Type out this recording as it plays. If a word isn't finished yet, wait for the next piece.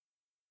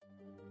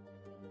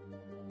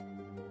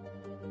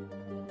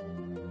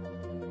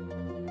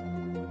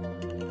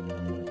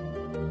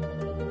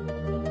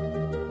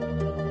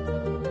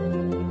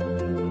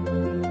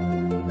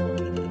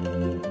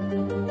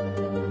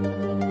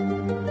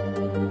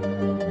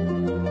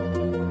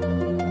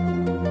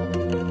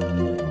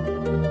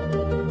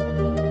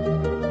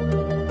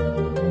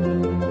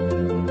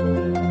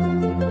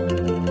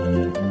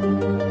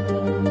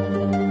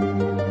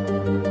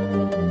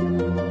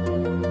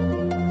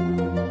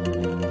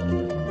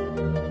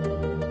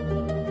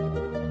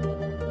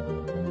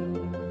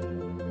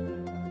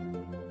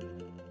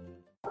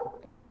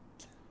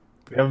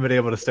haven't been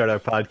able to start our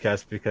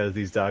podcast because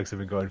these dogs have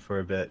been going for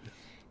a bit.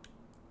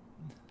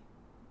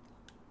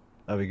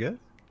 Are we good?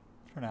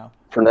 For now.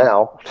 For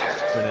now.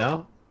 For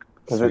now?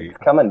 Because Sweet. it's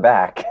coming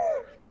back.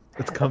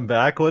 It's come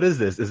back? What is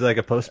this? Is it like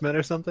a postman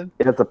or something?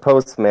 It's a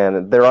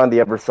postman. They're on the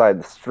other side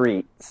of the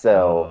street,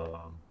 so...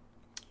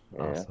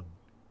 Awesome.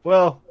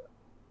 Well,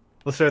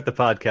 we'll start the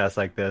podcast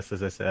like this,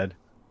 as I said.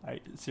 Are you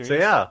serious? So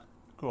yeah.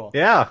 Cool.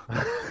 Yeah.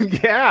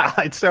 Yeah,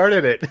 I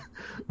started it.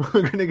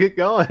 We're going to get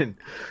going.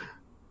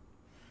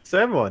 So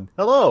everyone,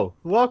 hello.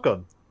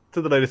 Welcome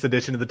to the latest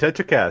edition of the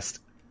TetraCast.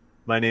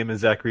 My name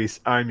is Zach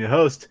Reese. I'm your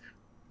host.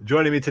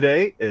 Joining me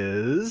today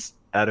is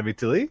Adam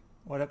Italy.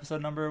 What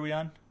episode number are we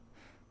on?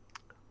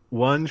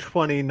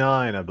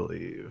 129, I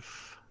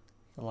believe.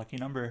 The lucky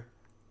number.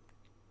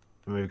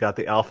 And we've got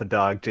the alpha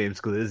dog,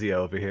 James Glizio,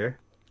 over here.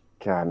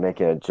 God, I'm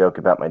making a joke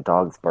about my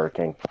dogs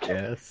barking.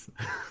 Yes.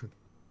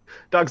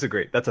 Dogs are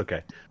great. That's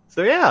okay.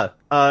 So yeah,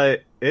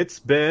 it's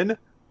been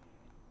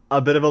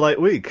a bit of a light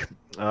week.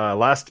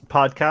 Last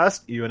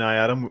podcast, you and I,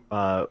 Adam,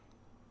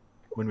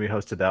 when we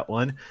hosted that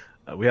one,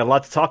 we had a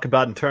lot to talk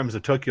about in terms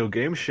of Tokyo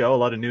Game Show, a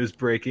lot of news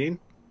breaking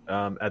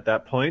at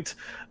that point.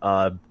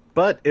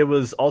 But it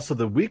was also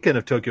the weekend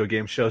of Tokyo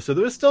Game Show, so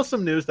there was still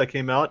some news that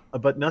came out,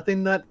 but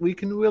nothing that we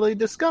can really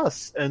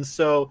discuss. And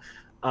so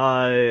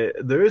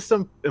there is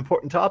some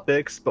important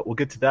topics, but we'll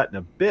get to that in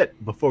a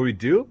bit. Before we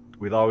do,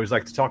 we'd always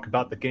like to talk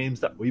about the games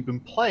that we've been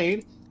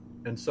playing.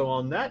 And so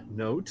on that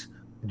note,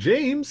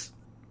 James,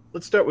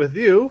 let's start with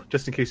you,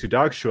 just in case your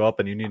dogs show up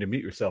and you need to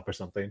meet yourself or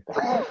something.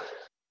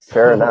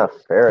 Fair enough.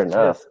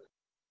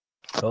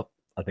 Oh,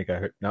 I think I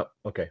heard. No,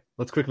 okay.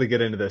 Let's quickly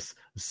get into this.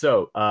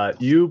 So,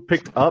 you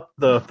picked up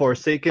the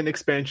Forsaken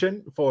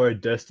expansion for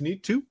Destiny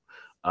 2.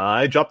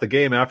 I dropped the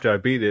game after I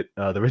beat it,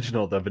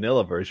 the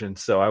vanilla version.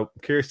 So I'm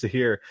curious to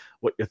hear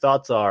what your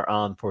thoughts are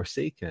on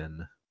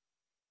Forsaken.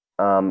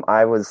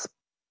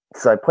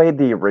 I played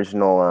the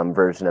original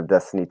version of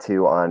Destiny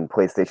 2 on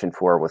PlayStation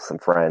 4 with some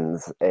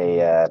friends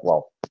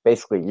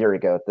basically a year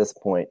ago at this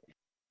point.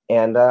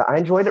 And I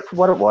enjoyed it for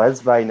what it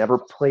was, but I never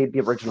played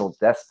the original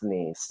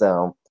Destiny.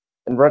 So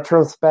in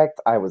retrospect,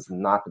 I was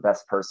not the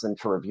best person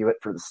to review it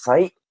for the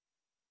site.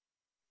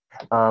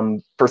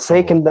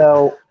 Forsaken,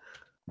 though,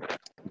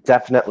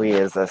 definitely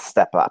is a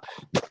step up.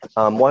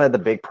 One of the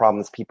big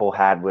problems people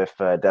had with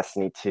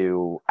Destiny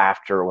 2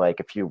 after like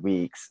a few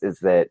weeks is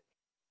that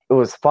it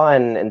was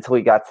fun until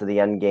you got to the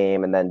end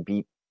game and then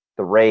beat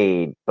the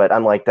raid. But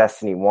unlike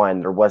Destiny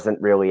 1, there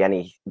wasn't really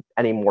any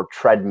more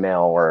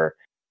treadmill or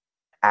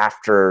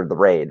after the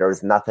raid. There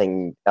was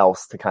nothing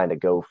else to kind of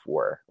go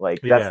for.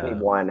 Like Destiny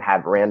 1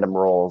 had random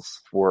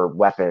rolls for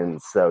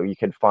weapons, so you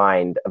could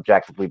find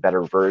objectively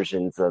better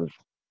versions of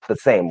the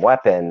same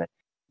weapon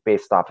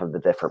based off of the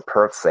different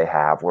perks they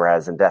have.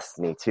 Whereas in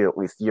Destiny 2, at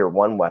least year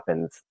one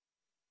weapons,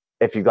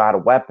 if you got a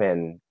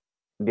weapon,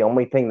 the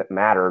only thing that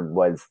mattered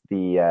was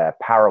the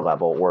power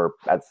level, or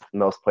as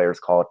most players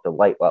call it, the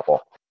light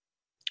level.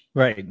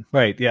 Right.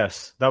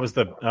 Yes, that was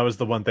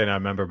the one thing I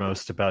remember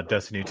most about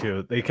Destiny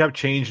 2. They kept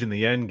changing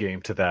the end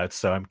game to that,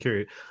 so I'm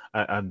curious.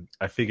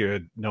 I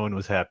figured no one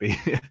was happy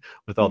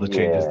with all the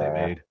changes they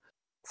made.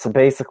 So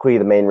basically,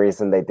 the main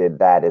reason they did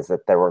that is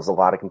that there was a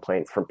lot of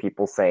complaints from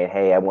people saying,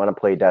 "Hey, I want to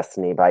play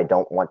Destiny, but I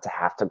don't want to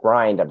have to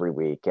grind every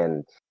week."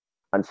 And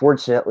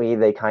unfortunately,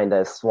 they kind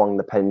of swung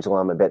the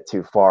pendulum a bit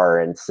too far,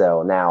 and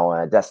so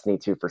now Destiny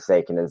 2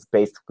 Forsaken has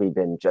basically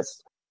been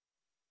just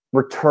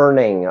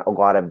returning a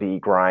lot of the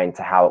grind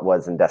to how it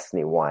was in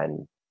Destiny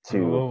 1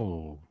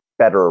 to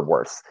better or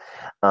worse.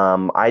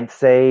 I'd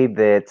say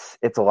that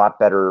it's a lot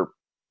better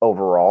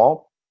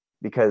overall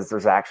because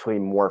there's actually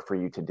more for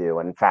you to do.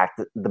 And in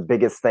fact, the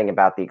biggest thing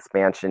about the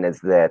expansion is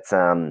that,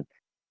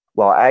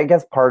 I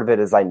guess part of it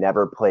is I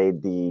never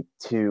played the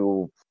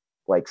two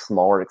like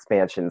smaller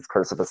expansions,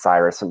 Curse of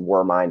Osiris and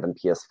Warmind on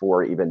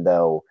PS4, even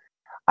though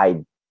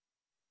I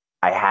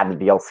had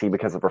the DLC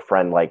because of a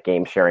friend like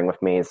game sharing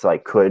with me, so I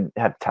could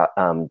have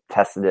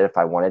tested it if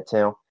I wanted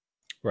to.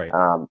 Right.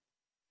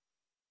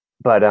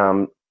 But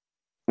in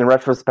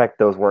retrospect,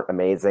 those weren't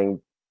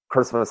amazing.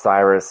 Curse of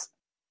Osiris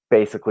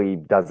basically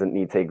doesn't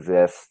need to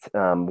exist.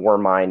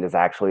 Warmind is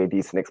actually a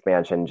decent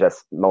expansion,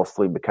 just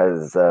mostly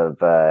because of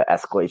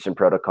Escalation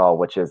Protocol,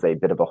 which is a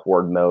bit of a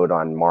horde mode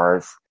on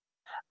Mars.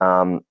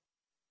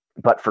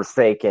 But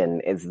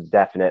Forsaken is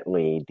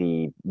definitely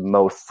the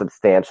most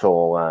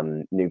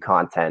substantial new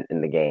content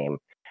in the game.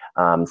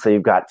 So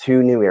you've got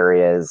two new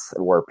areas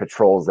or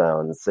patrol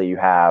zones. So you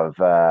have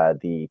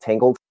the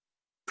Tangled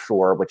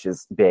Shore, which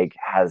is big,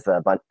 has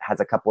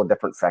a couple of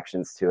different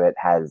sections to it,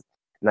 has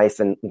nice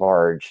and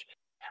large,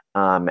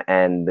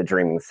 and the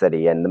Dreaming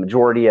City. And the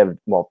majority of,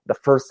 the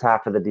first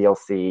half of the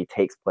DLC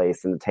takes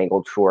place in the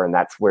Tangled Shore, and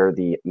that's where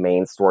the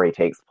main story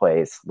takes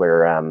place,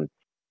 where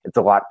it's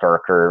a lot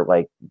darker.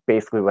 Like,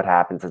 basically what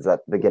happens is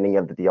at the beginning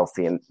of the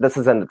DLC, and this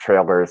is in the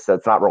trailers, so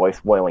it's not really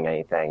spoiling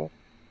anything,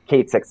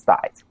 Kate Six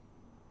dies.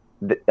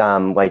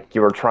 Like,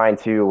 you were trying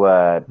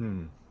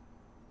to...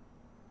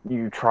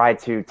 You try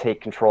to take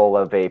control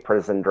of a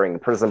prison during the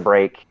prison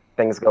break.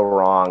 Things go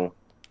wrong.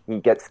 He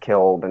gets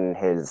killed, and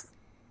his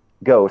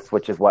Ghost,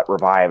 which is what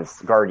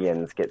revives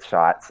Guardians, gets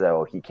shot,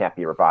 so he can't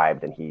be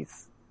revived, and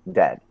he's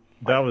dead.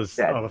 That was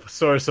a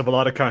source of a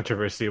lot of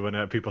controversy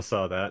when people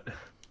saw that.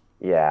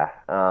 Yeah.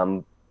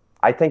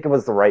 I think it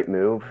was the right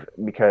move,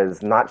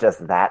 because not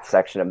just that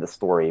section of the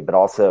story, but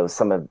also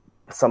some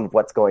of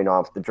what's going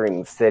on with the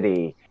Dreaming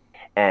City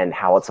and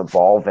how it's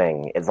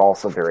evolving is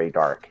also very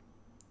dark.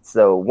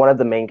 So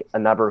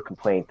another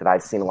complaint that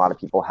I've seen a lot of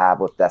people have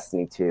with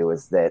Destiny 2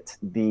 is that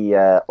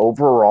the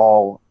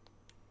overall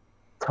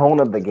tone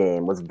of the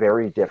game was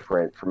very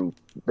different from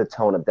the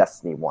tone of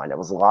Destiny 1. It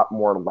was a lot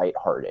more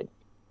lighthearted.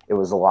 It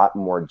was a lot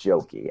more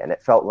jokey, and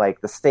it felt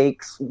like the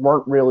stakes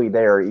weren't really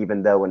there,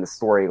 even though in the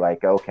story,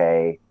 like,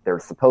 okay,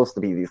 there's supposed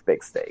to be these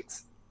big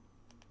stakes.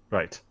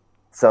 Right.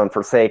 So in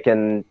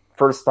Forsaken,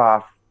 first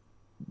off,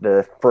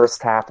 the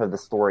first half of the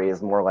story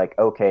is more like,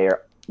 okay,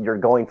 you're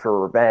going for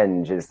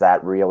revenge. Is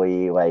that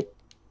really like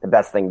the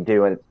best thing to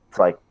do? And it's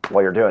like,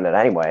 well, you're doing it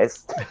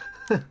anyways.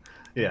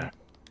 Yeah.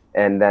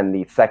 And then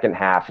the second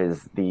half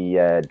is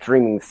the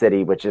Dreaming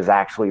City, which is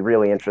actually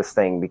really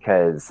interesting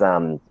because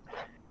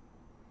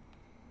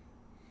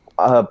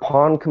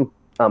upon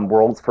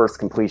world's first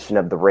completion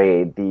of the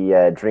raid,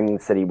 the Dreaming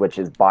City, which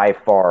is by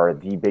far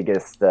the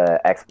biggest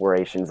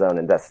exploration zone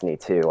in Destiny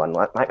 2,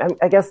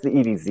 I guess the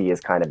EVZ is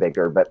kind of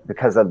bigger, but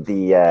because of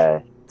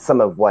the some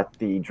of what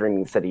the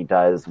Dreaming City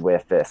does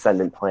with the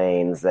Ascendant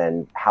Planes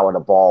and how it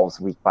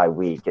evolves week by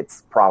week,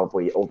 it's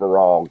probably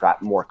overall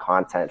got more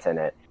content in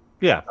it.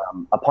 Yeah.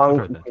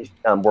 Upon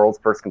world's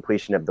first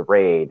completion of the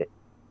raid,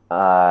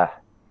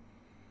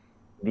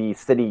 the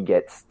city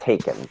gets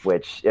taken,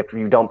 which, if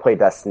you don't play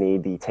Destiny,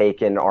 the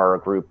Taken are a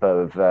group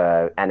of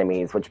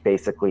enemies which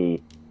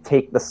basically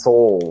take the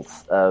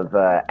souls of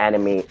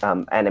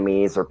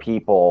enemies or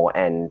people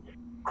and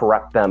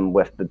corrupt them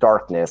with the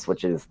darkness,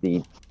 which is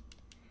the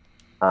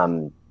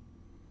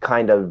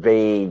kind of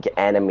vague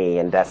enemy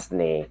in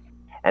Destiny.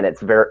 And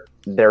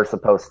they're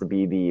supposed to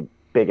be the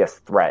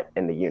biggest threat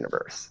in the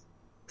universe.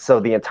 So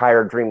the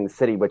entire Dreaming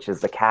City, which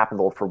is the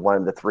capital for one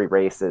of the three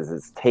races,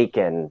 is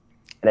taken,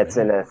 and it's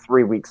in a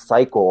 3-week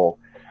cycle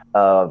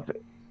of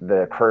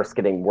the curse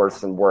getting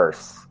worse and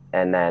worse,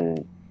 and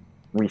then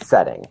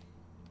resetting.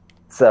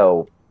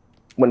 So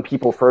when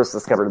people first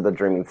discovered the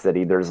Dreaming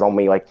City, there's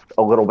only like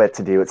a little bit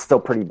to do. It's still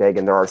pretty big,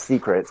 and there are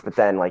secrets, but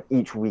then like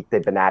each week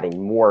they've been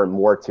adding more and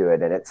more to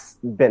it, and it's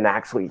been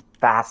actually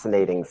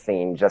fascinating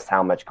seeing just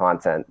how much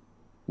content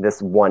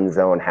this one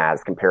zone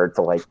has compared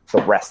to like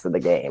the rest of the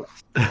game.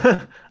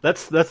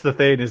 That's the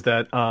thing, is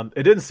that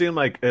it didn't seem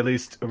like, at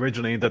least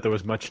originally, that there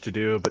was much to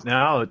do, but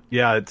now,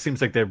 yeah, it seems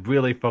like they're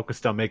really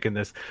focused on making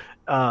this.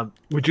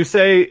 Would you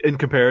say, in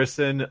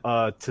comparison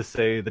to,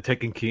 say, the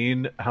Taken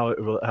King, how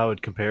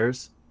it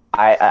compares?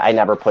 I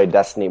never played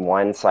Destiny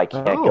 1, so I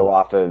can't go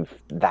off of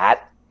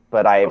that.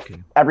 But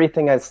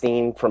everything I've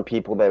seen from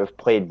people that have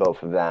played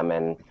both of them,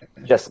 and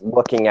just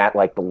looking at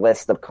like the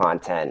list of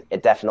content,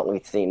 it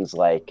definitely seems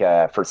like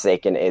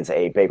Forsaken is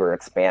a bigger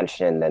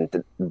expansion than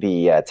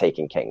the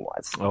Taken King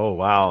was. Oh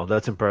wow,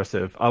 that's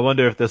impressive. I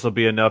wonder if this will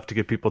be enough to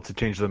get people to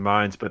change their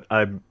minds. But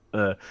I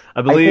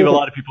believe a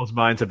lot of people's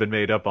minds have been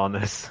made up on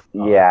this.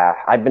 Yeah,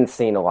 I've been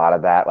seeing a lot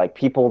of that. Like,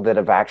 people that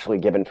have actually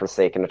given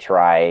Forsaken a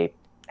try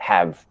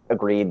have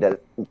agreed that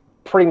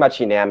pretty much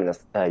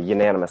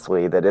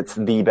unanimously that it's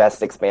the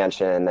best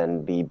expansion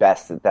and the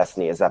best that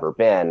Destiny has ever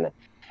been.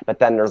 But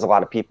then there's a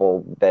lot of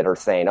people that are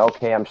saying,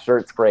 okay, I'm sure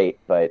it's great,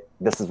 but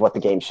this is what the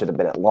game should have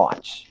been at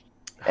launch.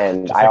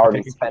 And I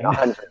already spent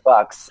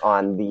 $100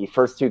 on the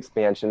first 2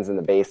 expansions in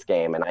the base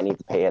game, and I need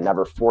to pay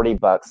another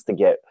 $40 to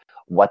get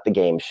what the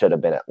game should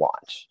have been at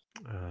launch.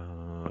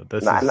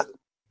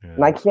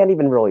 And I can't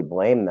even really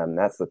blame them.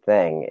 That's the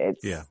thing.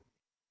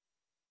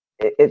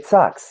 It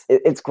sucks.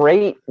 It's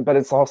great, but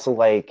it's also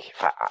like,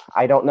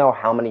 I don't know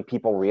how many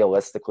people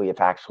realistically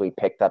have actually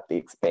picked up the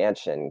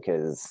expansion,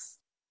 because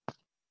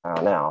I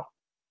don't know.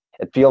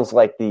 It feels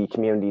like the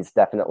community is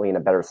definitely in a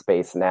better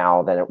space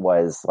now than it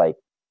was like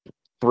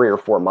 3 or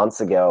 4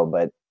 months ago,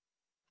 but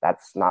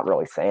that's not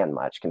really saying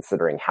much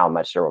considering how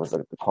much there was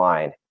a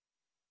decline.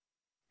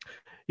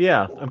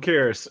 Yeah, I'm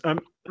curious. I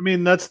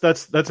mean,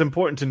 that's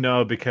important to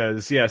know,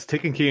 because yes,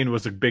 Taken King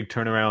was a big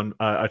turnaround,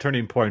 a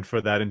turning point for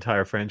that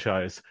entire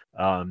franchise.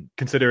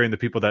 Considering the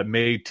people that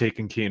made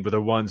Taken King were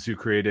the ones who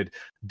created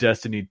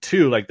Destiny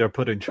 2, like they're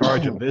put in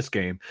charge of this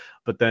game.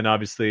 But then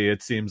obviously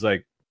it seems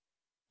like,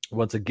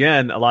 once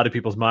again, a lot of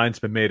people's minds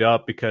have been made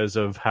up because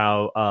of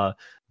how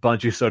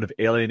Bungie sort of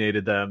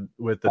alienated them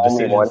with the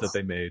decisions that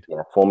they made.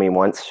 Yeah, fool me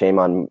once, shame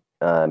on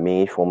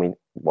me. Fool me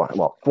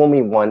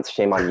once,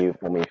 shame on you.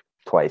 Fool me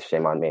twice,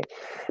 shame on me.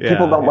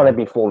 People don't want to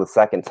be fooled a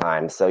second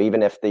time. So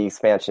even if the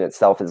expansion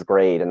itself is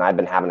great, and I've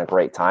been having a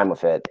great time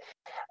with it,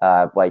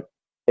 like,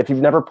 if you've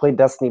never played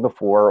Destiny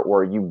before,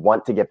 or you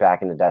want to get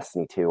back into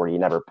Destiny 2, or you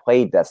never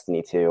played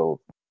Destiny 2,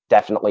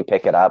 definitely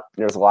pick it up.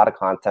 There's a lot of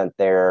content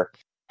there.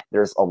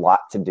 There's a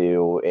lot to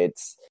do.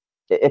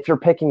 If you're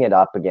picking it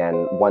up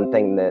again, one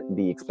thing that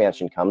the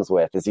expansion comes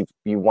with is if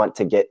you want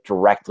to get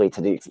directly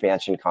to the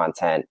expansion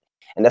content.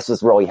 And this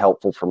was really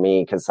helpful for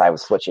me because I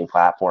was switching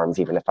platforms,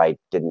 even if I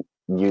didn't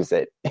use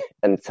it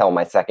until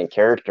my second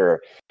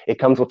character. It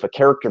comes with a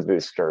character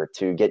booster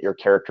to get your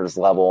character's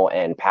level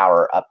and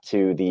power up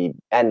to the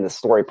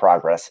story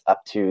progress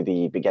up to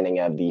the beginning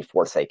of the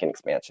Forsaken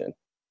expansion.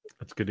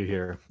 That's good to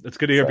hear. It's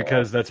good to hear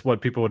because that's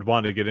what people would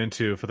want to get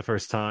into for the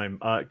first time,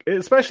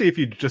 especially if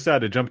you just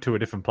had to jump to a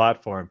different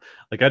platform.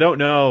 Like, I don't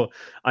know.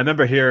 I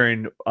remember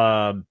hearing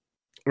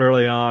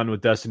early on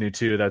with Destiny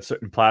 2 that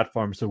certain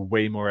platforms are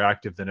way more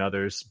active than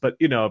others, but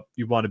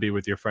you want to be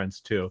with your friends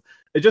too.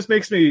 It just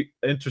makes me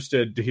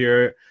interested to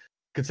hear,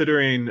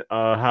 considering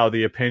how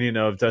the opinion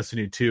of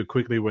Destiny 2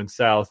 quickly went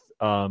south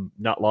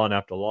not long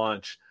after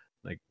launch.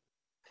 Like,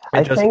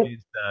 it just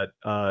means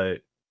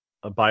that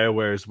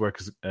BioWare's work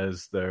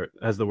has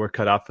the work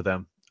cut out for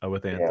them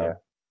with Anthem. Yeah.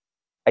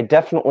 I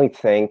definitely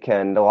think,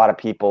 and a lot of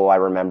people, I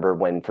remember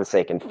when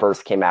Forsaken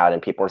first came out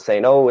and people were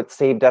saying, oh, it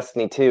saved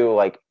Destiny 2.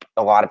 Like,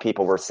 a lot of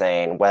people were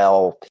saying,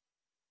 well,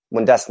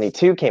 when Destiny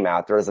 2 came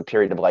out, there was a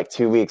period of like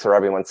 2 weeks where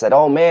everyone said,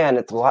 oh man,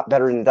 it's a lot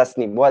better than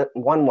Destiny 1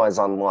 was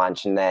on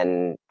launch. And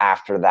then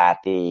after that,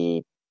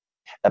 the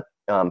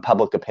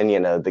public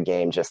opinion of the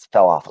game just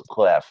fell off a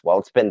cliff. Well,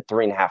 it's been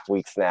 3.5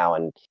 weeks now,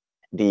 and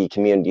the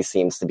community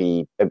seems to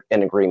be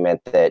in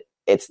agreement that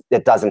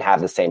it doesn't have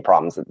the same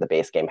problems that the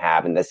base game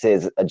have, and this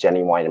is a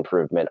genuine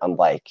improvement,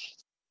 unlike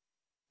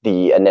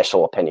the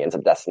initial opinions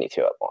of Destiny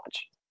 2 at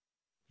launch.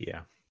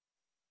 Yeah.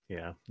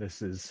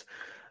 This is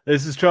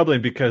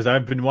troubling because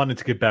I've been wanting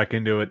to get back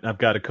into it. I've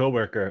got a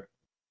coworker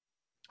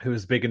who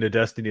is big into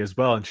Destiny as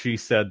well, and she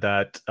said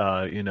that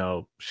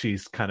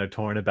she's kind of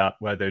torn about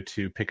whether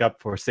to pick up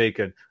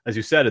Forsaken. As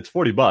you said, it's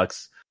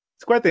 $40.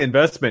 It's quite the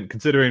investment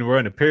considering we're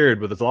in a period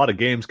where there's a lot of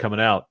games coming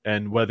out,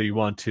 and whether you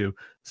want to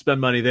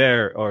spend money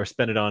there or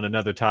spend it on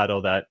another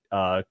title that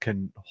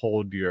can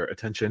hold your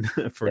attention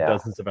for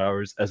dozens of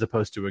hours, as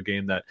opposed to a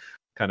game that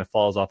kind of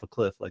falls off a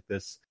cliff like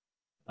this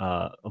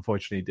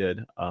unfortunately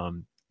did. I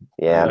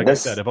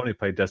said, I've only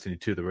played Destiny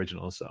 2, the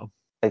original, so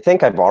I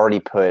think I've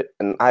already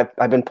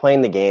I've been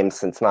playing the game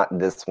since not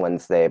this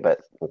Wednesday,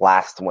 but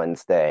last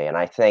Wednesday, and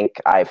I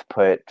think I've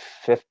put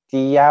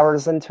 50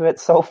 hours into it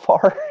so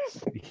far.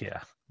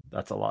 Yeah.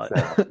 That's a lot.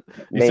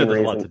 You said there's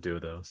a lot to do,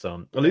 though.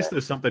 So at least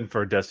there's something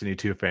for Destiny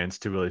 2 fans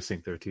to really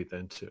sink their teeth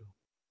into.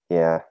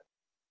 Yeah.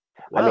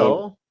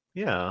 The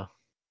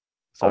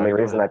only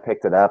reason I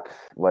picked it up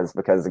was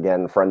because,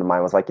 again, a friend of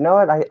mine was like, you know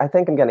what, I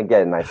think I'm going to get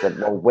it. And I said,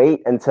 well,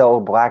 wait until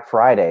Black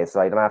Friday so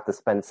I don't have to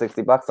spend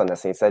 $60 on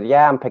this. And he said,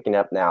 yeah, I'm picking it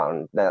up now.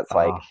 And then it's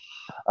like,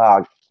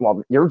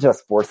 well, you're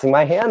just forcing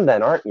my hand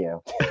then, aren't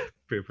you?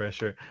 Peer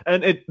pressure.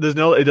 And it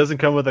doesn't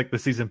come with like the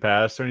season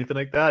pass or anything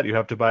like that. You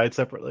have to buy it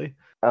separately.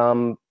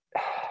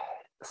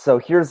 So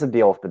here's the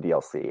deal with the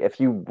DLC. If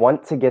you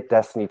want to get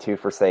Destiny 2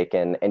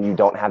 Forsaken and you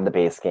don't have the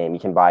base game, you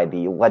can buy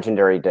the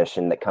Legendary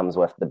Edition that comes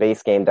with the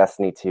base game,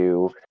 Destiny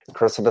 2,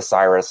 Curse of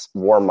Osiris,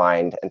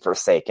 Warmind, and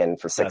Forsaken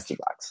for $60.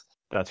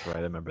 That's right, I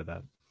remember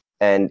that.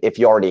 And if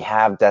you already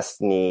have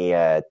Destiny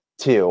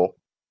 2,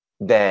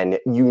 then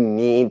you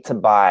need to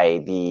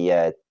buy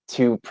the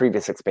 2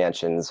 previous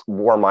expansions,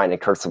 Warmind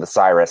and Curse of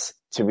Osiris,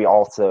 to be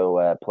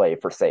also play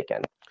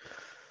Forsaken.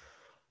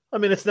 I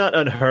mean, it's not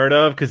unheard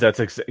of because that's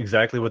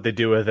exactly what they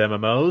do with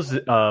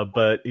MMOs.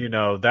 But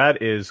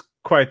that is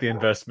quite the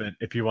investment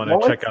if you want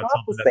to check out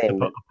something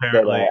that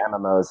apparently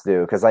MMOs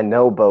do. Because I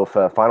know both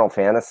Final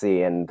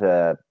Fantasy and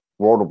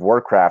World of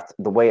Warcraft.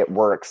 The way it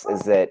works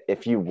is that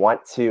if you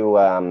want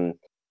to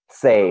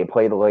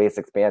play the latest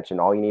expansion,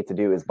 all you need to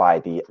do is buy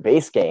the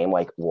base game,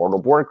 like World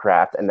of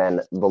Warcraft, and then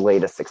the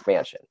latest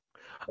expansion.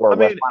 Or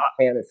with Final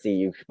Fantasy,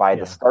 you buy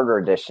the starter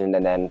edition,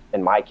 and then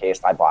in my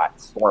case, I bought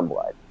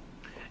Stormblood.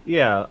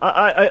 Yeah,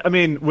 I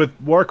mean, with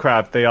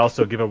Warcraft, they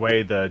also give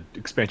away the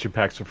expansion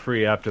packs for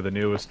free after the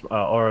newest,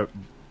 or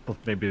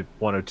maybe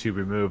 1 or 2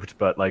 removed,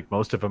 but like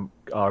most of them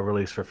are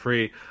released for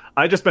free.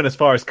 I just been as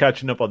far as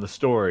catching up on the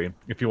story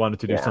if you wanted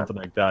to do something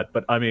like that.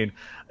 But I mean,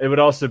 it would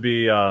also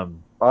be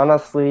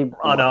honestly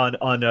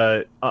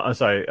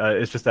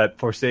it's just that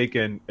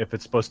Forsaken, if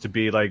it's supposed to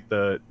be like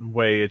the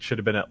way it should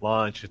have been at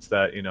launch, it's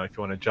that if you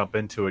want to jump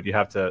into it, you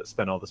have to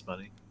spend all this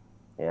money.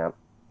 Yeah.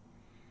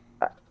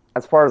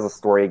 As far as the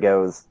story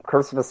goes,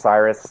 Curse of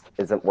Osiris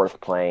isn't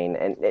worth playing,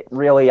 and it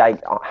really,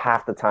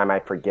 half the time I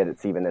forget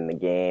it's even in the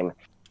game.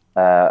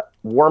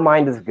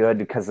 Warmind is good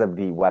because of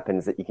the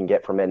weapons that you can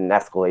get from it, and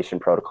Escalation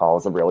Protocol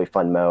is a really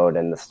fun mode,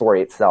 and the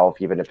story itself,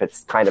 even if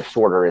it's kind of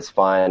shorter, is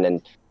fun,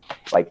 and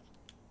like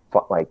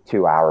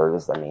 2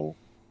 hours, I mean,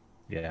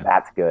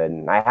 that's good.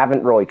 And I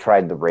haven't really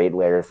tried the raid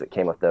layers that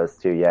came with those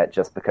 2 yet,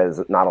 just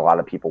because not a lot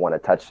of people want to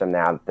touch them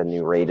now that the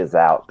new raid is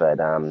out,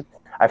 but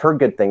I've heard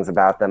good things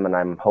about them, and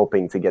I'm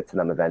hoping to get to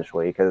them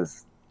eventually,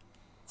 because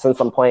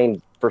since I'm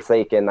playing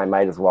Forsaken, I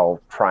might as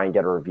well try and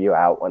get a review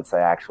out once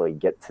I actually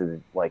get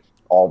to like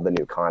all the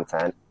new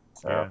content.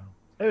 So.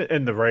 Yeah.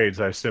 And the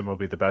raids, I assume, will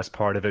be the best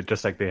part of it,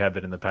 just like they have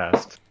been in the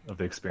past of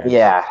the experience.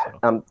 Yeah.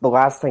 So. The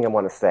last thing I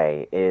want to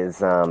say is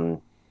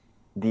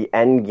the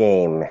end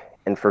game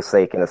in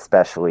Forsaken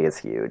especially is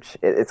huge.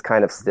 It's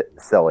kind of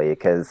silly,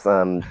 because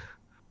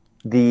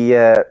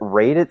The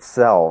raid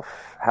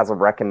itself has a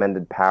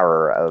recommended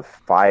power of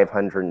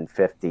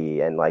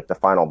 550, and like the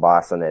final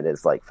boss in it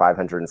is like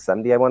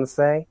 570, I want to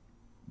say.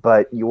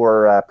 But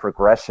your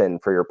progression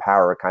for your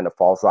power kind of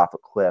falls off a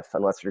cliff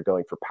unless you're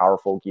going for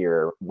powerful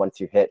gear once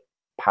you hit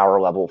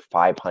power level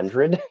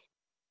 500.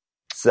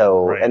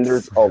 So, Right. and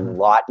there's a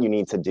lot you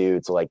need to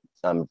do to like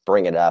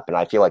bring it up. And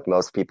I feel like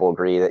most people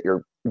agree that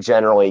you're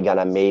generally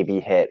gonna maybe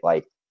hit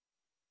like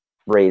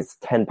raise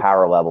 10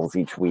 power levels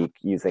each week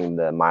using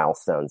the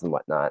milestones and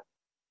whatnot.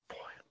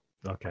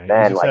 Okay. As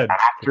Then you like said,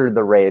 after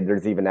the raid,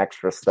 there's even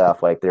extra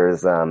stuff. Like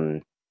there's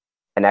an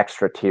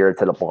extra tier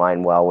to the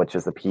blind well, which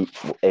is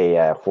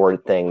a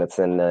horde thing that's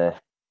in the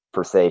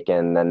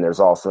Forsaken. Then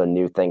there's also a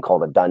new thing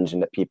called a dungeon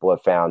that people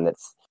have found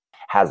that's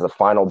has a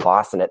final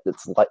boss in it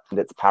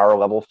that's power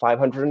level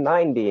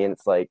 590, and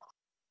it's like,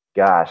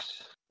 gosh,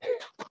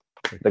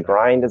 the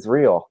grind is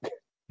real.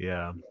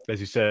 yeah, as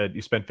you said,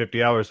 you spent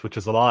 50 hours, which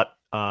is a lot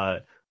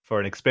for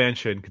an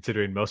expansion,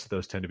 considering most of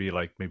those tend to be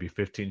like maybe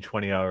 15,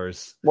 20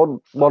 hours.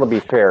 Well, to be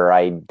fair,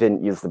 I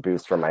didn't use the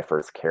boost for my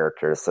first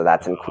character, so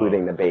that's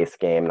including the base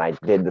game, and I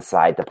did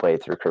decide to play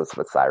through Curse of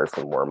Osiris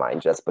and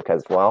Warmind just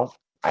because, well,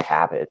 I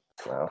have it.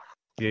 So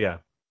Yeah,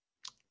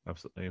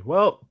 absolutely.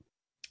 Well,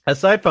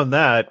 aside from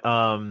that,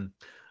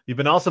 you've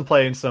been also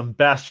playing some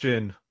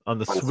Bastion on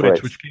the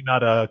Switch, which came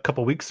out a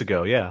couple weeks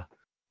ago. Yeah.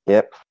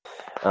 Yep.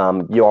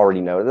 You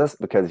already know this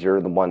because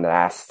you're the one that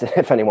asked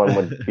if anyone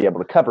would be able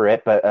to cover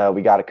it, but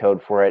we got a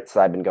code for it,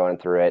 so I've been going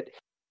through it.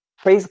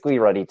 Basically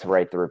ready to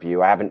write the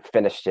review. I haven't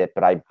finished it,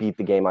 but I beat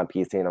the game on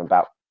PC and I'm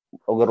about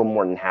a little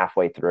more than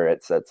halfway through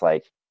it, so it's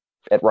like,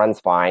 it runs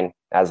fine,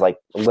 as like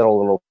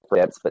little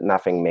flips, but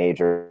nothing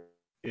major.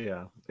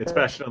 Yeah, it's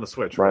Bastion on the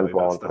Switch, Runs really.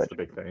 well That's the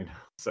big thing.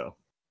 So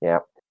yeah,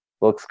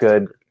 looks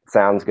good,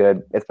 sounds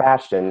good. It's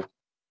Bastion.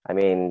 I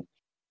mean,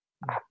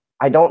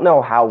 I don't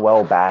know how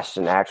well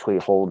Bastion actually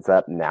holds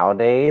up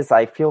nowadays.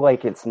 I feel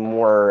like it's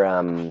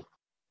more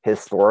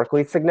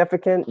historically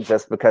significant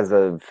just because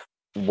of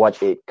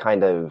what it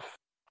kind of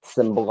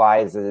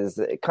symbolizes,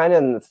 kind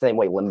of in the same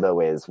way Limbo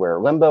is, where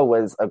Limbo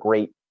was a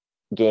great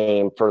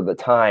game for the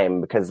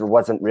time because there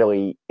wasn't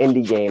really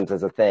indie games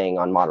as a thing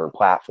on modern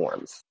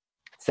platforms.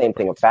 Same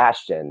thing with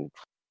Bastion.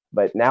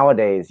 But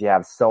nowadays, you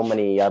have so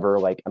many other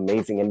like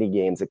amazing indie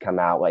games that come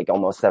out like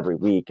almost every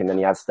week, and then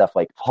you have stuff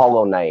like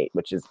Hollow Knight,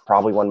 which is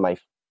probably one of my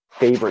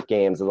favorite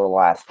games of the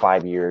last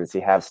 5 years.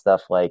 You have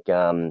stuff like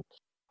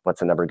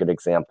what's another good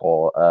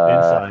example?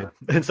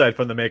 Inside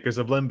from the makers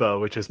of Limbo,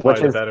 which is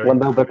better.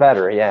 Limbo, but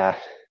better. Yeah.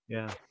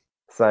 Yeah.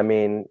 So I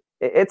mean,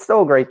 it's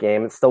still a great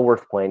game. It's still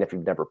worth playing if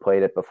you've never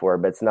played it before,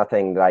 but it's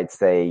nothing that I'd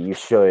say you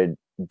should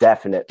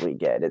definitely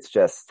get. It's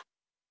just,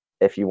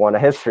 if you want a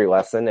history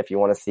lesson, if you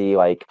want to see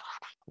like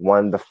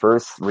one of the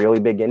first really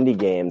big indie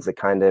games that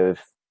kind of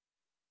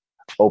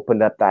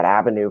opened up that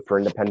avenue for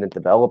independent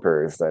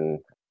developers, and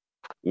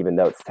even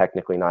though it's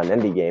technically not an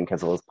indie game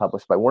because it was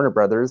published by Warner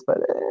Brothers, but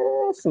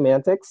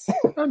semantics.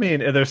 I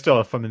mean, they're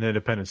still from an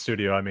independent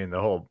studio. I mean,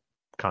 the whole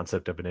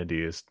concept of an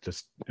indie is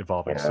just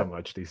evolving so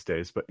much these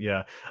days. But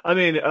yeah, I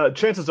mean,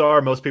 chances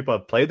are most people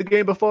have played the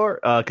game before,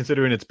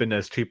 considering it's been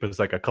as cheap as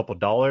like a couple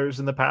dollars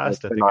in the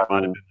past. I think it might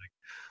have been like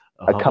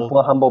a couple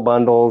of Humble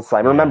Bundles.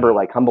 I remember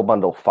like Humble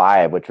Bundle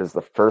 5, which was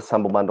the first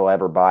Humble Bundle I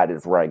ever bought,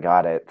 is where I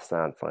got it.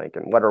 So it's like,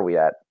 and what are we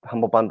at?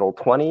 Humble Bundle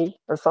 20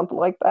 or something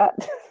like that?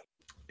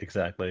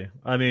 Exactly.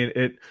 I mean,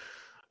 it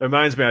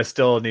reminds me I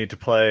still need to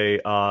play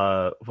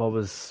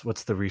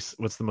what's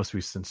the most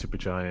recent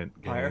Supergiant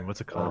game? Pyre?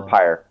 What's it called?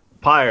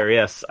 Pyre,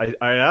 yes. I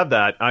have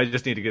that. I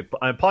just need to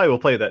I probably will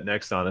play that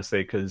next,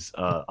 honestly, because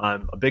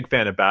I'm a big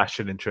fan of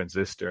Bastion and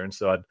Transistor, and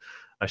so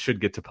I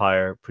should get to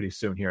Pyre pretty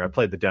soon here. I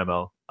played the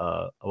demo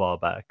a while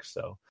back,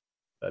 so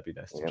that'd be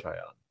nice to try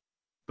out.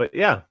 But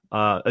yeah,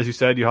 as you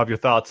said, you have your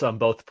thoughts on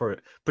both. For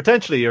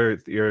potentially,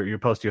 you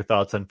post your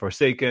thoughts on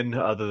Forsaken.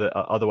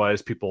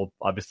 Otherwise, people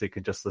obviously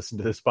can just listen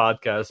to this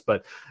podcast.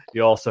 But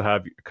you also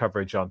have your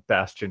coverage on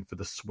Bastion for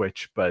the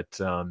Switch. But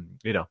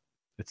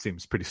it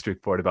seems pretty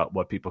straightforward about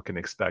what people can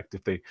expect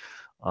if they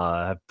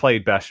have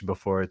played Bastion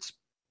before. It's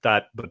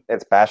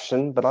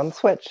Bastion, but on the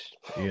Switch.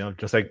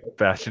 Just like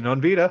Bastion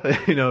on Vita.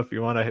 If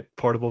you want a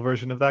portable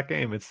version of that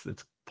game, it's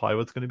probably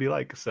what it's going to be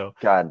like. So,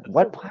 God,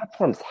 what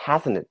platforms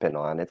hasn't it been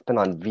on? It's been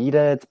on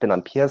Vita. It's been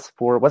on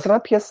PS4. Was it on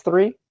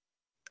PS3?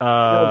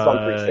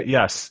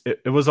 Yes,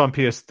 it was on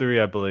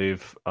PS3, I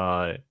believe.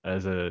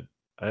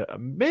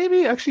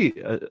 Maybe actually,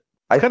 it's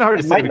kind of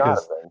hard to say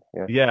because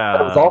but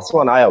it was also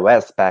on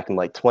iOS back in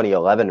like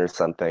 2011 or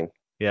something.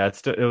 Yeah,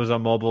 it was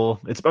on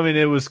mobile. It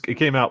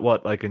came out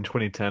like in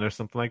 2010 or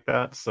something like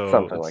that. So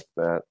something like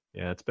that.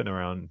 Yeah, it's been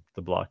around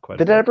the block quite a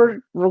bit. Did it ever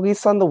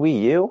release on the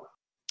Wii U?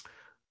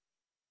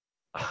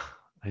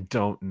 I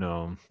don't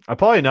know.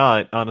 Probably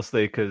not,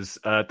 honestly, because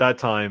at that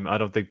time I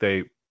don't think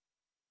they.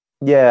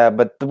 Yeah,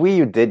 but the Wii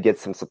U did get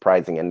some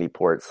surprising indie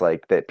ports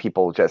like that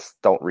people just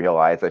don't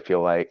realize. I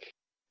feel like.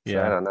 So,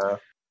 yeah, I don't know.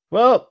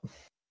 Well,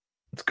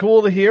 it's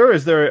cool to hear.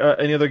 Is there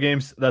any other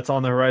games that's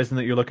on the horizon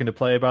that you're looking to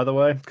play, by the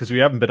way? Because we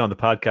haven't been on the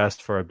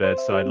podcast for a bit,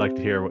 so I'd like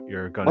to hear what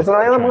you're going to. Was it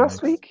Island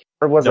last week?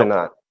 Or was it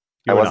not?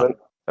 You I were not. wasn't.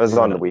 I was You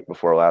were on the not. week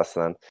before last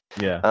then.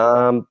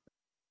 Yeah.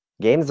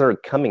 Games are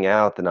coming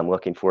out that I'm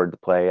looking forward to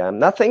play.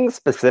 Nothing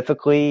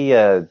specifically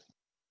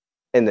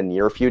in the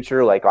near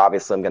future. Like,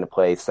 obviously, I'm going to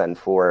play Sen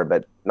 4,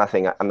 but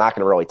nothing. I'm not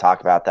going to really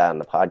talk about that on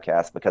the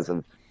podcast because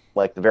of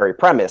like the very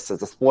premise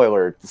as a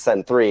spoiler to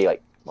Sen 3,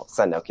 like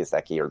Sen no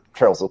Kiseki or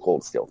Trails of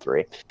Cold Steel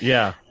 3.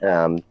 Yeah.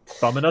 Um,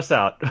 Bumming us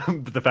out.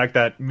 The fact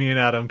that me and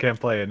Adam can't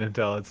play it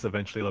until it's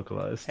eventually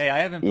localized. Hey, I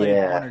haven't played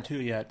Yeah. 1 or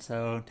 2 yet,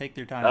 so take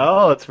your time.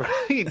 Oh, that's right.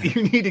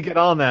 You need to get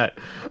on that.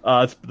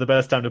 It's the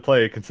best time to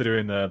play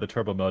considering the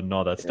turbo mode and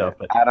all that stuff.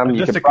 But Adam, you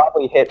just could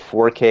probably hit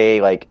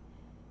 4K like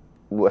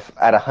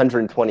at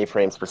 120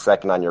 frames per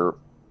second on your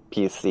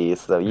PC,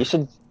 so you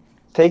should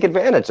take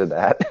advantage of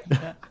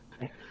that.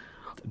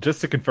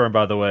 just to confirm,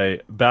 by the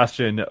way,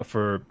 Bastion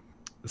for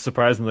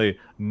surprisingly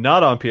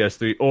not on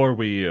PS3 or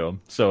Wii U.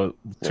 So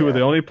two of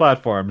the only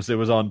platforms. It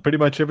was on pretty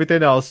much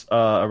everything else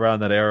around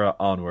that era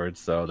onwards.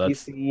 So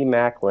that's PC,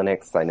 Mac,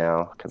 Linux, I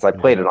know, because I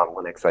played it on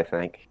Linux, I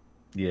think.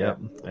 yeah,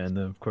 and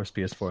of course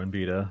PS4 and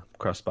Vita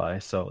cross-buy.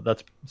 So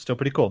that's still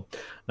pretty cool.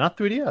 Not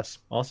 3DS.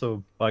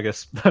 Also, I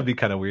guess that'd be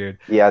kind of weird.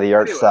 Yeah, the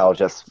art style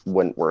just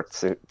wouldn't work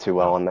too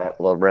well on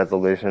that low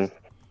resolution.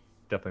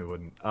 Definitely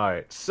wouldn't. All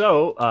right,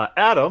 so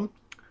Adam,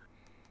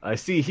 I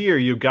see here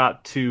you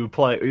got to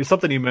play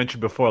something you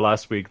mentioned before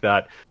last week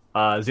that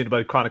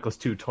Xenoblade Chronicles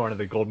 2 Torn of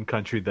the Golden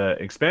Country, the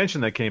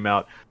expansion that came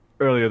out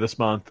earlier this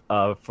month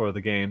for the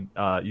game.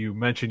 You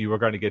mentioned you were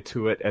going to get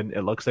to it, and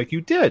it looks like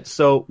you did.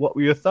 So what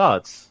were your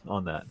thoughts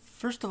on that?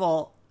 First of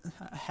all,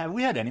 have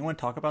we had anyone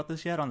talk about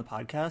this yet on the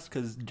podcast?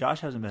 Because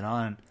Josh hasn't been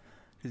on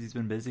because he's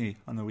been busy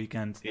on the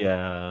weekends.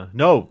 Yeah,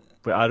 no,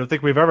 but I don't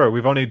think we've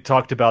only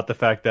talked about the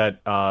fact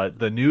that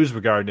the news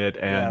regarding it,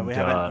 and we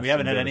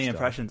haven't had any stuff.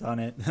 impressions on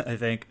it. I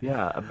think.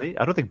 Yeah,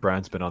 I don't think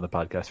Brian's been on the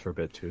podcast for a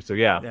bit too. So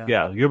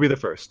yeah, you'll be the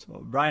first.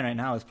 Well, Brian right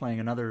now is playing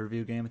another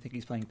review game. I think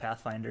he's playing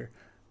Pathfinder.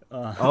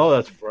 Oh,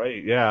 that's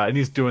right. Yeah, and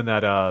he's doing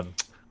that.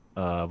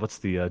 What's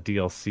the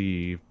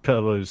DLC?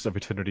 Pillars of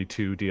Eternity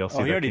 2 DLC.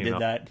 Oh, he already did out.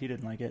 that. He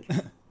didn't like it.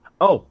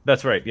 Oh,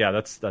 that's right. Yeah,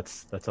 that's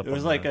up. It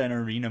was like an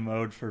arena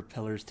mode for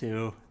Pillars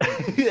 2.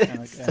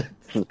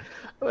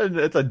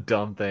 It's a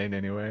dumb thing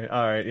anyway.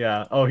 All right,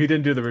 yeah. Oh, he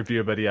didn't do the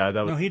review, but yeah,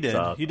 that was. No, he did.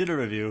 He did a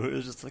review. It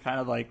was just kind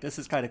of like, this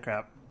is kind of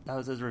crap. That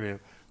was his review.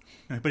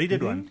 But he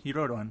did one. He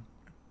wrote one.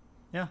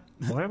 Yeah.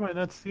 Why am I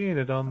not seeing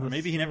it on the?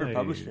 Maybe he never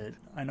published it.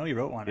 I know he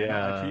wrote one.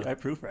 Yeah. I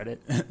proofread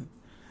it.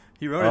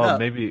 He wrote it up.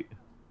 Maybe.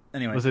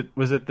 Anyway,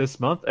 was it this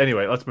month?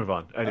 Anyway, let's move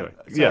on. Anyway,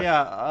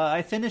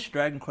 I finished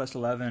Dragon Quest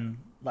XI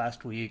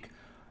last week.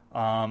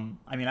 I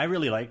mean, I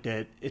really liked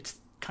it. It's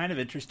kind of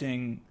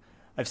interesting.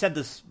 I've said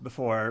this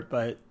before,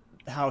 but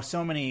how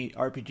so many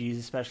RPGs,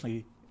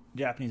 especially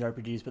Japanese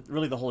RPGs, but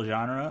really the whole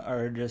genre,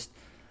 are just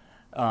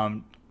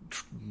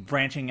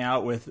branching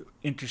out with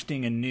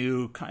interesting and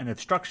new kind of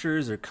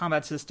structures or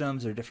combat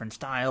systems or different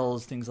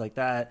styles, things like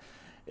that.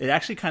 It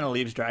actually kind of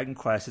leaves Dragon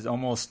Quest as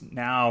almost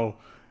now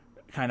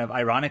kind of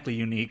ironically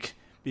unique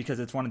because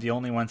it's one of the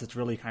only ones that's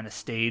really kind of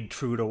stayed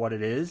true to what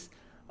it is.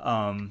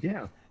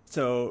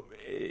 So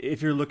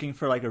if you're looking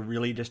for like a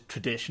really just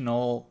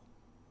traditional,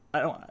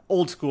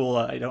 old school,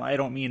 I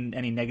don't mean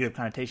any negative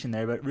connotation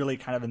there, but really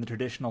kind of in the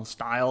traditional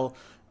style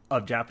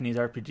of Japanese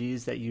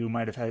RPGs that you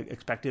might have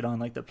expected on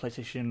like the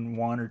PlayStation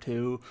 1 or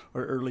 2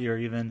 or earlier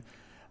even,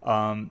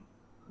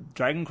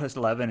 Dragon Quest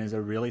XI is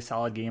a really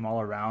solid game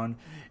all around.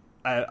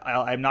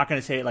 I'm not going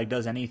to say it like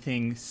does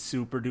anything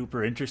super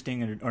duper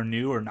interesting or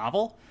new or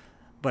novel,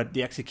 but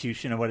the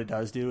execution of what it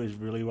does do is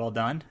really well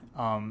done.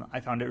 I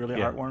found it really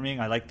heartwarming.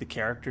 I like the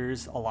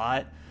characters a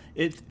lot.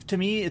 To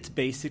me, it's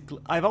basically.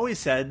 I've always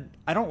said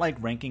I don't like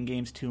ranking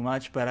games too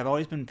much, but I've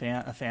always been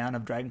a fan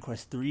of Dragon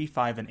Quest 3,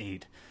 5, and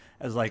 8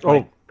 as like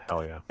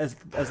hell yeah, as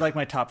like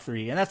my top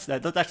 3, and that's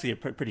actually a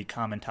pretty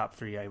common top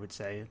 3, I would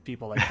say.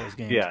 People like those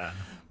games. Yeah,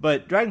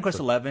 but Dragon Quest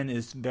 11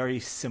 is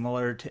very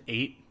similar to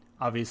 8,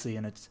 obviously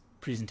in its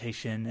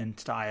presentation and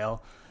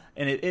style,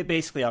 and it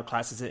basically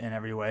outclasses it in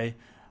every way.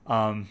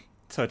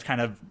 So it's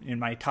kind of in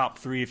my top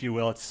 3, if you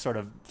will. It's sort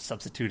of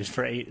substituted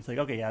for 8. It's like,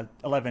 okay, yeah,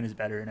 11 is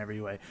better in every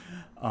way.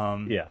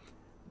 I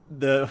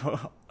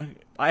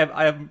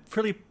have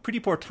pretty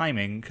poor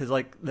timing because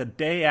like the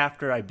day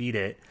after I beat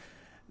it,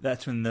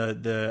 that's when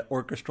the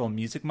orchestral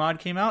music mod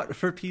came out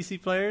for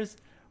PC players,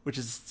 which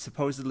is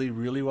supposedly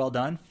really well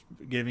done,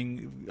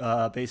 giving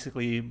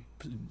basically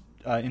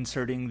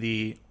inserting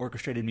the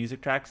orchestrated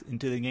music tracks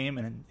into the game,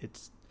 and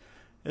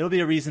it'll be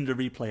a reason to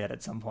replay it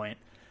at some point.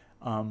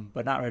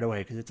 But not right away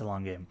because it's a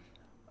long game.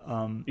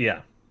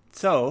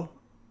 So,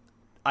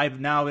 I've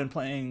now been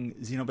playing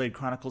Xenoblade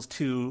Chronicles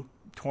 2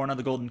 Torn of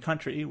the Golden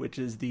Country, which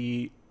is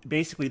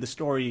basically the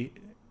story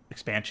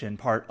expansion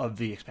part of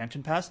the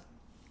expansion pass.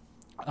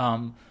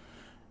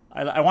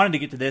 I wanted to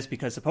get to this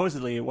because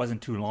supposedly it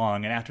wasn't too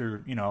long, and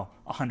after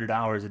 100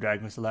 hours of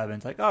Dragon Quest XI,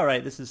 it's like, all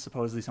right, this is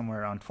supposedly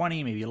somewhere around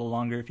 20, maybe a little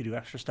longer if you do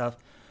extra stuff.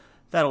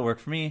 That'll work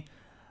for me.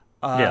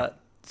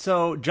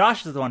 So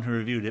Josh is the one who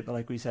reviewed it, but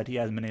like we said, he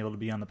hasn't been able to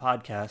be on the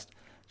podcast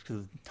because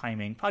of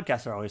timing.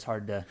 Podcasts are always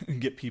hard to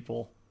get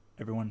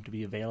everyone to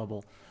be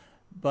available.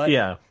 But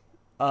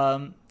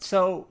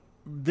So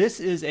this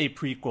is a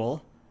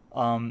prequel.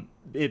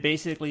 It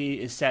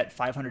basically is set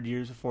 500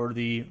 years before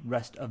the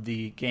rest of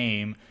the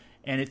game,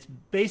 and it's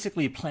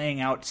basically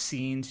playing out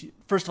scenes.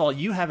 First of all,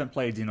 you haven't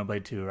played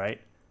Xenoblade 2, right?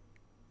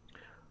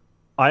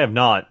 I have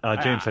not.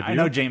 James, have you? I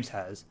know James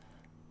has.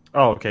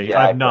 Oh, okay. Yeah,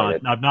 I've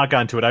not. I've not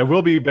gotten to it. I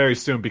will be very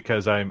soon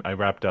because I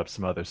wrapped up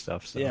some other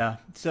stuff. So. Yeah.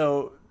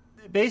 So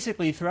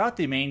basically, throughout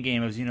the main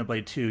game of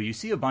Xenoblade 2, you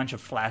see a bunch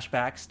of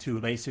flashbacks to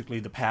basically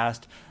the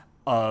past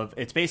of.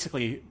 It's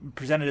basically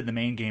presented in the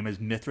main game as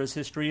Mithra's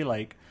history,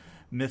 like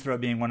Mithra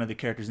being one of the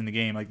characters in the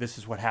game. Like, this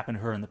is what happened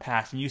to her in the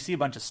past, and you see a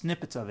bunch of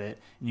snippets of it,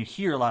 and you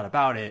hear a lot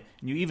about it,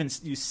 and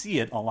you see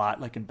it a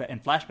lot, like in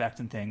flashbacks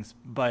and things.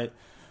 But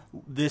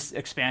this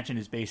expansion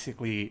is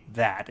basically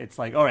that. It's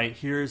like, all right,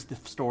 here's the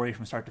story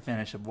from start to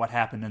finish of what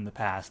happened in the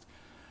past.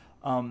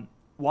 While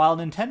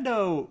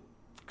Nintendo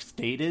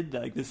stated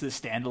like this is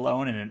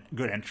standalone and a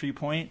good entry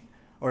point,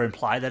 or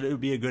implied that it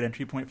would be a good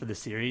entry point for the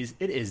series,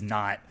 it is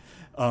not.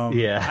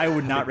 I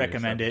would not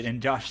recommend it.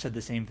 And Josh said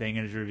the same thing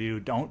in his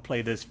review. Don't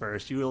play this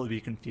first. You will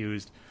be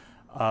confused.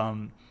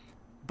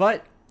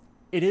 But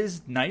it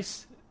is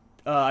nice.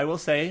 I will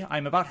say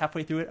I'm about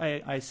halfway through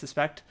it, I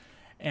suspect.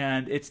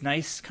 And it's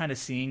nice kind of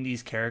seeing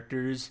these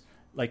characters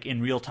like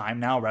in real time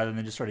now rather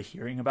than just sort of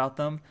hearing about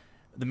them.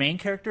 The main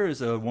character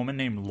is a woman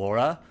named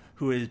Laura,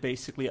 who is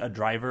basically a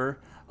driver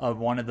of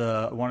one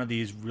of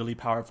these really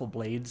powerful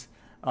blades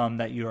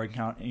that you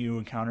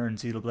encounter in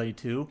Xenoblade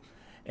 2.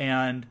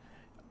 And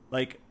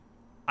like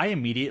I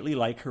immediately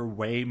like her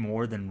way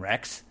more than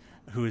Rex,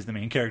 who is the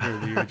main character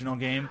of the original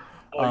game.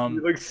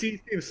 She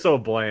seems so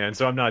bland,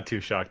 so I'm not too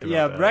shocked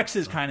about that. Rex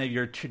is kind of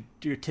your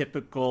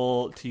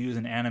typical, to use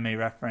an anime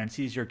reference,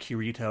 he's your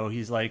Kirito.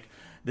 He's like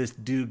this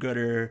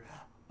do-gooder,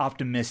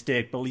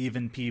 optimistic, believe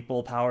in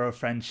people, power of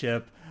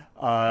friendship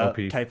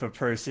type of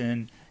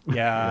person.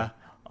 Yeah.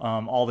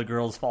 All the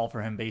girls fall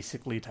for him,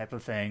 basically, type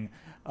of thing.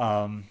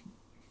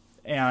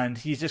 And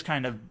he's just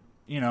kind of,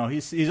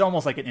 he's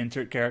almost like an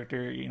insert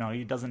character.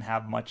 He doesn't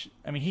have much.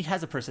 I mean, he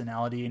has a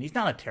personality, and he's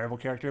not a terrible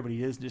character, but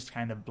he is just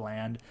kind of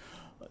bland.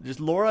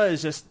 Just Laura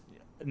is just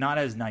not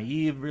as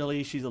naive,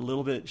 really. She's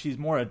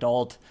more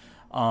adult.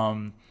 She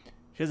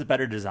has a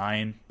better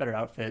design, better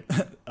outfit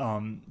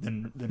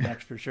than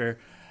Rex for sure.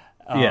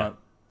 And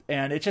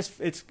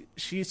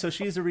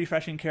she's a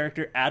refreshing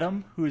character.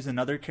 Adam, who is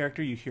another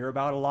character you hear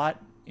about a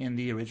lot in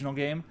the original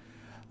game,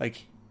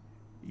 like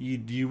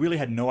you really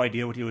had no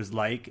idea what he was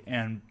like,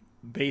 and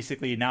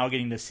basically now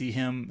getting to see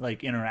him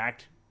like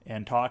interact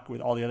and talk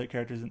with all the other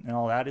characters and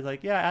all that, is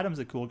like, yeah, Adam's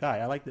a cool guy.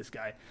 I like this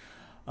guy.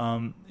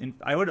 And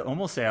I would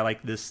almost say I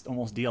like this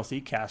almost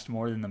DLC cast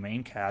more than the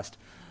main cast.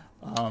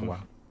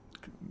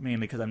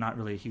 Mainly because I'm not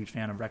really a huge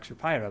fan of Rex or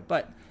Pyra,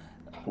 but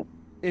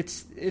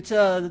it's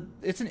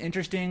an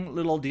interesting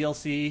little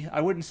DLC.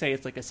 I wouldn't say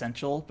it's like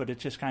essential, but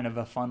it's just kind of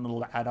a fun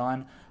little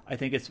add-on. I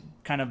think it's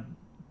kind of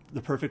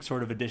the perfect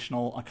sort of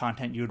additional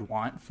content you'd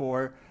want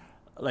for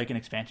like an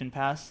expansion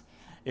pass.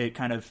 It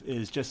kind of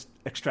is just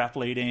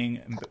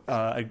extrapolating,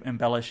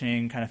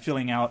 embellishing, kind of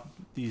filling out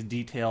these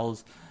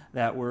details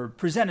that were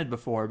presented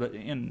before, but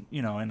in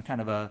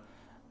kind of a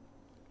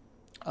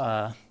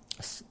how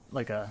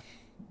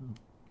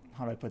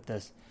do I put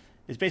this?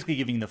 It's basically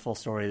giving the full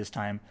story this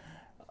time.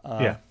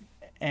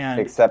 And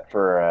except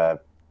for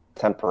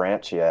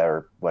Temperantia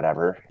or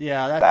whatever.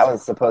 Yeah, that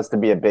was supposed to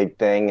be a big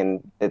thing,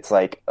 and it's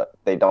like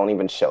they don't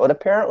even show it.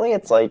 Apparently,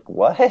 it's like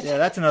what? Yeah,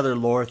 that's another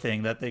lore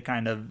thing that they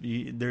kind of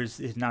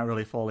it's not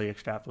really fully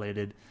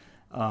extrapolated.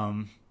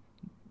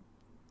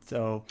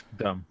 So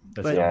dumb.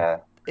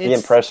 The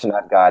impression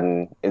I've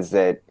gotten is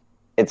that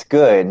it's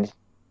good,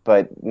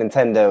 but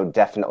Nintendo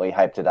definitely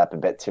hyped it up a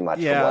bit too much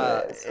for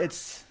what it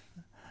is.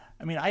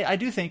 I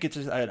do think it's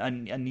just a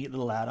neat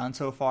little add-on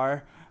so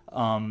far.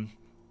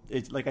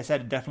 It's like I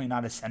said, definitely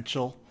not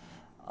essential.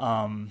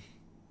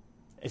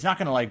 It's not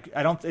gonna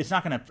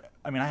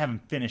I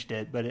haven't finished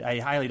it, but I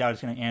highly doubt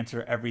it's gonna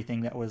answer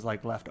everything that was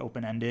like left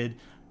open-ended.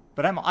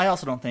 But I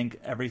also don't think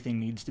everything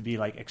needs to be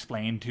like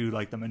explained to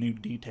like the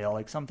minute detail.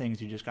 Like some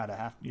things you just gotta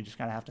have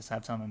to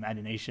have some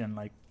imagination.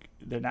 Like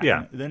they're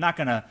not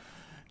gonna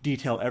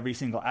detail every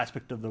single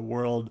aspect of the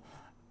world,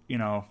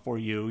 for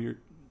you. You're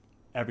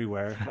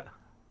everywhere.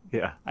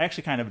 Yeah. I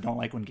actually kind of don't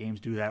like when games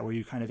do that, where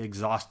you kind of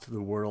exhaust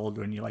the world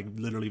when you like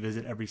literally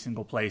visit every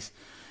single place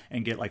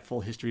and get like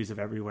full histories of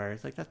everywhere.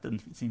 It's like that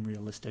doesn't seem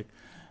realistic.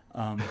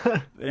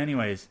 But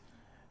anyways,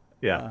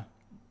 the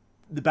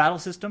battle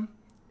system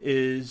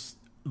is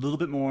a little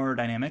bit more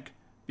dynamic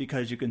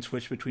because you can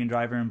switch between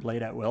driver and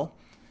blade at will.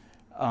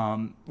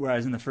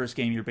 Whereas in the first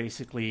game, you're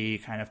basically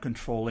kind of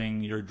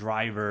controlling your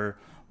driver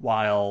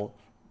while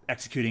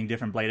executing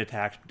different blade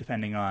attacks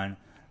depending on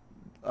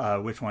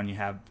which one you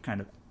have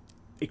kind of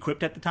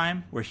equipped at the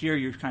time. Where here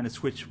you kind of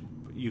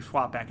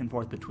swap back and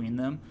forth between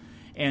them,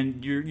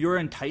 and you're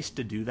enticed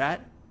to do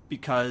that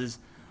because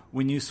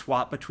when you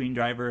swap between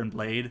driver and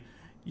blade,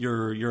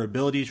 your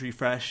abilities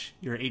refresh,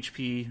 your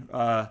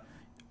HP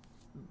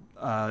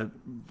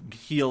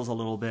heals a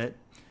little bit,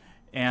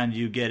 and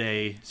you get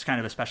it's kind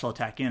of a special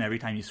attack in every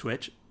time you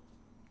switch.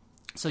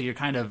 So you're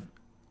kind of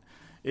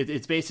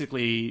it's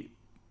basically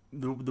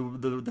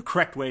the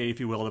correct way, if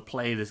you will, to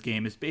play this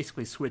game is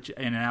basically switch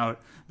in and out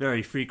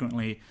very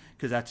frequently,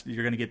 because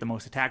you're going to get the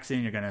most attacks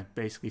in. You're going to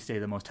basically stay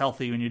the most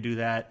healthy when you do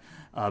that.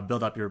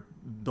 Build up your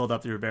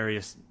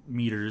various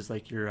meters,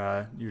 like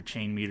your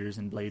chain meters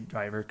and blade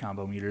driver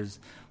combo meters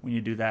when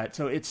you do that.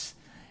 So it's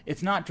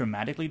not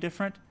dramatically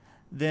different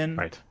than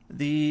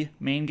the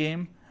main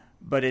game,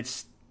 but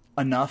it's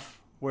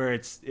enough where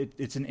it's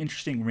an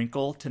interesting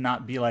wrinkle to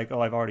not be like, oh,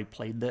 I've already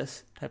played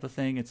this type of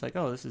thing. It's like,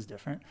 oh, this is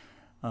different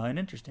and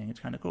interesting. It's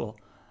kind of cool.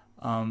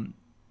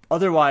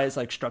 Otherwise,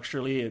 like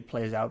structurally, it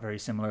plays out very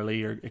similarly.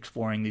 You're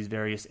exploring these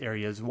various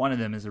areas. One of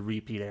them is a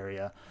repeat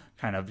area,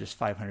 kind of just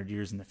 500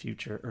 years in the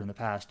future or in the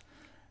past.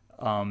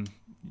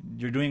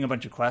 You're doing a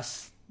bunch of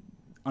quests.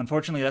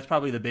 Unfortunately, that's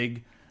probably the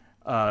big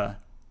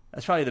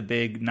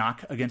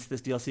knock against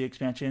this DLC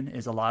expansion.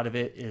 Is a lot of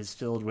it is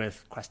filled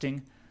with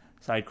questing,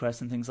 side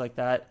quests, and things like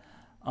that.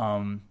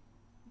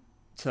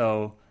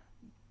 So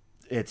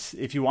it's,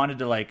 if you wanted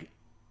to like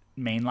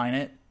mainline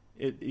it,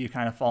 you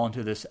kind of fall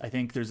into this. I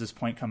think there's this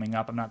point coming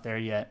up, I'm not there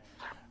yet,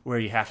 where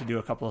you have to do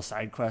a couple of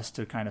side quests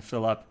to kind of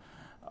fill up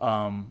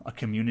a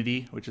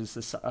community, which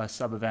is a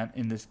sub event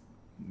in this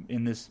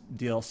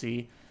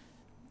DLC.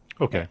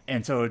 Okay.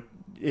 And so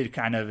it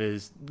kind of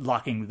is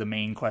locking the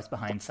main quest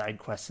behind side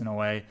quests in a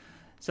way.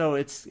 So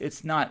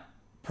it's not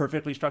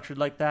perfectly structured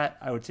like that.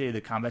 I would say the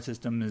combat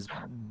system is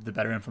the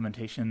better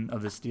implementation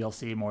of this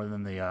DLC more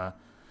than the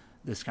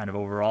this kind of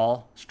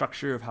overall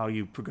structure of how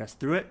you progress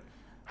through it.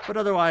 But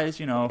otherwise,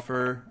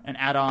 for an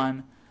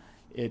add-on,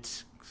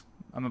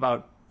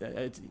 about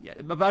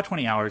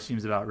 20 hours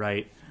seems about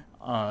right.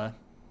 I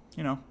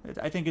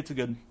think it's a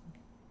good,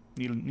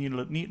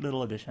 neat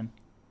little addition.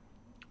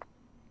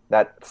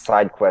 That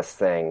side quest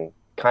thing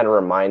kind of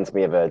reminds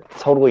me of a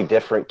totally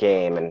different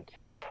game, and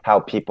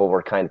how people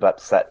were kind of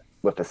upset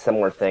with a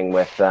similar thing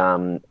with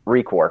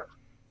ReCore.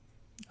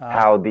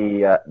 How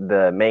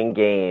the main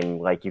game,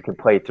 like you could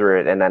play through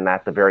it, and then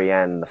at the very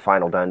end, the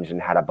final dungeon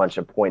had a bunch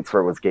of points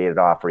where it was gated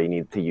off, where you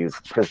needed to use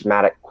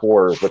prismatic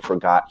cores, which were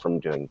got from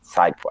doing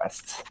side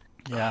quests.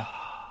 Yeah.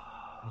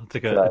 It's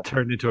like it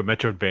turned into a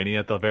Metroidvania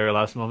at the very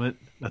last moment.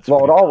 It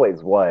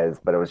always was,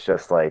 but it was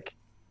just like,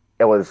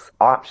 it was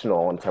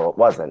optional until it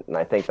wasn't. And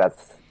I think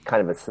that's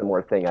kind of a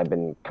similar thing I've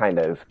been kind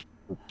of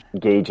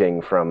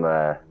gauging from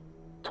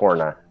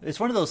Torna. It's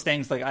one of those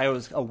things, like I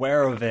was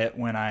aware of it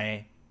when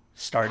I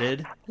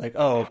started, like,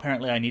 oh,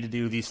 apparently I need to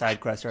do these side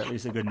quests, or at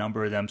least a good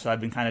number of them, so I've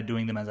been kind of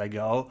doing them as I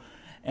go,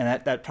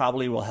 and that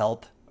probably will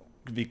help,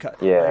 because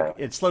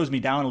it slows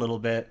me down a little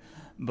bit,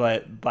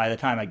 but by the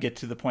time I get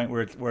to the point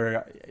where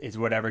it's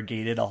whatever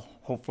gated, I'll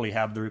hopefully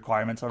have the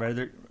requirements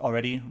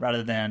already,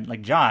 rather than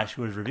like Josh,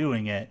 who was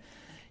reviewing it.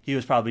 He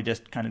was probably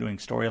just kind of doing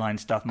storyline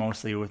stuff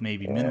mostly with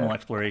maybe minimal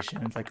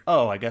exploration. It's like,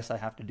 oh, I guess I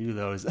have to do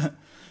those.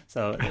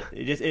 So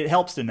it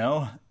helps to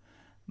know.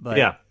 But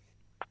yeah.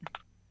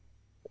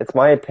 It's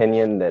my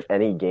opinion that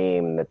any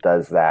game that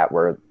does that,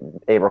 where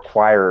they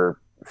require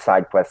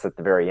side quests at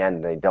the very end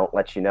and they don't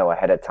let you know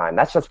ahead of time,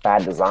 that's just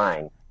bad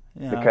design.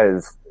 Yeah.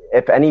 Because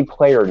if any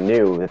player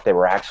knew that they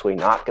were actually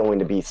not going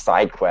to be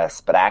side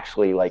quests, but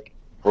actually like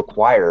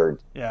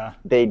required,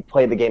 they'd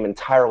play the game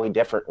entirely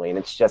differently. And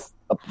it's just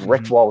a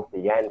brick wall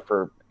at the end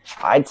for,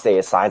 I'd say,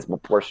 a sizable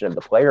portion of the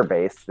player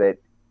base that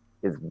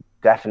is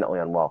definitely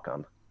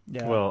unwelcome.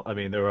 Yeah. Well, I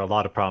mean, there were a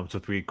lot of problems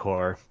with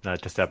ReCore.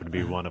 That just happened to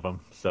be one of them.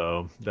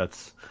 So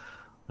that's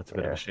a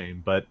bit of a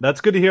shame. But that's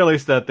good to hear, at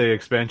least, that the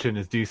expansion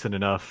is decent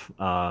enough.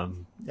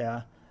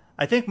 Yeah.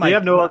 I think my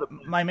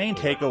main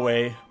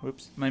takeaway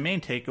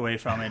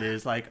from it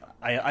is like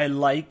I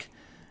like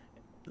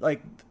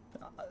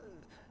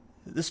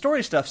the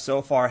story stuff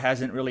so far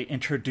hasn't really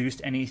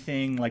introduced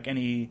anything like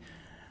any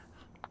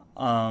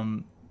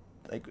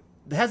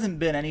there hasn't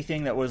been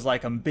anything that was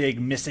like a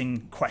big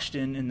missing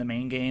question in the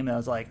main game. I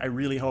was like, I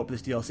really hope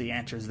this DLC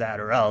answers that,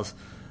 or else.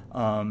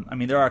 I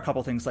mean, there are a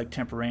couple things like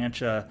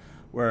Temperantia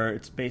where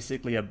it's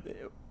basically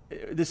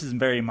this is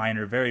very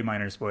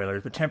minor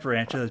spoilers, but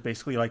Temperantia is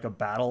basically like a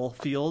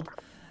battlefield,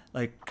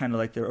 like kind of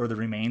like the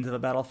remains of a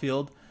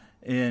battlefield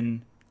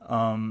in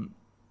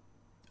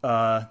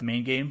the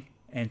main game.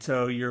 And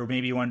so you're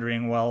maybe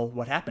wondering, well,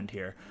 what happened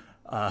here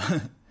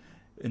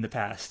in the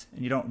past?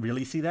 And you don't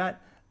really see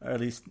that, or at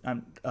least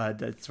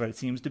that's what it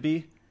seems to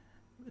be.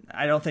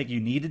 I don't think you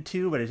needed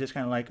to, but it's just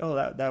kind of like, oh,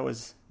 there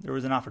was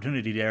an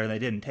opportunity there and they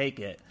didn't take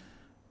it.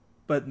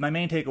 But my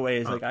main takeaway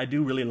is like I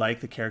do really like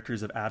the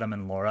characters of Adam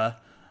and Laura,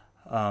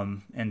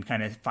 and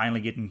kind of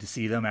finally getting to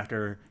see them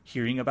after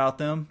hearing about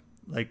them.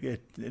 Like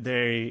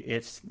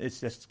it's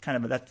just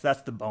kind of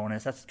that's the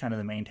bonus. That's kind of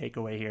the main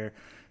takeaway here.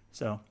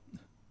 So,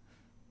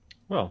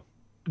 well,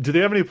 do they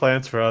have any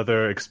plans for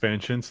other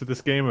expansions to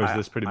this game, or is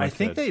this pretty much? I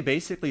think they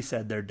basically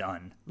said they're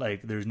done.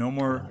 Like there's no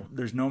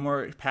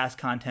more past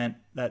content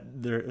that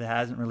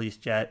hasn't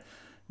released yet.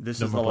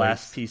 This is the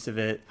last piece of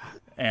it,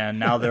 and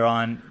now they're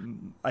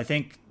on. I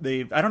think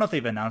I don't know if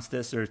they've announced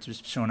this or it's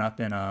just shown up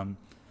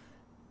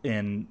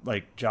in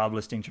like job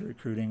listings or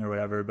recruiting or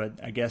whatever. But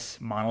I guess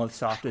Monolith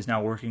Soft is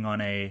now working on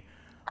a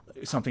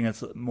something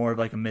that's more of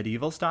like a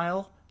medieval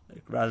style,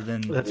 like, rather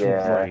than That's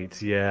Yeah.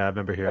 right. Yeah, I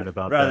remember hearing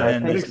about Rather that.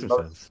 than That makes just-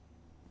 some sense.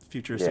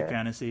 futuristic Yeah.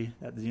 fantasy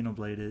that the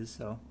Xenoblade is.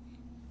 So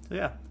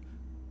yeah.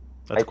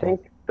 That's I cool.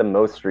 think the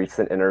most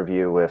recent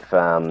interview with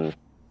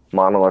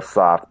Monolith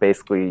Soft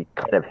basically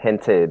kind of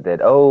hinted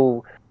that,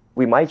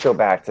 we might go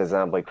back to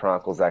Xenoblade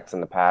Chronicles X in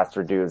the past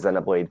or do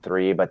Xenoblade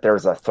 3, but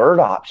there's a third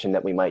option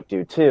that we might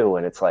do too.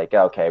 And it's like,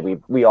 okay,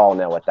 we all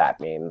know what that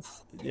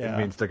means. Yeah. It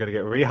means they're gonna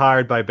get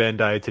rehired by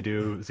Bandai to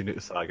do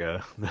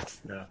Xenosaga. That's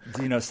yeah.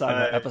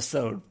 Xenosaga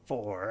Episode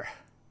 4.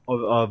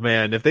 Oh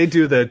man, if they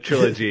do the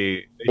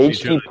trilogy,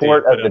 HD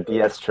port of the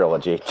DS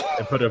trilogy.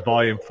 and put a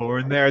volume 4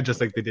 in there,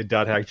 just like they did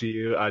Dot Hack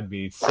GU, I'd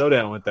be so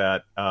down with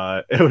that.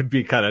 It would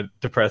be kind of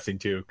depressing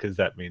too, because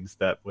that means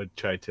that would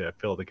try to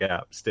fill the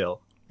gap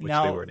still, which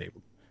Now- they weren't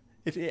able.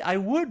 I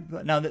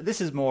would now.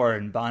 This is more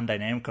in Bandai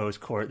Namco's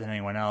court than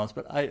anyone else,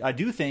 but I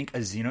do think a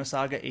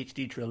Xenosaga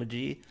HD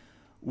trilogy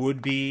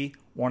would be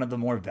one of the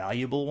more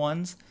valuable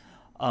ones.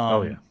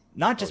 Yeah.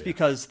 Not just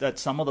because that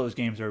some of those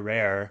games are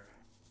rare,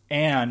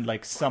 and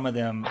like some of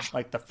them,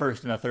 like the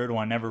first and the third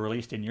one, never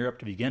released in Europe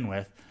to begin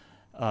with.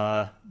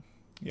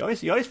 You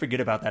always forget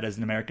about that as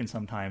an American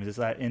sometimes. Is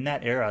that in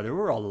that era there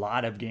were a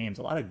lot of games,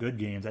 a lot of good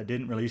games that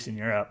didn't release in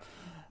Europe.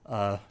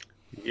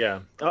 Yeah.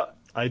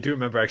 I do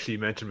remember actually you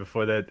mentioned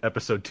before that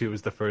episode 2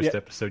 was the first Yeah.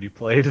 episode you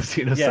played of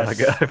Xenosaga.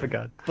 Yes. I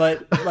forgot.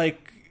 But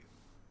like,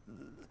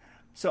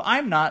 so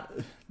I'm not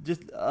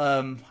just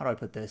how do I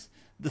put this?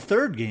 The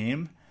third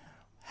game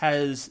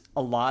has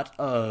a lot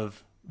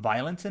of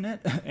violence in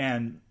it,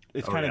 and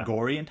it's kind of yeah.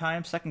 gory in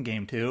times. Second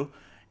game too,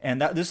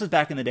 and this was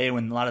back in the day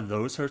when a lot of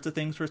those sorts of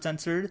things were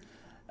censored.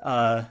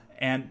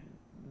 And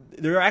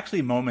there are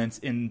actually moments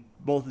in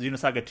both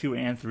Xenosaga 2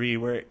 and 3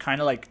 where it kind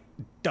of like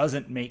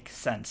doesn't make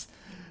sense,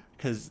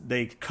 because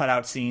they cut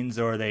out scenes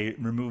or they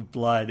remove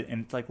blood,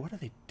 and it's like, what are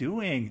they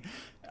doing?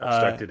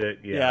 Obstructed it,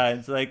 yeah.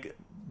 It's like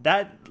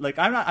that. Like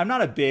I'm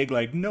not a big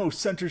like no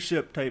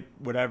censorship type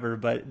whatever,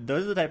 but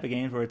those are the type of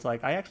games where it's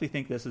like I actually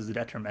think this is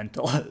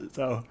detrimental.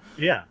 So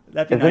Yeah.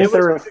 that'd be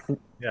nice.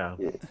 Yeah.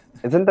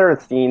 Isn't there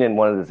a scene in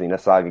one of the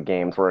Xenosaga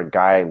games where a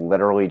guy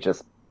literally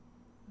just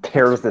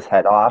tears his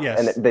head off,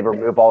 Yes. and they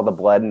remove all the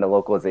blood and the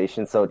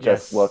localization, so it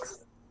just Yes. looks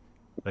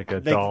Like a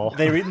They doll.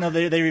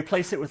 they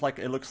replace it with like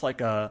it looks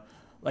like a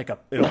it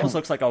almost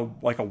looks like a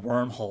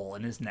wormhole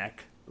in his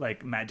neck,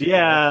 like magic.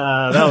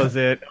 Yeah, that was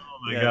it.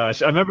 Oh my Yeah.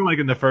 gosh! I remember like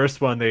in the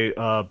first one, they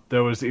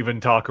there was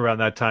even talk around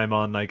that time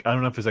on like I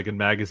don't know if it's like in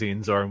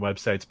magazines or on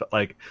websites, but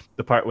like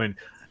the part when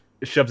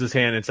it shoves his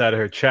hand inside of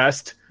her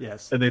chest,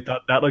 Yes. and they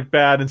thought that looked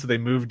bad, and so they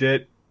moved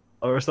it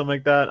or something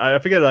like that. I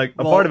forget. Like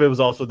a Well- part of it was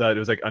also that it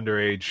was like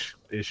underage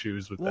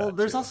issues with Well, that.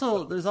 there's too.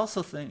 also there's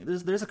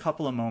a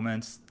couple of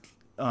moments.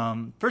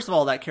 First of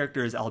all, that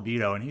character is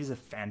Albedo, and he's a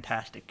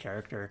fantastic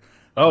character.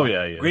 Oh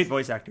yeah, yeah. Great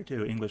voice actor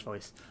too, English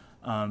voice.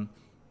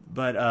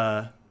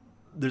 But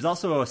there's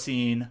also a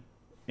scene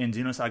in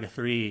Xenosaga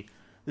 3.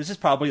 This is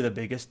probably the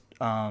biggest,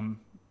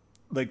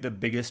 the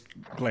biggest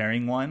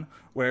glaring one,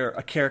 where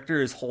a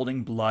character is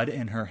holding blood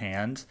in her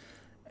hands,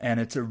 and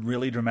it's a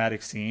really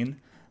dramatic scene.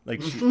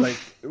 Like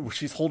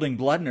she's holding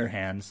blood in her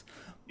hands.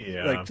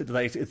 Yeah.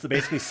 Like it's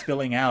basically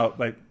spilling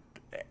out,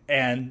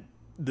 and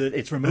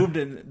it's removed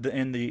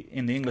in the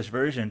English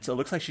version, so it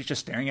looks like she's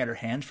just staring at her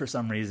hands for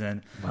some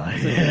reason.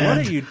 It's like, what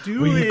are you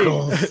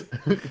doing?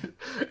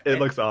 It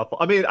looks awful.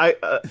 I mean,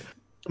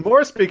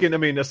 more speaking, I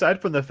mean,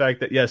 aside from the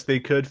fact that yes, they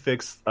could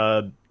fix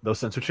those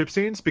censorship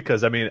scenes,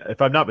 because I mean,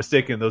 if I'm not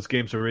mistaken, those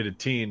games were rated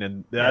teen,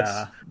 and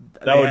that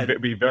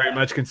would be very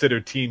much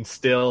considered teen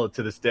still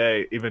to this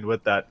day, even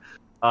with that.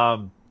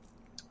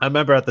 I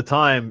remember at the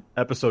time,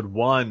 Episode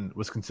 1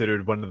 was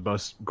considered one of the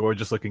most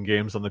gorgeous looking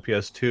games on the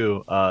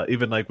PS2.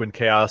 Even like when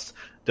Chaos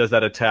does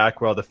that attack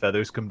where all the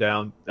feathers come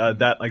down,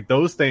 that like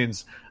those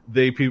things,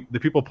 the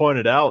people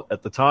pointed out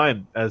at the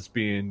time as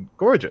being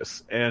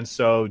gorgeous. And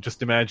so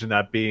just imagine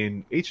that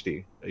being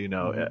HD. You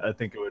know, I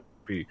think it would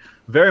be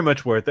very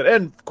much worth it.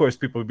 And of course,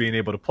 people being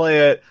able to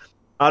play it.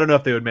 I don't know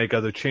if they would make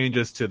other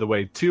changes to the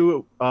way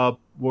 2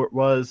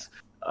 was.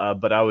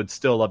 But I would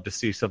still love to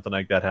see something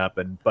like that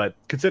happen. But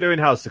considering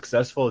how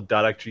successful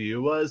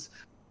 .xgu was,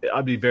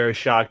 I'd be very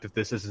shocked if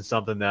this isn't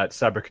something that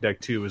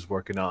CyberConnect 2 is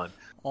working on.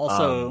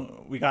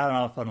 Also, we got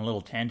off on a little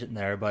tangent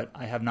there, but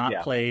I have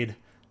not played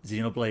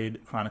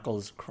Xenoblade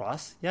Chronicles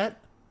Cross yet.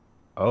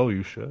 Oh,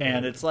 you should.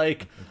 And it's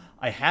like,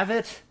 I have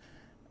it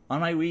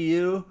on my Wii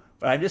U,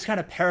 but I'm just kind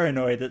of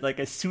paranoid that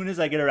like as soon as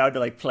I get around to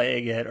like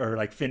playing it or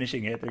like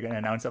finishing it, they're going to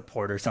announce a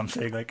port or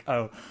something. Like,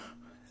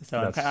 so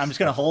I'm just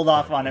going to hold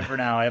off on it for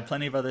now. I have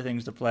plenty of other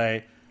things to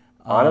play.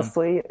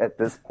 Honestly, at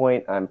this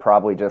point, I'm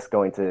probably just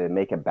going to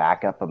make a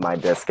backup of my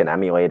disc and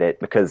emulate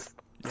it, because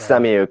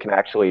Cemu can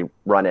actually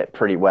run it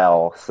pretty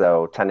well.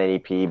 So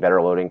 1080p,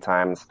 better loading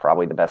times,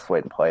 probably the best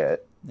way to play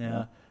it.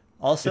 Yeah.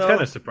 Also, it's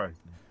kind of surprising.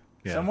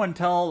 Yeah.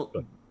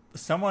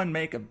 Someone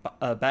make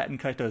a Batten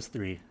Kaitos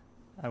 3.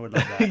 I would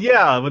love that.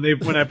 Yeah,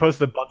 when I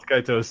posted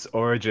Banzai-Kaito's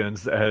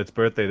Origins at its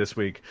birthday this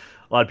week,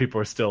 a lot of people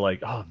are still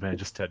like, "Oh man,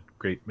 just had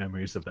great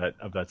memories of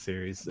that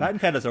series."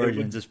 Banzai-Kaito's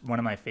Origins is one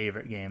of my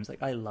favorite games.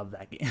 Like, I love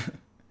that game.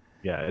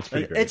 Yeah, it's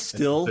pretty great. It's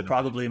still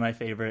probably my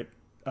favorite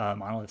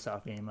Monolith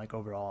Soft game, like,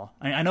 overall.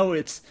 I know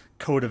it's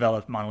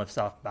co-developed Monolith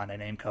Soft, Bandai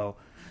Namco,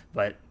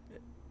 but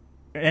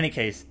in any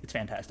case, it's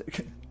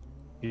fantastic.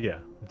 Yeah,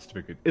 it's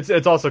pretty good.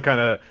 It's also kind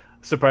of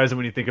surprising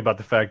when you think about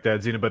the fact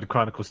that Xenoblade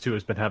Chronicles 2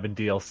 has been having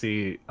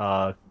DLC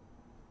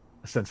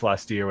since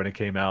last year when it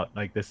came out.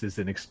 Like, this is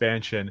an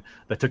expansion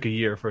that took a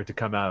year for it to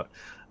come out.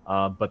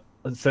 But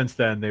since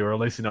then, they were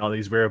releasing all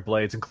these rare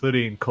blades,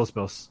 including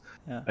Cosmos.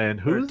 Yeah. And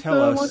who's the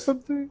Telos. one from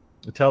 3?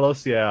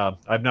 Telos, yeah.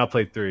 I've not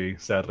played 3,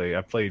 sadly.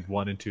 I've played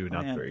 1 and 2,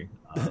 not 3,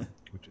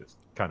 which is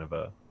kind of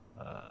a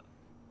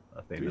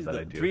thing that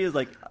I do. 3 is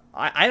like,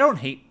 I don't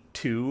hate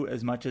 2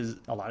 as much as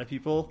a lot of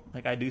people.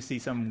 Like, I do see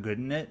some good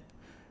in it.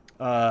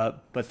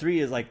 But 3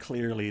 is, like,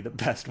 clearly the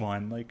best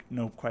one. Like,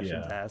 no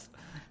questions asked.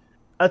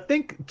 I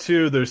think,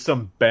 too, there's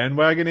some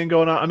bandwagoning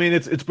going on. I mean,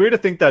 it's weird to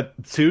think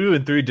that 2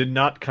 and 3 did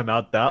not come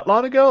out that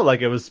long ago.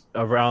 Like, it was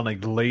around,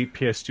 like, late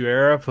PS2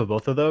 era for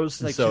both of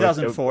those. Like, so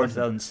 2004 and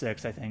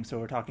 2006, I think. So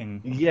we're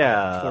talking 14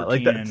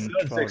 like that. and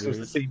 2006 was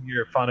the same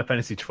year Final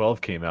Fantasy 12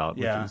 came out,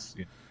 which was,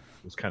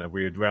 was kind of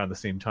weird. Around the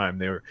same time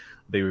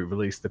they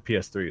released the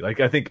PS3.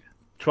 Like, I think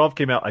 12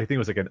 came out, I think it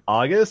was like in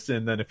August,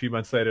 and then a few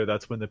months later,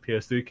 that's when the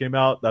PS3 came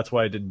out. That's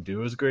why it didn't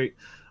do as great.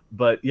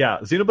 But yeah,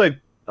 Xenoblade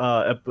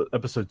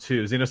episode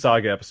 2,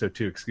 Xenosaga episode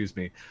 2, excuse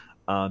me.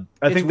 I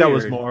think that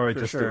was more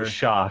just a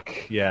shock.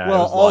 Yeah.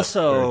 Well,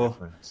 also,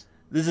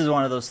 this is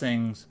one of those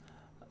things,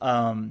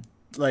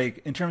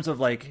 like, in terms of,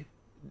 like,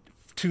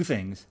 two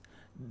things.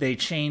 They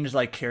changed,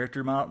 like,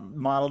 character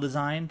model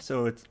design,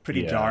 so it's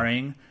pretty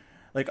jarring.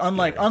 Like,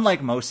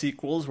 unlike most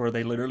sequels where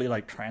they literally,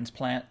 like,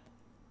 transplant,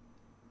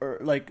 or,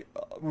 like,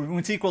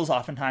 when sequels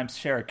oftentimes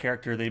share a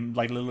character, they,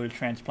 like, literally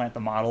transplant the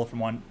model from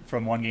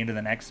one game to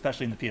the next,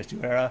 especially in the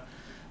PS2 era.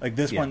 Like,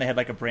 this one, they had,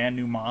 like, a brand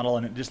new model,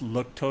 and it just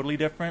looked totally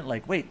different.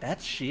 Like, wait,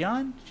 that's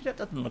Xion? That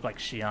doesn't look like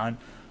Xion.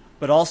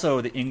 But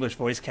also, the English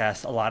voice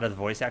cast, a lot of the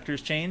voice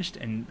actors changed,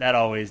 and that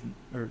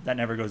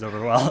never goes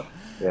over well.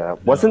 Yeah,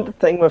 wasn't the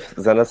thing with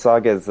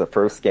Xenosaga is the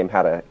first game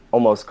had a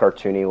almost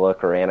cartoony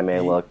look or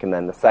anime look, and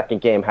then the second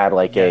game had,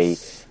 like, a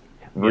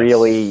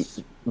really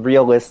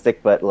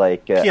realistic, but,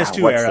 like,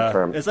 PS2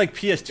 era. It's like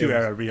PS2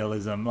 era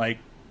realism, like.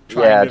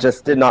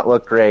 Just did not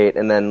look great,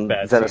 and then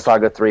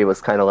Xenosaga 3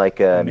 was kind of like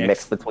a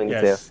mix between the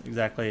two. Yes,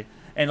 exactly.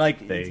 And,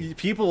 like,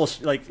 people will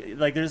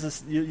there's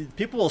this,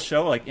 people will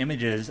show, like,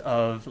 images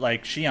of,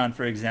 like, Xion,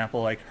 for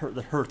example, like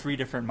her 3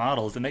 different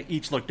models, and they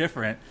each look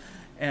different.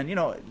 And, you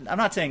know, I'm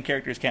not saying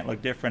characters can't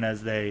look different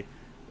as they,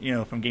 you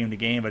know, from game to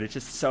game, but it's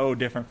just so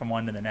different from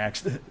one to the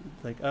next. It's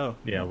like, oh.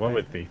 Yeah, what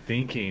were they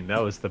thinking?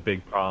 That was the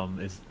big problem,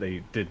 is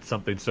they did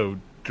something so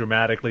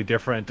dramatically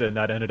different, and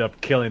that ended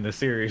up killing the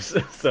series.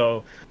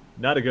 So,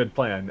 not a good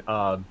plan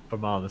for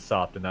Monolith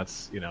Soft, and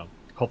that's, you know,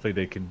 hopefully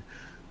they can,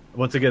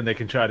 once again, they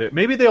can try to,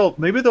 maybe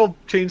they'll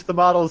change the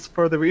models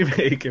for the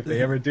remake if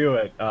they ever do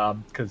it,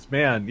 because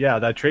man, yeah,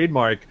 that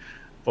trademark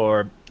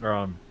for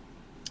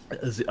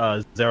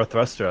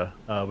Zarathustra,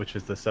 which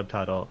is the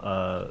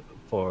subtitle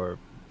for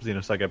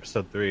Xenosaga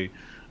Episode 3,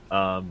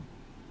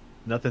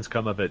 nothing's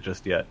come of it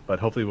just yet, but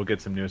hopefully we'll get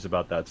some news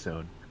about that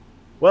soon.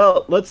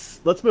 Well,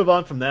 let's move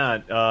on from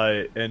that,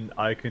 and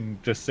I can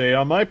just say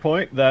on my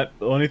point that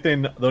the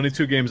only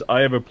 2 games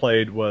I ever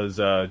played was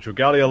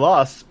Dragalia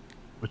Lost,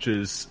 which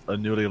is a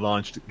newly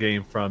launched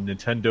game from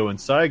Nintendo and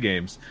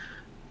Cygames,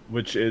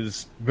 which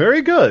is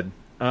very good.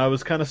 I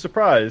was kind of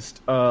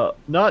surprised. I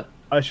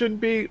shouldn't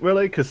be,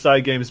 really, because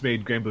Cygames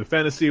made Grand Blue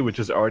Fantasy, which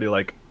is already,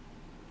 like,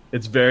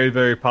 it's very,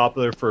 very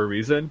popular for a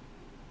reason.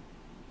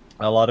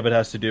 A lot of it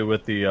has to do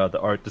with the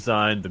art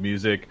design, the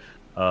music,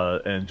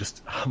 and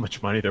just how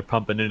much money they're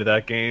pumping into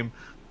that game,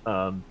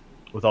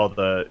 with all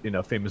the, you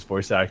know, famous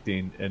voice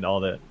acting and all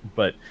that.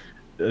 But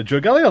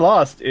Dragalia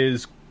Lost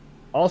is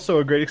also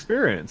a great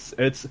experience.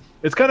 It's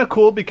kind of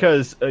cool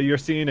because you're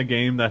seeing a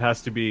game that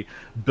has to be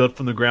built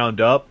from the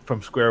ground up,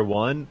 from square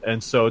one,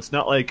 and so it's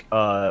not like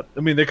I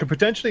mean, they could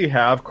potentially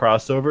have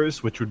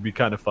crossovers, which would be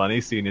kind of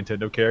funny, seeing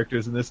Nintendo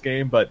characters in this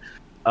game, but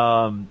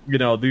you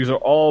know, these are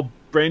all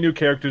brand new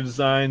character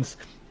designs.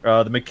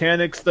 The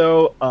mechanics,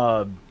 though,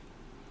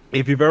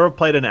 if you've ever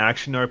played an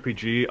action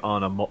RPG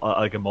on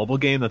a mobile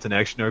game that's an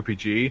action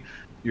RPG,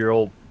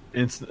 you'll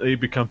instantly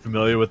become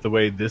familiar with the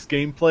way this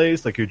game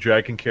plays. Like, you're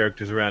dragging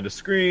characters around a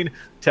screen,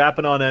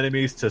 tapping on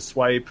enemies to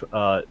swipe,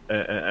 to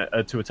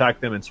attack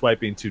them, and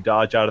swiping to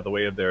dodge out of the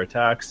way of their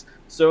attacks.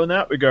 So in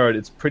that regard,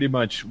 it's pretty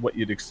much what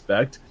you'd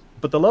expect.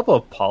 But the level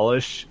of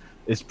polish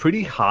is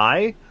pretty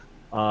high,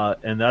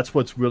 and that's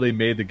what's really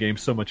made the game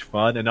so much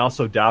fun. And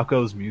also,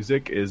 Daoko's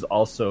music is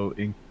also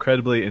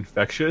incredibly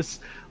infectious.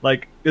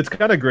 Like, it's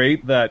kind of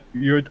great that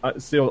you're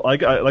still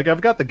like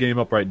I've got the game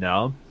up right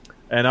now,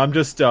 and I'm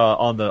just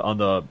on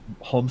the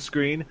home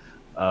screen,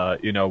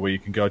 you know, where you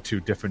can go to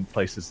different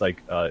places,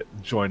 like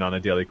join on a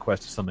daily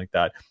quest or something like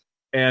that.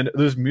 and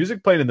there's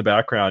music playing in the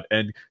background,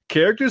 and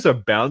characters are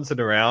bouncing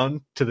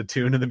around to the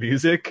tune of the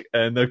music,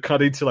 and they're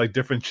cutting to like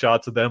different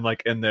shots of them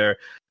like in their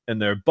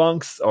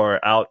bunks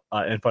or out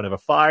in front of a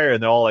fire,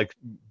 and they're all like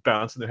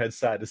bouncing their heads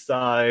side to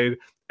side.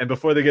 And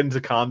before they get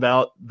into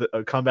combat,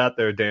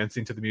 they're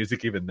dancing to the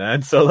music even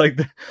then. So like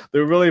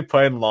they're really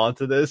playing along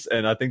to this,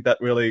 and I think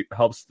that really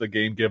helps the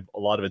game get a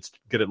lot of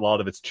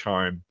its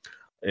charm.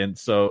 And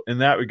so in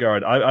that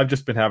regard, I've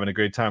just been having a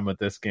great time with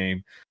this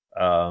game.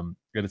 And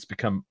it's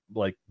become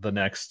like the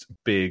next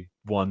big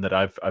one that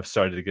I've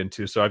started to get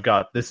into. So I've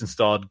got this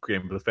installed,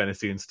 Game of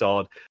Fantasy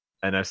installed,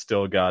 and I've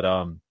still got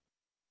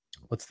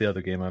what's the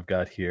other game I've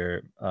got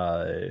here?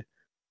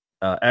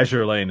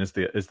 Azure Lane is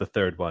the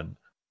third one.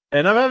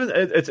 And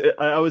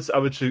I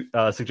would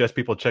suggest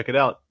people check it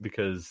out,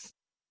 because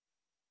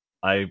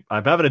I'm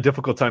having a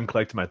difficult time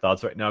collecting my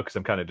thoughts right now because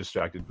I'm kind of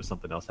distracted with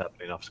something else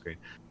happening off screen.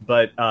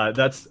 But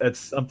that's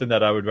something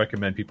that I would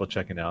recommend people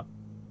checking out.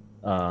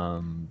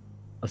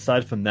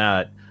 Aside from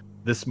that,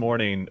 this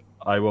morning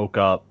I woke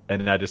up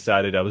and I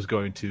decided I was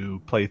going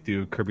to play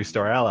through Kirby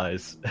Star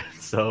Allies.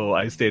 So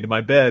I stayed in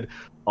my bed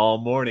all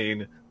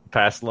morning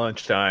past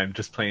lunchtime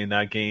just playing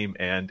that game,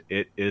 and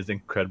it is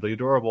incredibly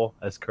adorable,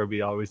 as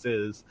Kirby always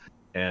is.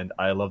 And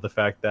I love the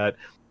fact that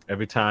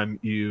every time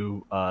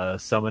you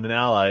summon an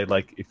ally,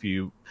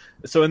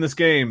 so in this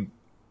game,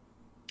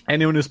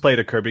 anyone who's played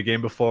a Kirby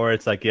game before,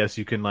 it's like, yes,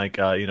 you can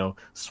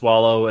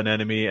swallow an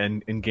enemy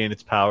and gain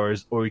its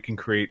powers, or you can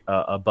create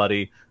a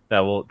buddy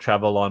that will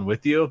travel along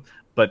with you.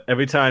 But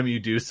every time you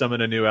do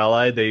summon a new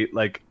ally, they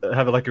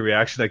have a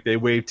reaction, like they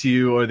wave to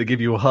you, or they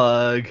give you a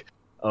hug,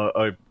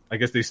 or I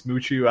guess they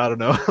smooch you. I don't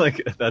know.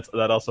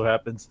 That also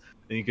happens.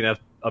 And you can have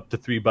up to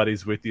 3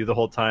 buddies with you the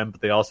whole time.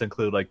 But they also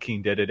include like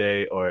King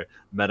Dedede or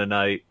Meta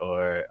Knight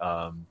or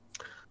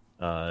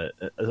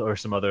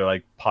some other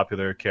like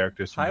popular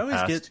characters from I the always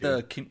past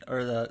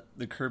get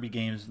the Kirby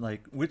games.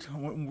 Like,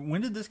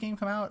 when did this game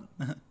come out?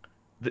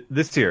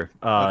 This year.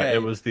 Okay.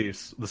 It was the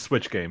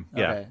Switch game.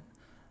 Yeah. Okay.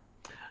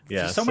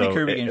 Yeah. So many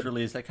Kirby games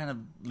released, I kind of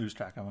lose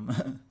track of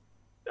them.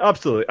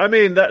 Absolutely. I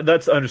mean,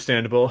 that's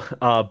understandable,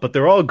 but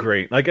they're all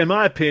great. Like, in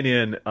my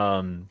opinion,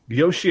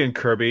 Yoshi and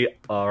Kirby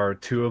are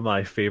 2 of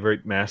my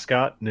favorite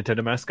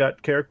Nintendo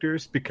mascot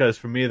characters, because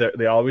for me,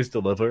 they always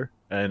deliver,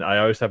 and I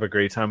always have a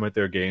great time with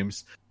their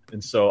games.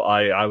 And so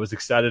I was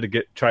excited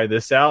to try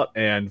this out,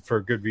 and for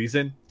good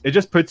reason. It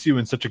just puts you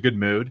in such a good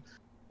mood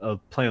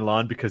of playing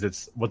along, because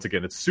it's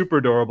super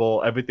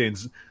adorable.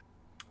 Everything's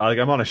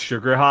I'm on a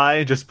sugar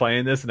high just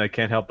playing this, and I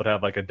can't help but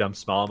have like a dumb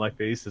smile on my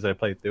face as I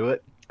play through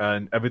it.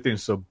 And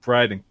everything's so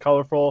bright and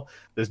colorful.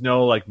 There's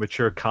no like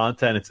mature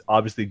content. It's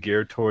obviously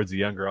geared towards a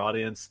younger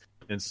audience,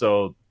 and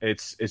so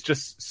it's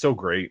just so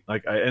great.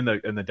 And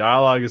the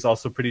dialogue is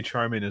also pretty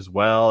charming as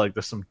well. Like,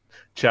 there's some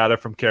chatter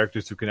from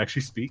characters who can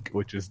actually speak,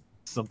 which is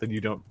something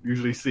you don't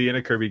usually see in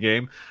a Kirby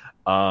game.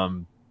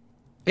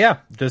 Yeah,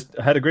 just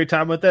had a great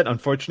time with it.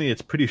 Unfortunately,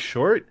 it's pretty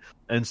short,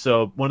 and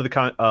so one of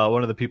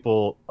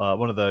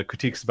the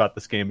critiques about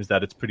this game is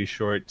that it's pretty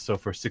short. So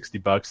for $60,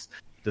 it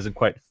doesn't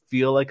quite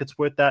feel like it's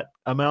worth that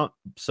amount.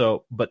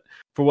 So, but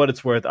for what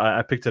it's worth,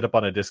 I picked it up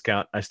on a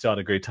discount. I still had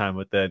a great time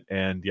with it,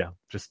 and yeah,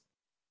 just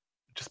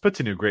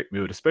puts you in a great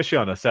mood, especially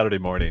on a Saturday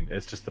morning.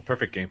 It's just the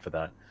perfect game for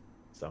that.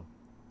 So,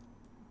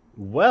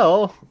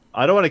 well,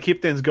 I don't want to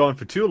keep things going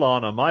for too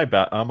long on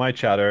my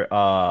chatter.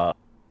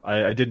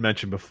 I did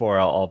mention before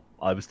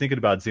I was thinking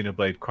about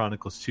Xenoblade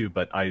Chronicles 2,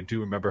 but I do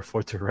remember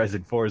Forza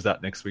Horizon 4 is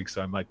out next week,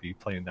 so I might be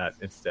playing that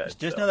instead.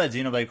 Just know that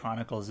Xenoblade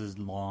Chronicles is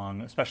long,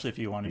 especially if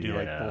you want to do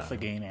like both the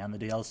game and the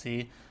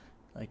DLC.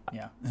 Like,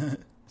 yeah.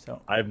 So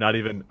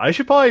I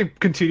should probably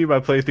continue my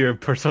playthrough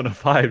of Persona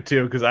 5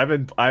 too, because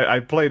I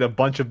played a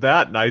bunch of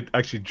that, and I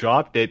actually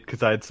dropped it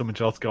because I had so much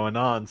else going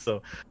on.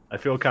 So I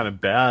feel kind of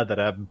bad that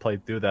I haven't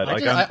played through that.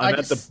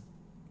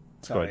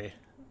 Sorry.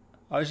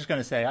 I was just going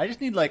to say, I just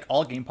need like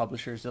all game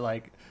publishers to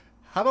like,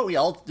 how about we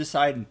all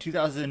decide in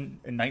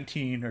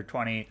 2019 or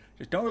 20,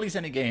 just don't release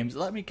any games.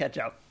 Let me catch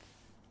up.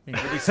 Being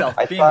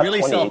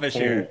really selfish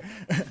here.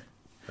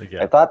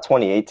 I thought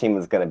 2018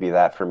 was going to be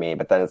that for me,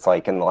 but then it's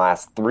like in the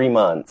last 3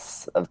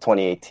 months of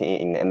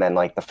 2018, and then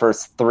like the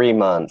first 3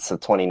 months of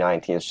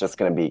 2019, it's just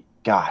going to be,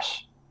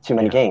 gosh, too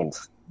many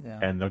games. Yeah.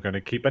 And they're going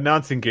to keep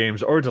announcing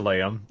games or delay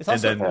them, it's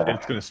going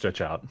to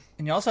stretch out.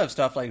 And you also have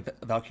stuff like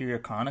Valkyria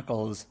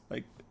Chronicles,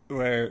 like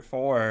where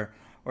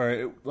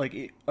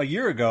like a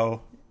year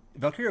ago,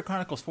 Valkyria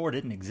Chronicles 4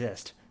 didn't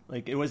exist.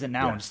 Like, it was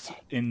announced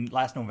in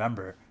last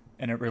November,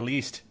 and it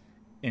released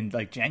in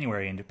like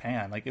January in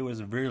Japan. Like, it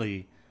was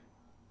really,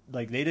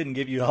 like, they didn't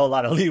give you a whole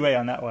lot of leeway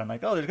on that one.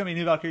 Like, oh, there's gonna be a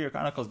new Valkyria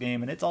Chronicles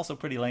game, and it's also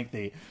pretty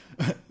lengthy.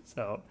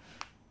 So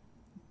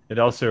it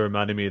also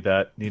reminded me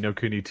that Ni no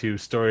Kuni 2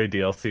 story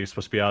DLC is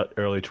supposed to be out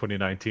early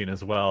 2019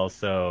 as well.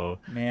 So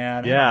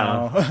man,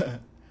 yeah.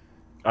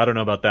 I don't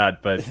know about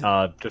that, but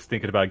just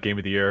thinking about Game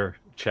of the Year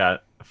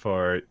chat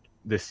for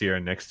this year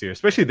and next year,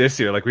 especially this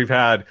year, like we've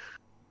had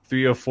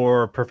 3 or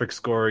 4 perfect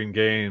scoring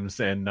games,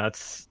 and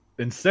that's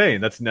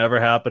insane. That's never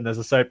happened as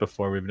a site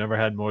before. We've never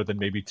had more than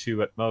maybe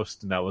 2 at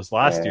most, and that was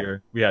last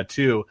year. We had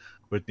 2,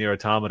 with Nier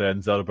Automata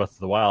and Zelda Breath of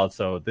the Wild.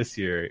 So this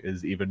year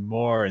is even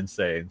more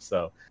insane.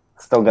 So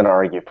Still going to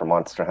argue for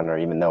Monster Hunter,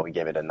 even though we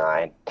gave it a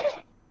 9.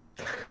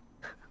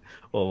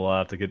 we'll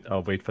have to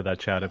I'll wait for that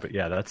chatter. But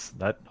yeah,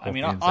 that. I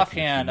mean,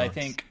 offhand, I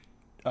think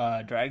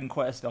Dragon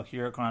Quest,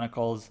 Valkyria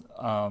Chronicles,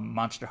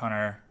 Monster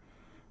Hunter,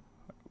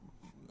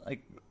 like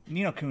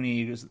Ni no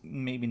Kuni is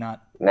maybe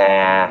not.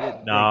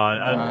 Nah. No,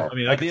 I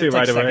mean, I can say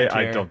right away,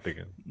 I don't think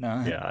it.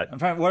 No. Yeah. I'm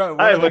trying. What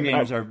other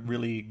games are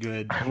really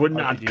good? I would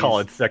not RPGs? call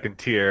it second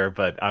tier,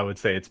 but I would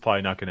say it's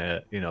probably not going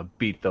to,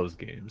 beat those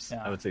games.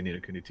 Yeah. I would say Ni no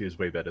Kuni 2 is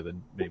way better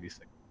than maybe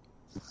 6.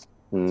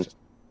 Hmm.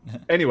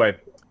 Anyway,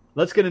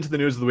 let's get into the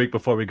news of the week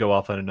before we go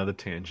off on another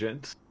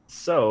tangent.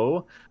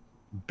 So,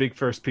 big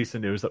first piece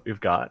of news that we've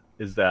got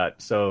is that,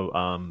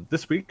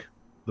 this week,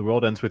 The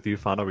World Ends With You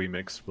Final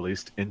Remix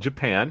released in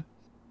Japan.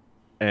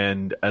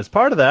 And as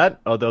part of that,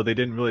 although they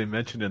didn't really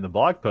mention it in the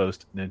blog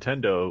post,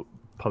 Nintendo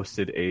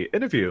posted a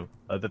interview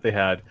that they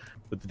had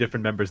with the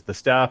different members of the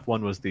staff.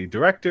 One was the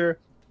director,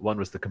 one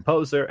was the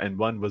composer, and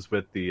one was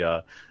with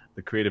the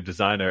creative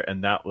designer,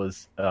 and that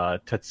was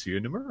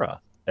Tetsuya Nomura.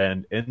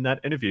 And in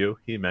that interview,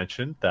 he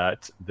mentioned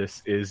that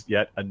this is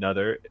yet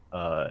another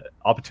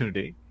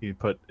opportunity. He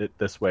put it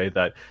this way,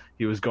 that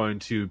he was going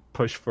to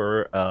push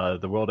for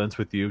The World Ends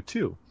With You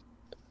 2.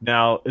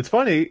 Now, it's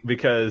funny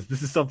because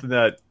this is something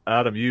that,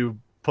 Adam, you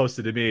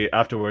posted to me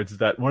afterwards,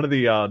 that one of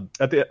the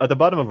at the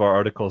bottom of our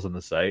articles on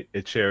the site,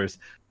 it shares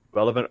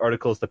relevant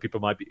articles that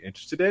people might be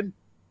interested in,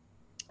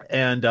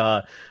 and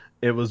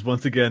it was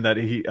once again that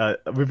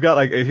we've got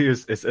like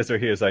here's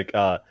like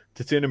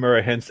Tetsuya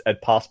Nomura hints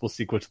at possible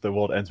sequel to The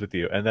World Ends With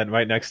You, and then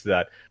right next to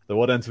that, The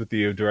World Ends With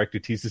You director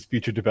teases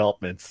future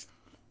developments.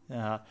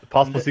 Yeah, the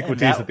possible sequel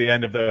tease at the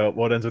end of The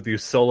World Ends With You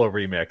solo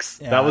remix.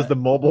 Yeah. That was the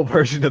mobile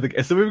version of the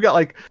game. So we've got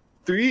like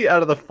 3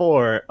 out of the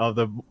 4 of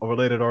the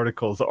related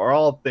articles are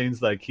all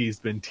things like he's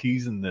been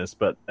teasing this,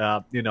 but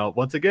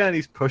once again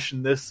he's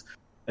pushing this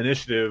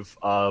initiative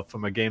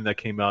from a game that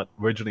came out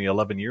originally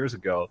 11 years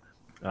ago.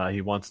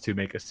 He wants to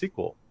make a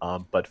sequel,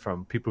 but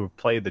from people who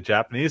played the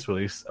Japanese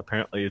release,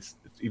 apparently it's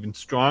even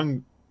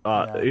strong.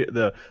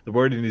 The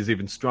wording is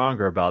even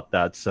stronger about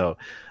that. So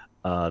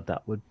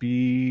that would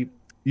be.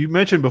 You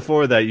mentioned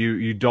before that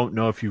you don't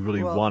know if you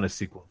really want a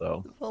sequel,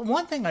 though. Well,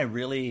 one thing I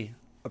really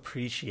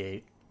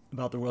appreciate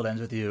about The World Ends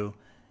With You,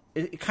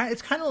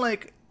 it's kind of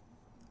like,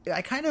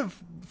 I kind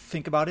of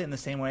think about it in the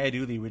same way I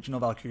do the original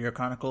Valkyria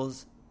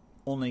Chronicles,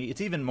 only it's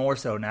even more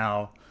so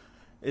now.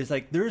 Is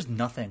like there's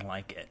nothing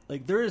like it.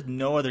 Like there is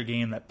no other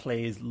game that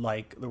plays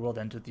like The World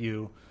Ends With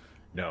You.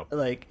 No.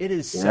 Like it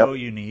is so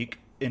unique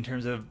in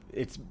terms of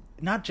it's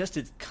not just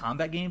its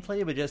combat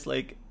gameplay, but just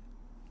like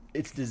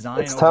its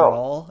design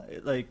overall.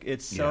 Like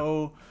it's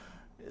so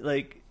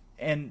like,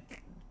 and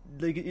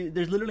like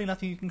there's literally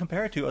nothing you can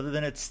compare it to other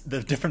than it's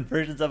the different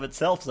versions of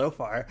itself so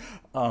far.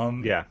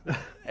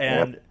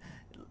 And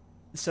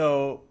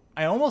so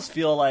I almost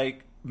feel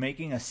like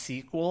making a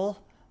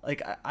sequel,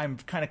 like I'm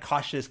kind of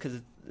cautious because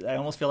I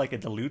almost feel like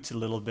it dilutes a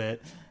little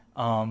bit.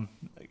 I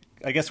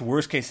guess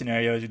worst case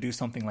scenario is you do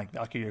something like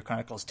Valkyria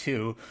Chronicles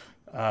 2,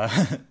 or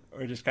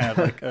just kind of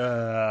like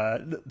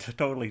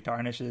totally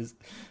tarnishes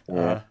in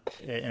a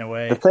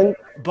way. Here's the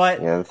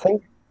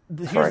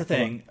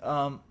thing.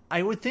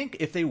 I would think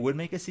if they would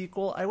make a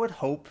sequel, I would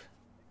hope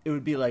it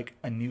would be like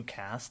a new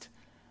cast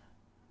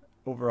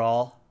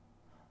overall.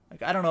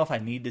 Like I don't know if I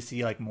need to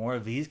see like more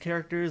of these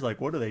characters.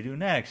 Like what do they do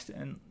next?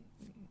 And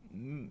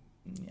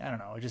I don't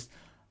know.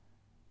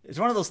 It's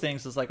one of those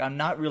things that's like I'm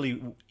not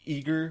really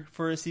eager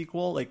for a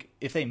sequel. Like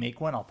if they make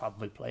one, I'll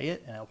probably play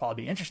it and I'll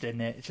probably be interested in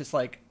it. It's just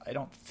like I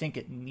don't think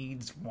it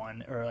needs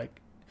one, or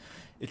like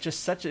it's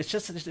just such a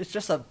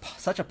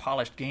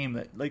polished game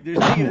that like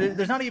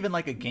there's not even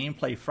like a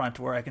gameplay front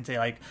where I can say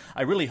like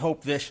I really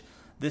hope this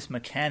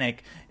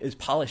mechanic is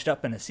polished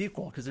up in a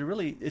sequel, because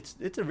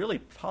it's a really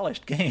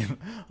polished game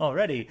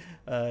already.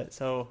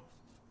 So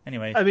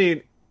anyway, I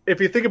mean, if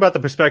you think about the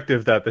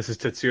perspective that this is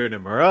Tetsuya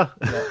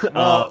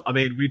Nomura, I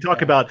mean, we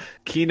talk about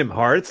Kingdom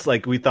Hearts,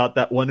 like we thought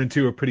that 1 and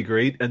 2 were pretty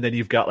great, and then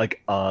you've got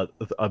like a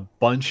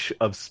bunch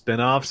of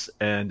spin-offs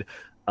and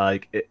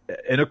like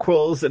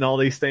interquels and all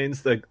these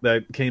things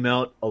that came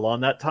out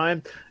along that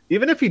time.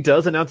 Even if he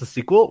does announce a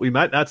sequel, we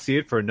might not see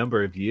it for a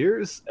number of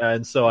years.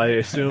 And so I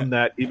assume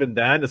that even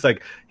then, it's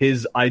like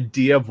his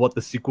idea of what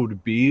the sequel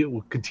would be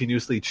will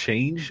continuously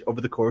change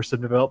over the course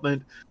of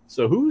development.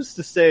 So who's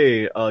to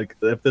say like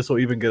if this will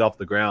even get off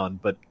the ground?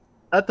 But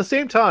at the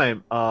same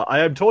time, I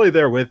am totally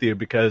there with you,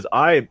 because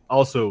I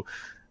also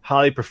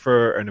highly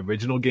prefer an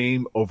original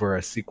game over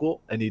a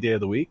sequel any day of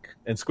the week.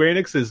 And Square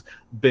Enix has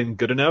been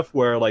good enough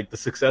where like the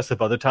success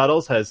of other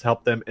titles has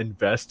helped them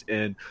invest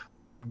in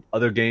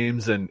other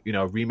games and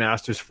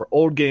remasters for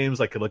old games.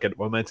 Like you look at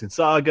Romancing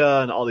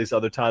Saga and all these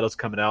other titles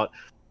coming out,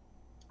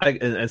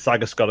 and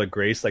Saga Scarlet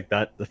Grace, like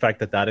that, the fact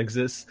that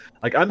exists,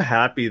 like I'm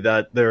happy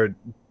that they're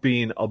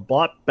being a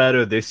lot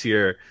better this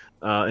year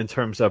in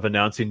terms of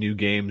announcing new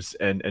games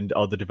and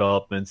other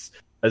developments,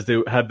 as they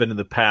have been in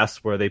the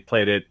past where they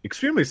played it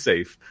extremely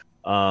safe.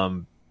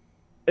 And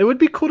it would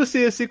be cool to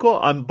see a sequel.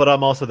 But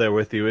I'm also there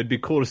with you. It'd be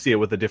cool to see it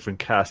with a different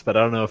cast, but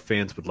I don't know if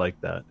fans would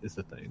like that. Is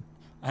the thing.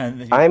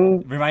 And it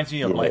reminds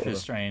me of Life is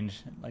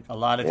Strange. Like a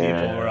lot of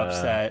people were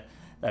upset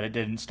that it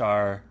didn't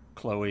star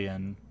Chloe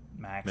and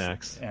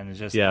Max. And it's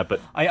just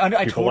but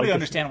I totally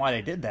understand why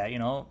they did that. You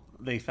know,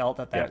 they felt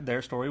that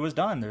their story was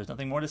done. There's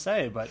nothing more to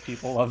say, but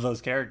people love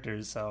those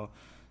characters. So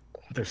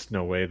there's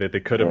no way that they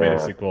could have made a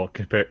sequel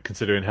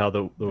considering how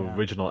the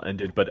original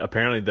ended. But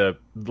apparently, the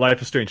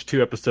Life is Strange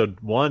 2 episode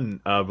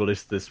 1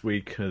 released this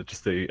week,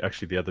 just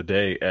the other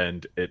day,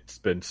 and it's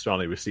been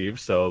strongly received.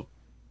 So.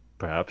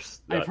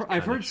 Perhaps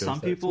I've heard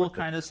some people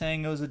kind of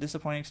saying it was a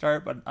disappointing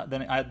start, but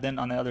then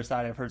on the other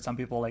side, I've heard some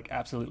people like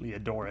absolutely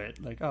adore it.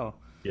 Like, so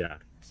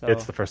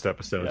it's the first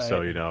episode,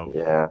 so you know.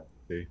 Yeah.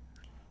 See.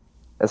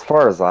 As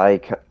far as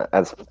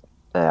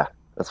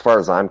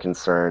I'm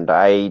concerned,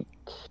 I'm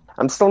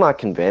still not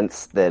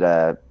convinced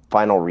that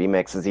Final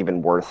Remix is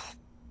even worth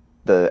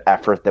the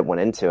effort that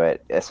went into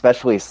it,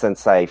 especially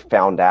since I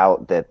found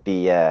out that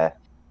the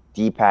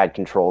D-pad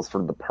controls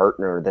for the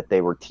partner that they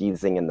were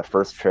teasing in the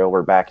first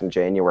trailer back in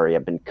January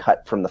have been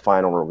cut from the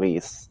final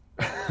release.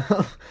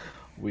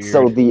 Weird.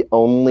 So the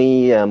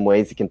only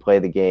ways you can play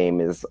the game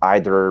is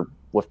either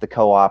with the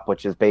co-op,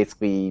 which is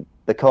basically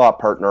the co-op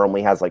partner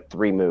only has like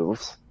 3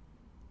 moves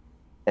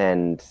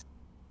and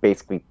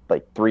basically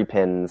like 3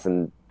 pins,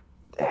 and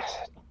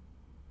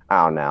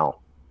I don't know.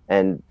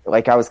 And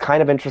like I was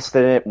kind of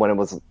interested in it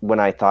when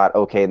I thought,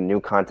 okay, the new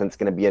content's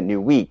going to be a new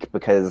week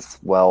because,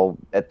 well,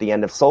 at the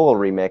end of Solo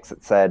Remix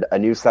it said a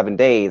new 7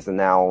 days, and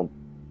now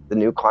the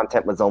new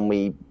content was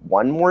only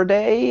 1 more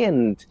day,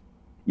 and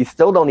you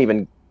still don't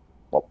even.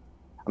 Well,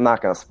 I'm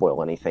not going to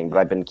spoil anything, but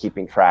I've been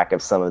keeping track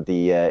of some of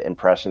the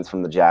impressions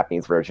from the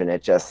Japanese version.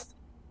 It just,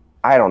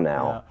 I don't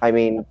know. Yeah. I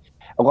mean,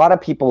 a lot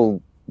of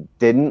people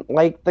didn't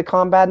like the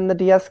combat in the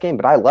DS game,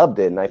 but I loved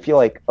it, and I feel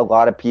like a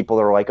lot of people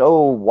are like,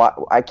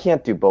 oh, I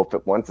can't do both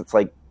at once. It's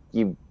like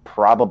you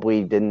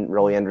probably didn't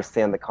really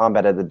understand the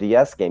combat of the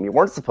DS game. You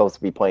weren't supposed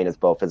to be playing as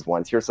both as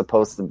once. You're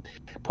supposed to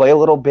play a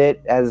little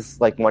bit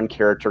as like one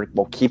character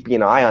while keeping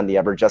an eye on the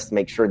other just to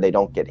make sure they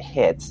don't get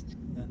hit,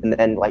 and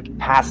then like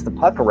pass the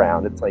puck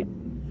around. It's like,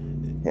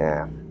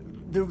 yeah.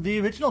 The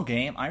original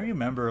game, I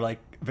remember like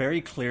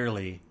very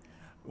clearly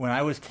when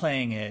I was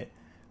playing it.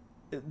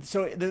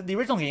 So the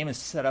original game is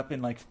set up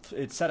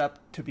it's set up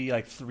to be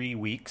like 3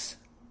 weeks,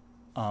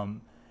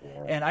 and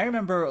I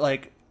remember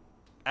like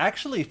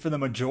actually for the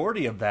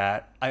majority of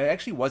that I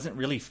actually wasn't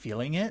really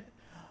feeling it.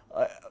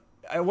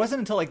 I wasn't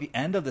until like the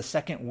end of the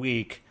second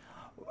week.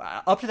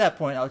 Up to that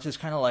point, I was just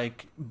kind of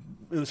like,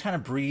 it was kind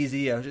of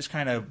breezy. I was just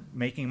kind of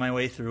making my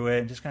way through it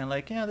and just kind of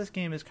like, yeah, this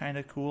game is kind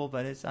of cool,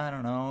 but I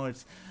don't know,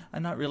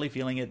 I'm not really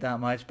feeling it that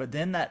much. But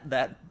then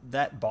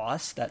that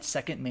boss, that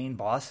second main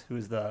boss,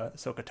 who's the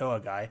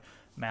Sokotoa guy,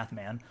 Math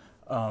Man,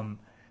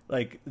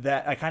 like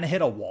that, I kind of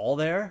hit a wall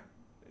there.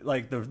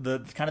 Like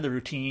the kind of the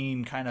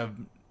routine kind of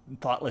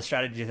thoughtless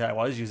strategy that I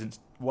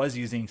was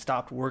using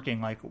stopped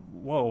working. Like,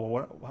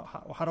 whoa,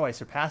 how do I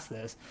surpass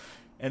this?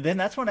 And then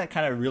that's when it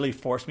kind of really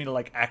forced me to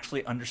like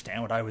actually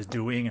understand what I was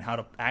doing and how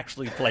to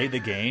actually play the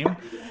game.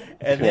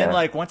 And then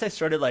like once I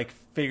started like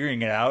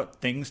figuring it out,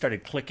 things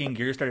started clicking,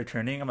 gears started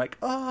turning. I'm like,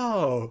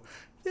 oh,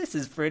 this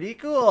is pretty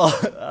cool.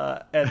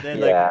 And then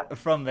like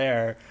from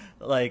there,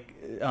 like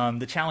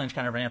the challenge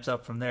kind of ramps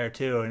up from there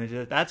too.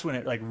 And that's when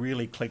it like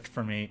really clicked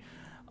for me,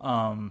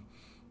 how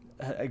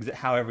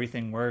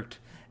everything worked.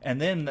 And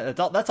then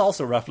that's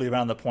also roughly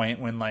around the point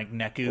when like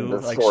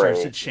Neku like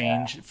starts to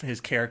change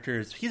his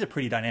characters. He's a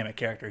pretty dynamic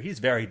character. He's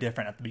very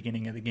different at the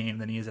beginning of the game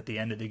than he is at the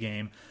end of the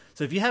game.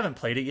 So if you haven't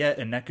played it yet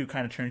and Neku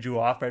kind of turns you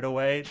off right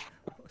away,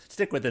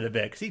 stick with it a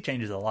bit because he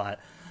changes a lot.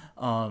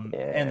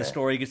 And the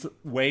story gets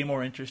way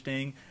more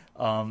interesting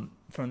from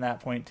that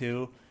point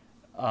too.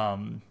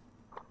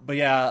 But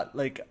yeah,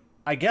 like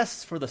I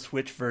guess for the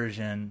Switch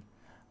version,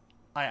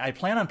 I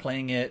plan on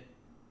playing it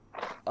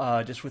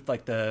just with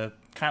like the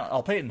kind of,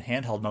 I'll play it in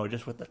handheld mode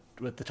just with the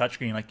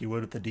touchscreen like you would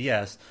with the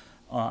DS.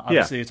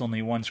 Obviously, it's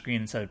only one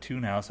screen instead of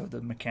two now, so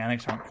the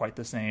mechanics aren't quite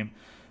the same.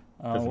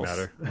 Doesn't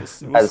matter.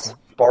 As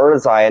far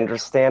as I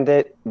understand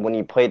it, when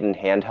you play it in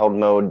handheld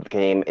mode, the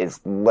game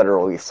is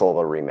literally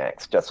Solo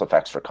Remix, just with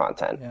extra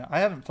content. Yeah, I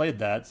haven't played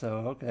that,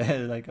 so okay,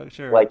 like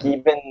sure. Like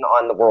even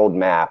on the world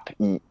map,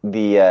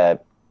 the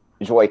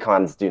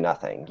Joy-Cons do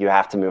nothing. You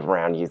have to move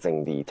around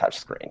using the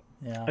touchscreen.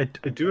 Yeah, I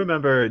do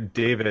remember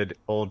David,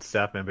 old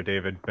staff member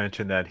David,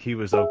 mentioned that he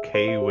was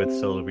okay with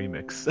Solo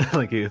Remix.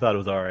 Like he thought it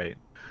was all right.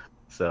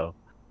 So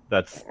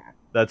that's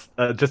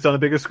just on a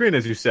bigger screen,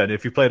 as you said.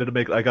 If you played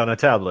it like on a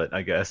tablet,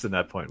 I guess, in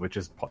that point, which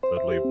is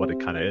totally what it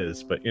kind of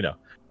is. But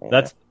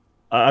that's.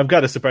 I'm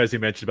kind of surprised you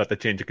mentioned about the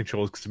change of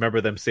controls because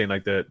remember them saying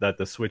like that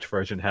the Switch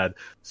version had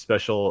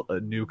special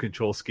new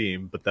control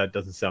scheme, but that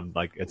doesn't sound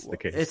like it's the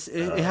case.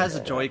 It has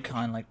a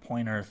Joy-Con like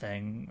pointer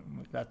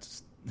thing. That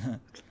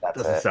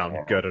doesn't sound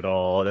good at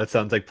all. That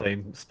sounds like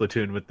playing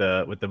Splatoon with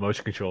the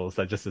motion controls.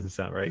 That just doesn't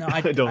sound right. No,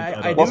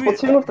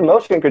 Splatoon with the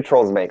motion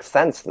controls makes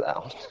sense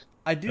though.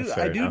 I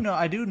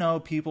do know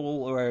people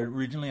were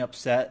originally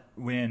upset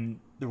when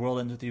The World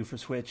Ends With You for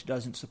Switch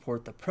doesn't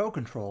support the Pro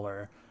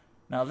Controller.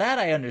 Now that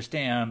I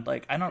understand,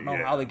 like I don't know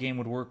how the game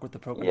would work with the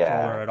Pro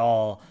Controller at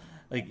all.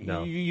 Like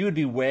you would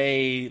be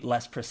way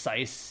less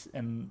precise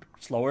and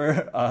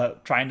slower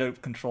trying to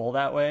control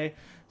that way.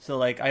 So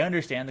like I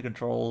understand the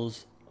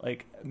controls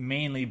like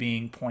mainly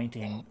being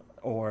pointing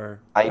or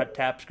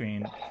tap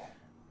screen.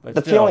 But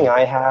the feeling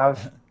I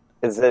have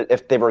is that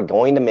if they were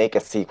going to make a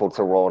sequel to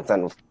The World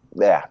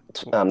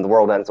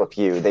Ends With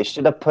You, they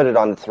should have put it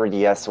on the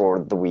 3DS or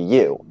the Wii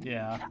U.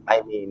 Yeah.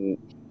 I mean,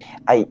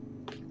 I'm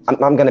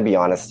going to be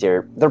honest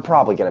here. They're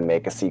probably going to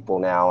make a sequel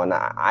now, and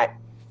I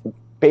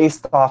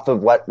based off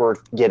of what we're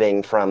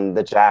getting from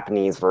the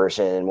Japanese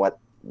version and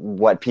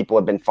what people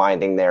have been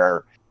finding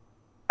there,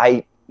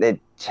 it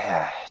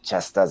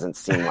just doesn't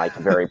seem like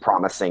a very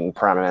promising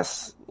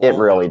premise. It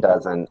really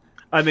doesn't.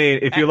 I mean,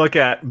 if you look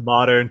at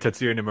modern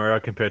Tetsuya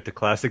Nomura compared to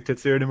classic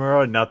Tetsuya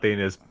Nomura, nothing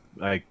is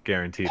like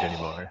guaranteed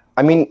anymore.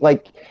 I mean,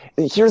 like,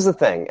 here's the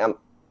thing.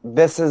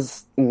 This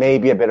is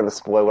maybe a bit of a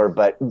spoiler,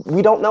 but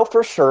we don't know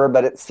for sure,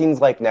 but it seems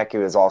like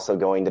Neku is also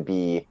going to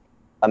be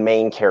a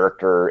main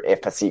character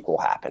if a sequel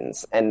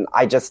happens. And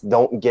I just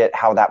don't get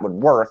how that would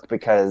work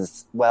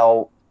because,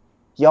 well,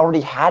 he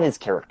already had his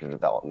character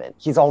development.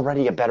 He's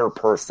already a better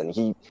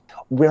person.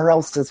 Where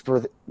else is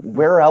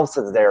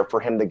there for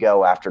him to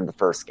go after the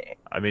first game?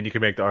 I mean, you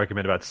can make the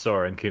argument about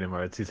Sora in Kingdom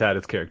Hearts. He's had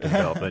his character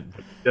development.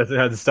 It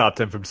hasn't stopped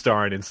him from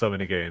starring in so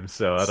many games,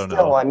 so I don't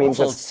know. I mean,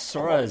 also,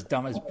 Sora is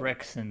dumb as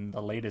bricks in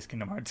the latest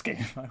Kingdom Hearts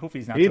game. I hope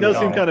he's not. He does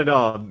seem kind of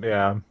dumb,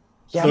 yeah.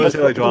 Yeah, so does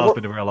Haley Joel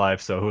Osment in real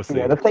life, so we'll see.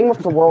 Yeah, the thing with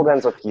The World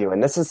Ends With You,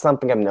 and this is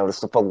something I've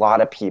noticed with a lot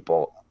of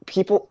people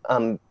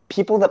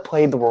that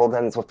played The World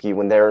Ends With You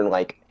when they're in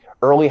like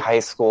early high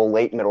school,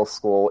 late middle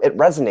school, it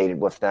resonated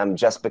with them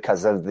just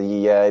because of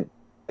the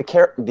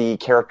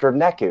character of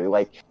Neku,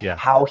 like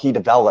how he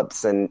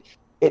develops, and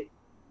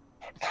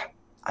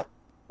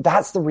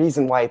that's the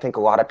reason why I think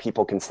a lot of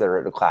people consider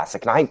it a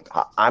classic, and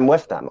I'm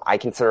with them. I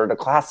consider it a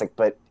classic,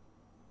 but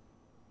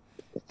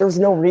there's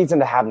no reason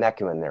to have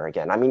Neku in there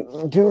again. I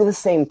mean, do the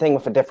same thing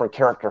with a different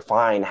character,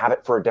 fine. Have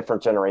it for a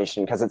different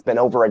generation, because it's been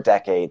over a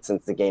decade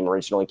since the game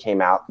originally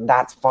came out.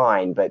 That's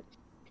fine, but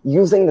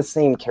using the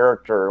same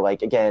character,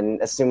 like, again,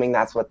 assuming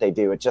that's what they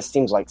do, it just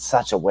seems like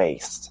such a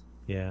waste.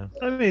 Yeah.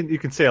 I mean, you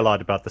can say a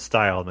lot about the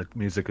style and the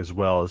music as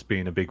well as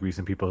being a big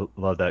reason people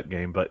love that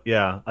game. But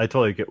yeah, I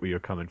totally get where you're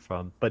coming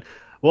from. But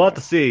we'll have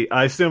to see.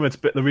 I assume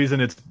the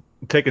reason it's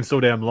taken so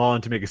damn long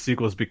to make a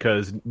sequel is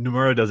because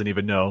Nomura doesn't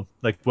even know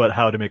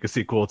how to make a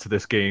sequel to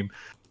this game,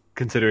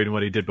 considering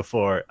what he did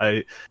before.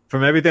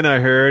 From everything I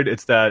heard,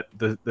 it's that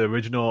the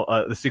original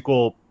the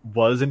sequel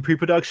was in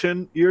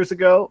pre-production years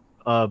ago,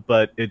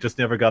 but it just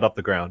never got off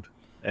the ground.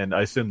 And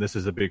I assume this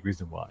is a big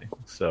reason why.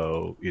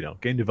 So,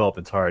 game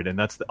development's hard, and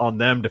that's on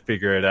them to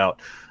figure it out,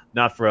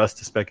 not for us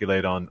to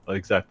speculate on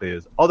exactly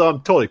is. Although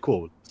I'm totally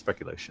cool with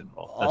speculation.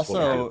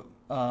 Also,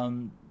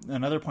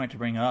 another point to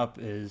bring up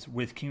is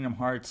with Kingdom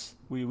Hearts,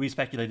 we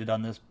speculated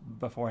on this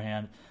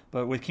beforehand,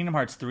 but with Kingdom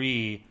Hearts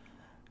 3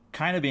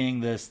 kind of being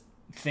this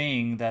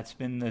thing that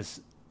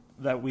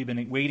we've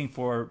been waiting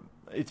for.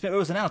 It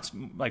was announced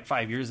like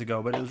 5 years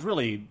ago, but it was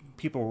really,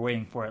 people were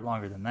waiting for it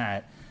longer than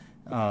that.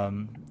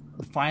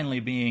 Finally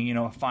being,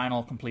 a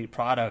final complete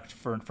product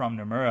from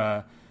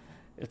Nomura,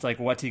 it's like,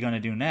 what's he going to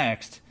do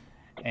next?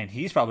 And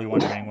he's probably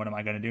wondering, what am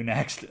I going to do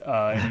next?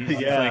 And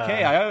he's like,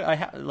 hey,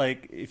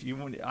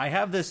 I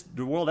have this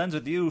The World Ends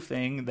With You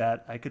thing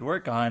that I could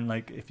work on.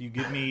 Like, if you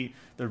give me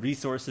the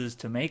resources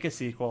to make a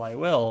sequel, I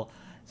will.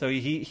 So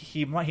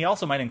he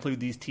also might include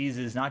these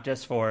teases not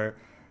just for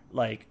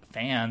like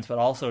fans, but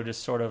also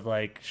just sort of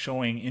like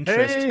showing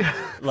interest. Hey,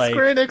 like,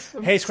 Square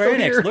Enix, hey, Square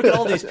Enix, look at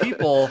all these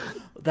people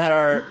that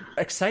are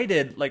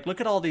excited. Like, look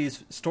at all these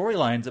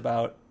storylines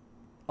about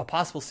a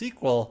possible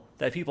sequel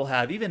that people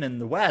have, even in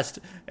the West.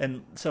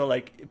 And so,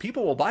 like,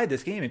 people will buy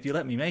this game if you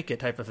let me make it,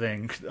 type of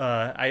thing.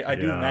 I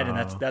do imagine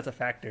that's a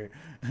factor.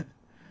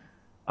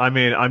 I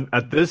mean, I'm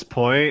at this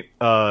point,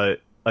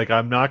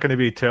 I'm not going to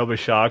be terribly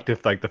shocked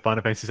if like the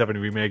Final Fantasy VII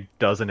remake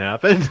doesn't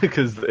happen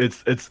because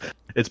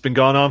it's been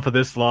going on for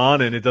this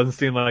long, and it doesn't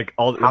seem like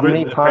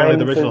apparently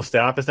the original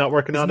staff is not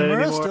working on it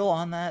anymore. Is Nomura still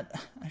on that?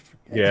 I forget.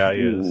 Yeah,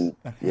 he is.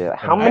 Yeah.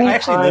 I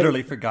actually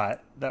literally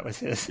forgot that was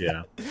his.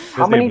 Yeah.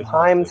 How many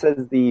times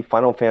has the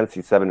Final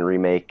Fantasy VII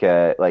remake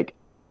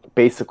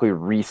basically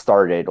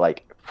restarted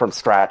from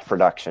scratch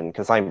production?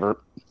 Because I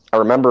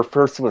remember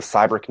first it was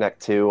CyberConnect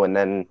 2, and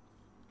then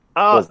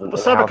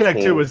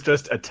CyberConnect 2 was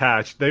just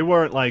attached. They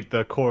weren't like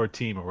the core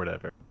team or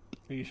whatever.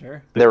 Are you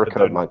sure? They were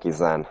Code Monkeys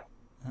then.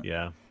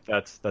 Yeah,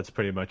 that's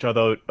pretty much.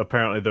 Although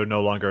apparently they're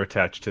no longer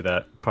attached to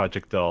that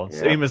project at all. Yeah.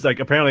 Same as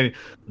apparently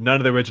none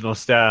of the original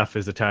staff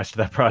is attached to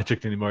that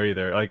project anymore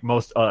either.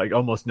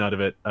 Almost none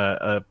of it,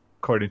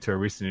 according to a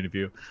recent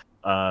interview.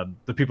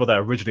 The people that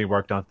originally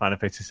worked on Final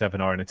Fantasy VII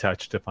aren't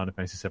attached to Final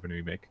Fantasy VII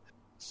Remake.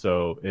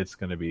 So it's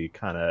going to be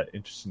kind of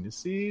interesting to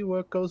see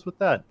what goes with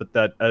that. But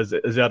that, as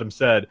Adam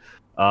said,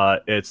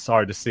 it's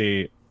hard to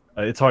see.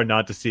 It's hard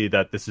not to see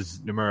that this is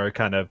Nomura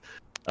kind of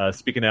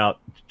speaking out,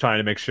 trying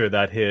to make sure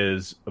that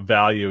his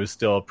value is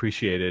still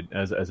appreciated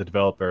as a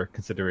developer,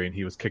 considering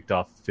he was kicked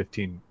off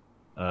 15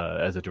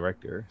 as a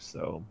director.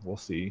 So we'll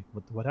see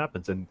what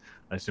happens. And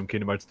I assume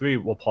Kingdom Hearts 3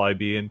 will probably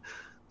be in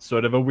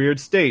sort of a weird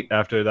state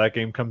after that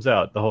game comes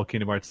out. The whole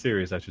Kingdom Hearts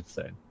series, I should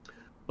say.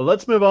 But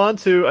let's move on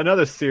to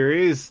another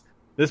series.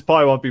 This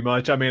probably won't be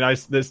much. I mean,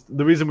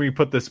 the reason we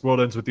put this World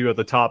Ends With You at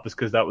the top is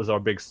because that was our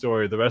big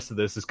story. The rest of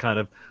this is kind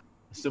of,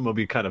 I assume will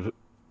be kind of,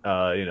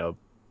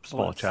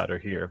 small chatter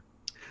here.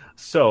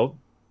 So,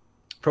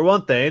 for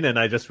one thing, and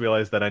I just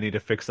realized that I need to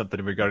fix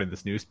something regarding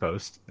this news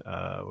post.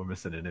 We're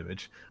missing an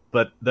image.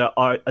 But the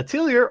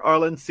Atelier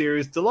Arlen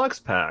Series Deluxe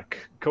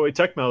Pack. Koei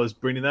Tecmo is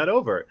bringing that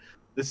over.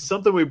 This is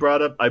something we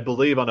brought up, I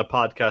believe, on a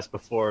podcast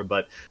before,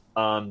 but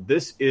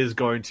this is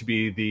going to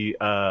be the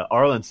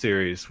Arlen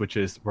series, which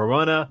is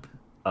Rorona,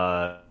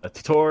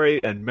 Totori,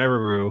 and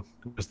Meru,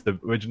 which was the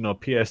original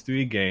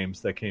PS3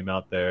 games that came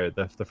out there,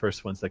 the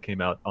first ones that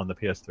came out on the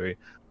PS3,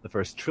 the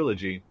first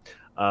trilogy.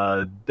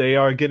 They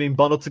are getting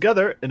bundled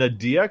together in a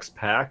DX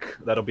pack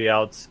that'll be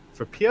out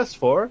for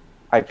PS4.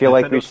 I feel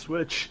Nintendo like we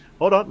Switch.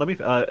 Hold on, let me.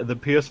 The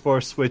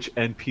PS4, Switch,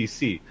 and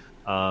PC.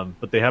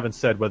 But they haven't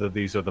said whether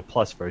these are the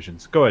Plus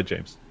versions. Go ahead,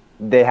 James.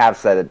 They have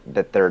said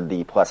that they're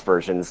the Plus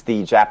versions.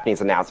 The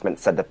Japanese announcement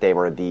said that they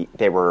were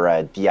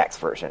DX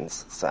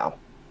versions. So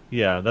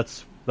yeah,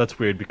 that's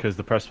weird because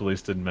the press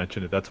release didn't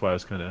mention it. That's why I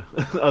was kind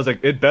of I was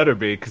like, it better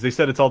be, because they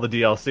said it's all the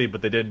DLC,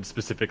 but they didn't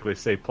specifically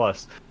say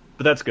Plus.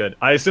 But that's good.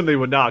 I assume they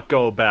would not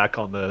go back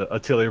on the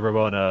Atelier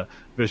Rorona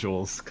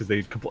visuals because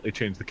they completely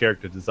changed the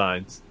character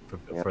designs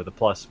for the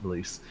Plus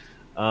release,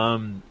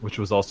 which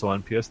was also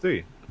on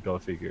PS3. Go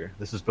figure.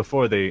 This is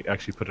before they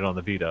actually put it on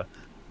the Vita.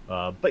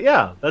 But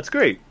yeah, that's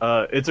great.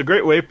 It's a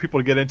great way for people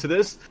to get into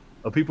this.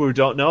 People who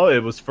don't know,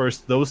 it was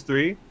first those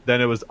three,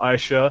 then it was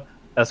Aisha,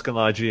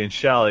 Escalagi, and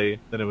Shally,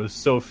 then it was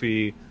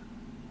Sophie,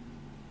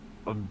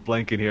 I'm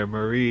blanking here,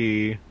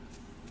 Marie,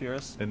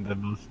 Fierce,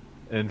 and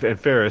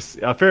Ferris.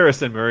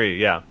 Ferris and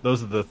Marie, yeah.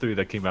 Those are the three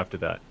that came after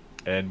that.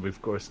 And we've,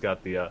 of course,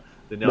 got the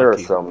Nelky. There are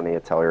so many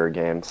Atelier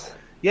games.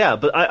 Yeah,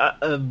 but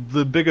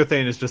the bigger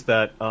thing is just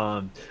that...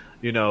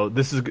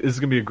 this is going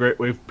to be a great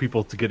way for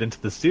people to get into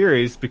the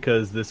series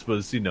because this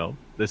was,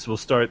 this will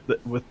start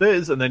with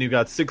this, and then you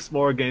got 6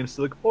 more games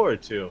to look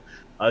forward to.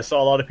 I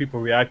saw a lot of people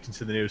reacting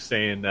to the news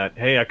saying that,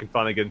 hey, I can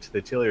finally get into the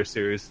Atelier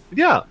series. But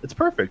yeah, it's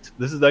perfect.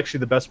 This is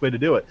actually the best way to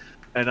do it.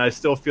 And I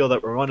still feel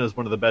that Rorona is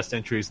one of the best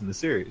entries in the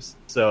series.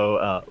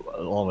 So,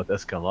 along with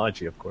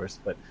Escalagi, of course.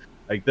 But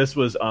like this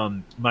was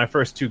my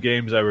first 2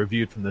 games I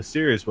reviewed from the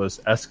series was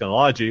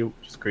Escalagi,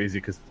 which is crazy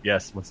because,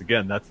 yes, once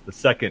again, that's the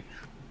second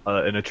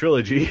in a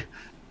trilogy,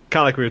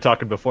 kind of like we were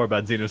talking before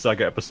about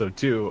Xenosaga Episode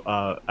 2,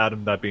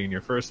 Adam, that being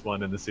your first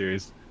one in the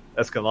series.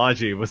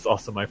 Escalagi was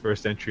also my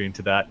first entry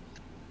into that.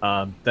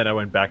 Then I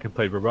went back and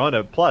played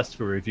Rorona Plus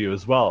for review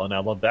as well, and I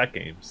love that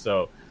game.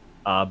 So,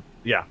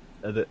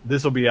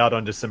 this will be out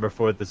on December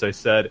 4th, as I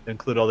said,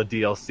 include all the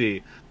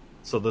DLC.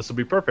 So this will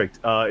be perfect.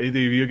 Either of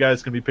you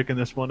guys can be picking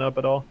this one up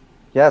at all?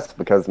 Yes,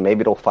 because maybe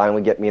it'll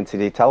finally get me into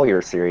the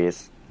Atelier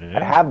series. Yeah.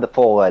 I have the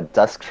full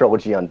Dusk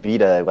trilogy on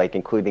Vita, like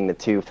including the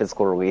 2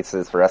 physical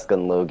releases for Eska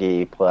and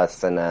Logi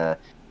Plus and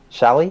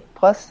Shally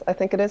Plus, I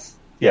think it is.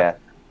 Yeah.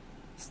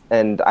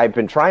 And I've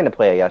been trying to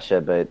play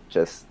Ayesha, but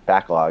just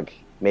backlog.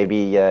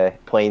 Maybe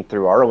playing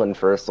through Arlen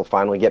first will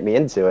finally get me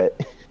into it.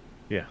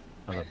 Yeah,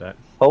 I love that.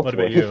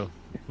 Hopefully.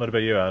 What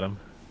about you, Adam?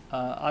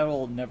 I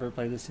will never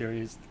play the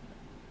series.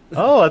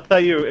 Oh, I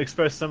thought you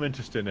expressed some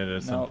interest in it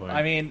at some point.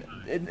 I mean,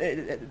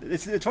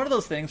 it's one of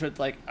those things where it's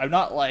like, I'm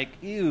not like,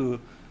 ew,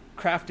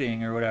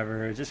 crafting or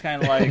whatever. It's just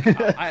kind of like,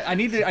 I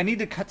need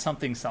to cut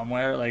something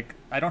somewhere. Like,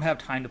 I don't have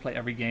time to play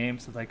every game.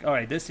 So it's like, all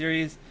right, this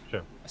series,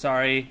 sure.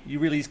 Sorry, you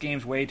release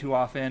games way too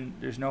often.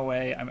 There's no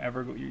way I'm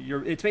ever...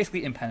 it's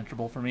basically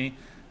impenetrable for me.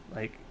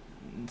 Like,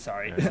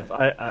 sorry.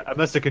 I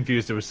must have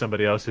confused it with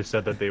somebody else who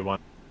said that they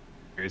want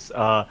series.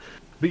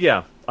 But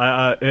yeah,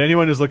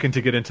 anyone who's looking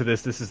to get into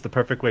this is the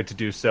perfect way to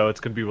do so. It's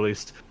going to be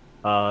released.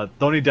 The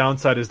only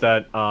downside is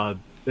that,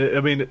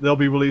 they'll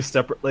be released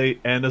separately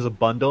and as a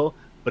bundle,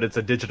 but it's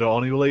a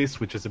digital-only release,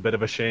 which is a bit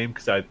of a shame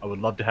because I would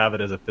love to have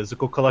it as a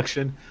physical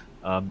collection.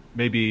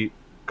 Maybe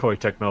Koei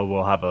Tecmo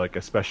will have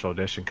a special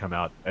edition come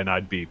out, and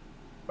I'd be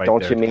right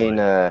Don't there. You mean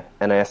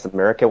NIS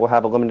America will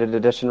have a limited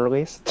edition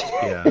release?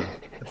 Yeah,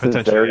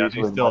 potentially.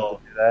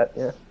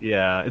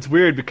 Yeah, it's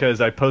weird because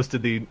I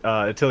posted the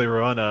Atelier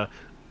Rorona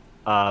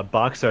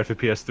box art for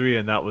PS3,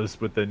 and that was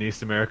with the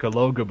NIS America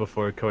logo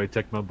before Koei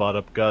Tecmo bought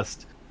up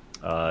Gust.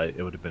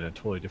 It would have been a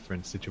totally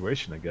different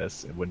situation, I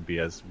guess. It wouldn't be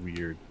as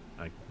weird,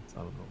 I guess. I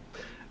don't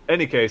know.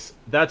 Any case,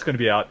 that's going to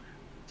be out.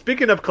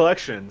 Speaking of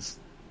collections,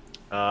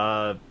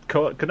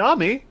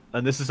 Konami,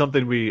 and this is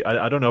something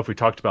I don't know if we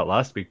talked about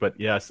last week, but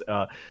yes,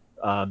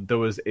 there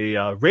was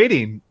a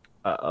rating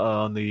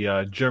on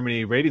the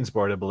Germany ratings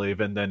board, I believe,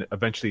 and then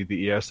eventually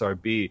the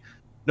ESRB.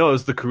 No, it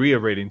was the Korea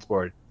ratings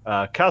board.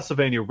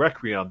 Castlevania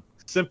Requiem,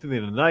 Symphony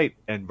of the Night,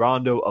 and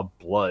Rondo of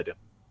Blood.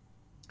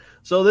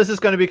 So this is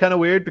going to be kind of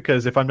weird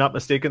because if I'm not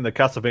mistaken, the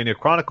Castlevania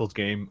Chronicles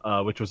game,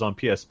 which was on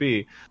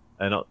PSP,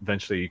 and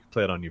eventually you could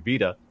play it on your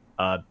Vita,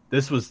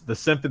 this was the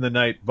Symphony of the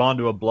Night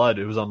Rondo of Blood.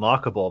 It was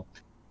unlockable.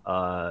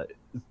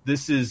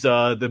 This is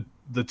the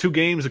two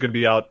games are going to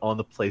be out on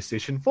the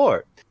PlayStation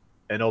 4,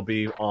 and it'll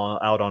be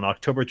out on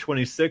October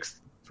 26th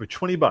for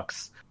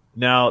 $20.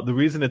 Now, the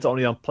reason it's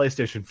only on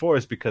PlayStation 4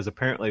 is because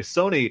apparently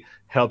Sony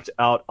helped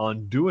out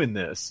on doing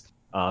this.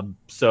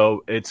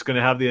 So it's going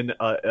to have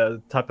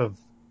the type of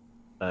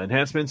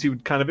enhancements you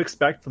would kind of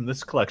expect from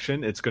this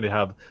collection. It's going to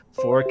have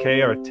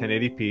 4K or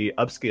 1080p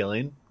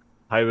upscaling,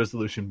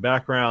 high-resolution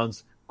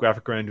backgrounds,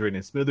 graphic rendering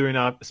and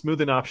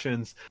smoothing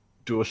options,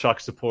 DualShock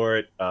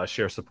support,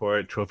 share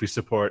support, trophy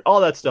support, all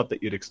that stuff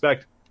that you'd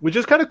expect, which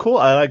is kind of cool.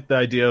 I like the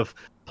idea of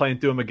playing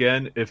through them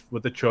again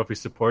with the trophy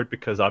support,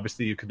 because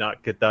obviously you could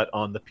not get that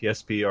on the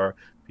PSP or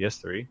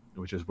PS3,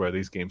 which is where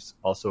these games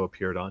also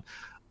appeared on.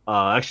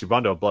 Actually,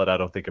 Rondo of Blood I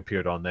don't think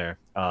appeared on there.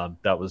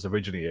 That was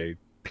originally a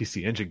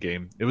PC Engine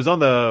game. It was on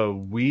the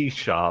Wii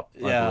Shop,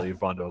 I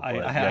believe. Rondo of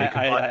Blood.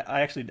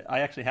 I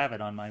actually have it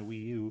on my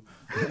Wii U.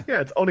 Yeah,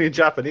 it's only in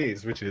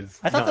Japanese, which is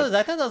I thought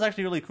that was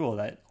actually really cool.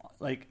 That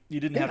like you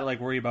didn't have to like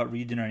worry about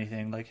region or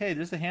anything. Like, hey,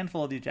 there's a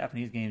handful of these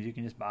Japanese games you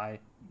can just buy.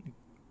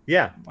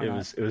 Yeah, it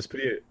was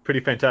pretty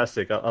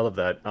fantastic. I love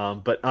that.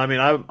 But I mean,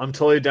 I'm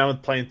totally down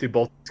with playing through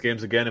both these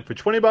games again, and for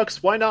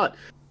 $20, why not?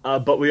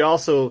 But we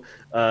also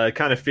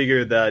kind of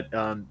figured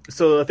that.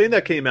 So the thing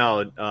that came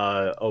out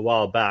a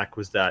while back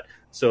was that.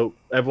 So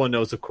everyone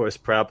knows, of course,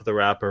 Parappa the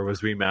Rapper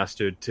was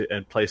remastered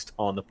and placed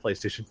on the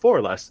PlayStation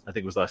 4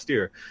 last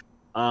year.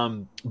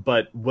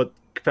 But what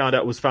found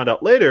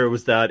out later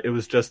was that it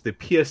was just the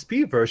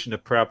PSP version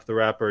of Parappa the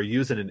Rapper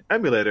using an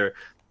emulator.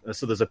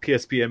 So there's a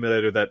PSP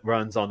emulator that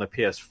runs on the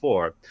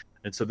PS4,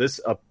 and so this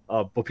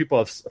what people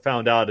have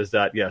found out is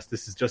that yes,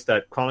 this is just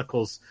that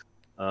Chronicles.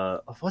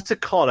 What's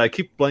it called? I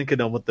keep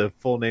blanking on what the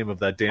full name of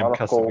that damn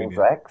Chronicles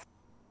Castlevania. X.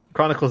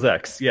 Chronicles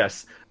X.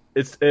 Yes,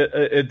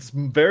 it's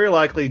very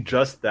likely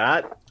just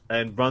that,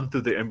 and run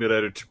through the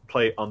emulator to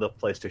play on the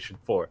PlayStation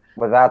 4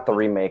 without the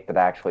remake that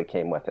actually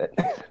came with it.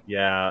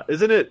 Yeah,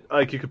 isn't it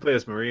like you could play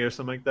as Maria or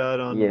something like that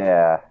on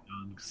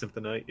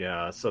Symphony Night?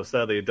 Yeah, so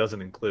sadly it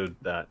doesn't include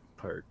that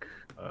perk.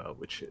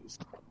 Which is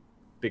a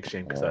big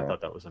shame because I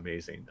thought that was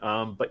amazing.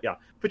 But yeah,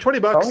 for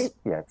 $20,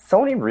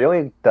 Sony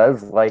really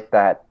does like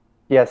that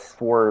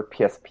PS4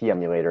 PSP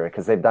emulator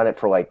because they've done it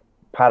for like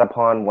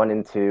Patapon 1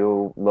 and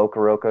 2,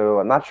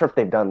 Locoroco. I'm not sure if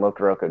they've done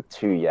Locoroco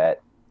 2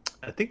 yet.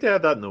 I think they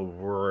have that in the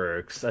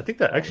works. I think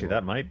that actually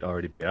that might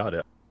already be out.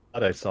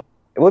 I saw.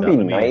 It would be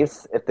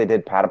nice if they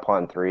did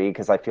Patapon 3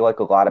 because I feel like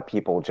a lot of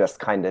people just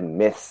kind of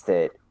missed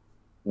it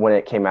when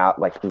it came out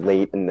like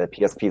late in the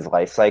PSP's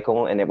life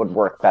cycle, and it would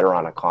work better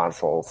on a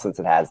console since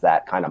it has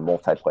that kind of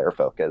multiplayer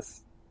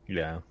focus.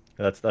 Yeah,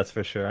 that's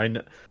for sure. I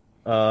know.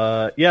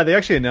 Yeah, they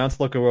actually announced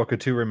Locoroco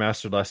 2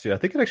 remastered last year. I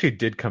think it actually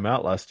did come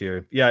out last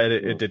year. Yeah,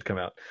 it did come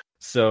out.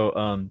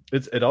 So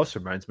it also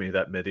reminds me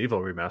that Medieval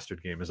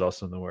remastered game is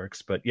also in the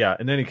works. But yeah,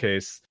 in any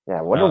case,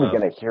 yeah, when are we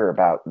going to hear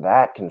about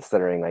that?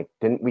 Considering like,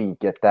 didn't we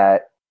get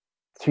that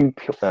two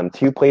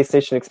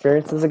PlayStation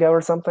experiences ago or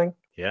something?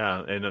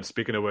 Yeah, and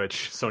speaking of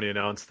which, Sony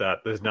announced that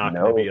there's not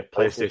going to be a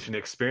PlayStation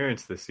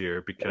experience this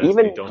year because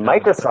even they don't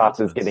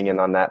Microsoft is getting in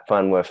on that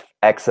fun with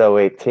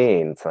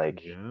XO18. It's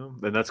like, yeah,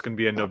 and that's going to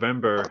be in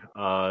November.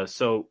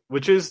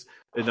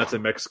 And that's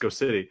in Mexico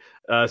City.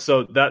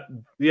 So that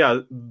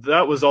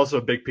was also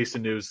a big piece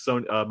of news.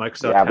 So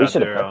Microsoft we had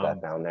should their have put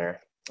that down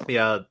there.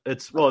 Yeah,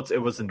 it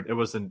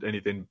wasn't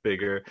anything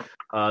bigger.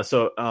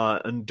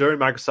 And during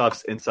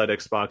Microsoft's Inside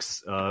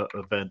Xbox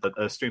event,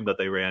 a stream that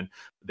they ran,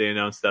 they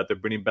announced that they're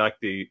bringing back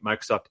the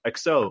Microsoft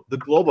XO, the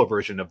global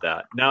version of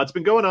that. Now it's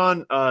been going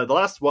on. The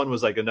last one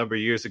was like a number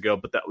of years ago,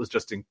 but that was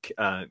just in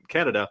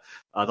Canada.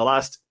 The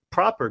last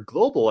proper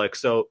global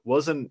XO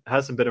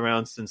hasn't been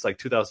around since like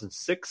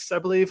 2006, I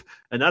believe,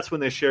 and that's when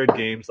they shared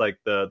games like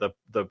the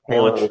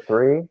Halo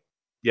 3.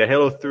 Yeah,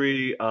 Halo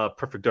 3,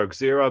 Perfect Dark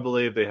Zero, I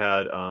believe. They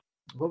had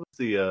what was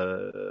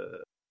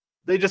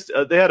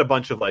they had a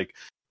bunch of like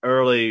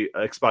early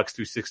Xbox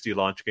 360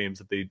 launch games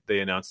that they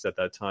announced at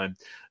that time.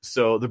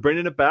 So they're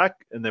bringing it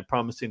back, and they're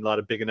promising a lot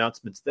of big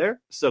announcements there.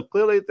 So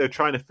clearly they're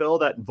trying to fill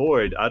that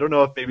void. I don't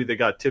know if maybe they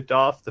got tipped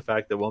off the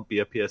fact there won't be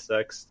a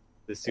PSX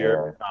this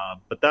year,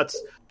 but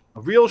that's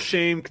a real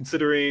shame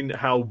considering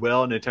how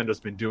well Nintendo's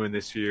been doing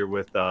this year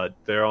with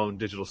their own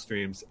digital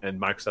streams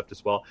and Microsoft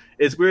as well.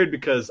 It's weird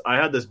because I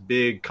had this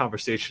big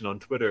conversation on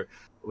Twitter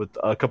with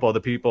a couple other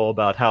people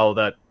about how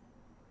that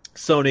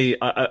Sony,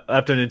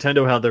 after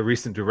Nintendo had their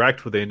recent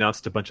Direct where they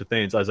announced a bunch of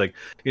things, I was like,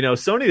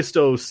 Sony is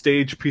so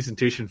stage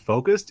presentation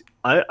focused.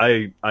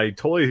 I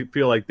totally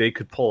feel like they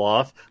could pull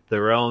off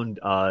their own,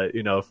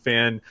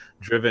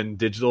 fan-driven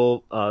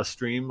digital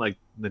stream like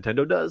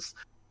Nintendo does.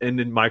 And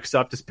then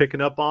Microsoft is picking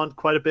up on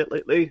quite a bit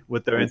lately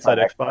with their Inside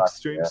Xbox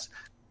streams.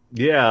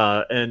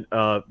 Yeah, and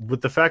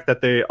with the fact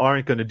that they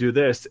aren't going to do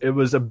this, it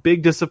was a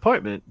big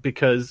disappointment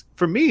because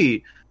for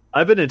me,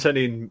 I've been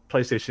attending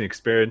PlayStation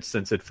Experience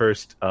since it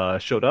first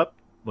showed up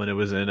when it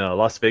was in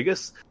Las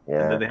Vegas,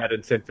 Yeah. and then they had it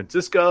in San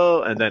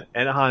Francisco, and then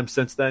Anaheim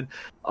since then.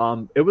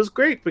 It was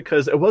great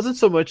because it wasn't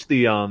so much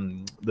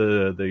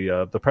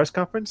the press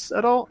conference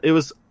at all. It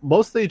was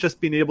mostly just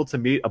being able to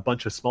meet a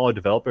bunch of smaller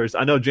developers.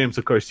 I know, James,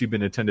 of course, you've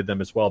been attended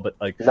them as well, but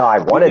like, No, I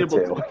wanted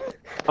being able to.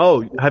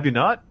 Oh, have you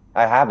not?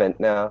 I haven't.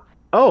 No.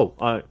 Oh,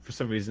 for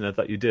some reason I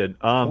thought you did.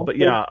 But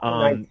yeah,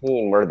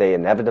 19, where they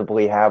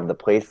inevitably have the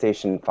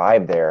PlayStation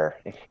 5 there.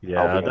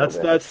 yeah,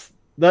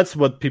 that's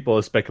what people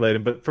are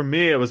speculating. But for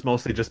me, it was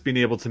mostly just being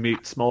able to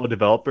meet smaller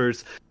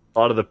developers, a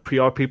lot of the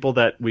PR people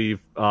that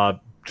we've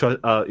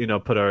put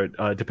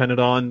our dependent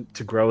on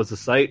to grow as a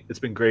site. It's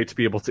been great to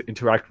be able to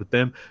interact with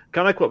them,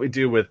 kind of like what we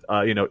do with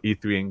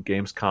E3 and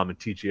Gamescom and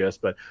TGS.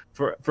 But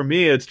for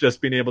me, it's just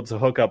being able to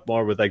hook up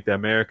more with like the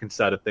American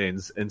side of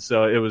things, and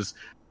so it was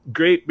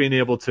great being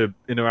able to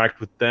interact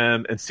with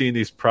them and seeing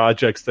these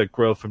projects that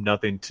grow from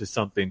nothing to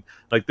something.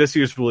 Like this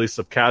year's release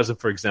of Chasm,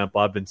 for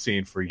example, I've been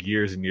seeing for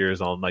years and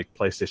years on like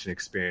PlayStation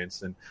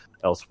Experience and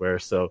elsewhere.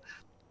 So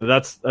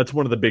that's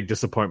one of the big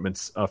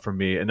disappointments for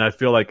me, and I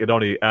feel like it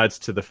only adds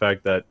to the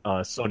fact that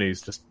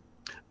Sony's just,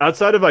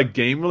 outside of like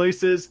game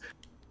releases,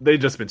 they've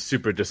just been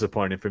super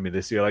disappointing for me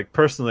this year. Like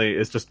personally,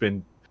 it's just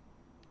been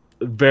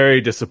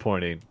very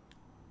disappointing.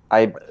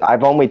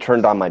 I've only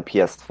turned on my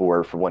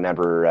PS4 for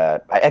whenever.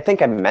 I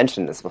think I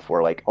mentioned this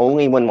before. Like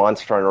only when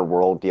Monster Hunter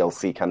World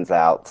DLC comes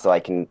out, so I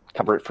can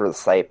cover it for the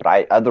site.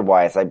 But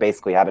otherwise, I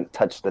basically haven't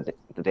touched the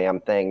damn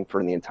thing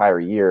for the entire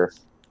year.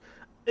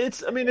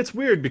 It's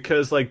weird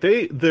because like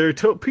their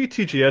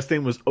pre-TGS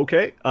thing was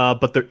okay,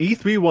 but their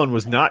E3 one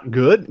was not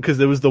good because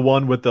it was the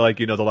one with the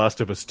The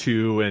Last of Us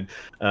 2 and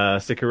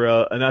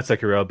Sekiro, not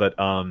Sekiro, but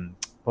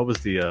what was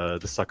the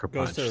Sucker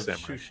Punch? Ghost of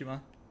Tsushima.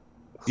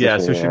 Yeah,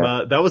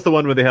 Tsushima. That was the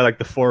one where they had like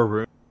the 4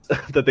 rooms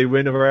that they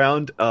went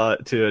around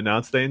to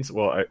announce things.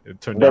 Well, it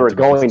turned out they were to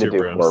going be to do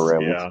 4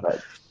 rooms, yeah.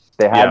 but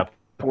they had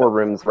 4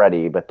 rooms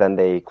ready, but then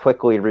they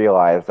quickly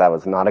realized that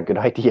was not a good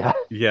idea.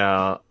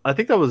 Yeah, I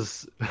think that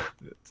was,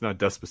 it's not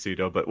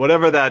Despacito, but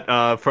whatever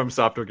that From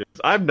Software games.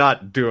 I'm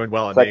not doing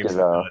well on names.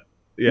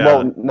 Yeah.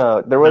 Well,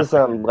 no, there was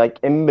like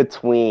in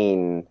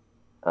between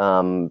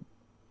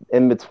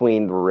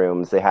the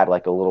rooms, they had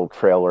like a little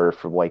trailer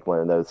for like one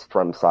of those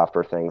From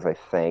Software things, I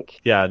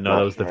think. Yeah, no,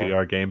 that was the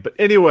VR game. But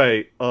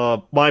anyway,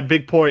 my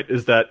big point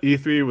is that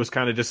E3 was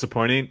kind of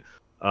disappointing.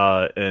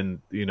 And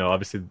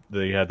obviously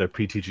they had their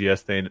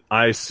PTGS thing.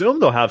 I assume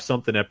they'll have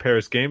something at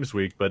Paris Games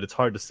Week, but it's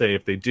hard to say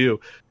if they do,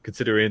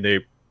 considering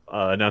they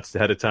announced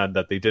ahead of time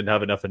that they didn't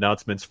have enough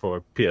announcements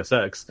for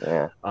PSX,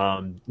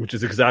 which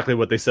is exactly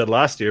what they said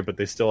last year, but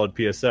they still had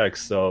PSX,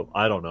 so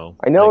I don't know.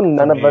 I know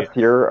none of us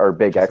here are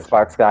big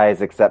Xbox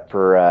guys except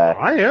for...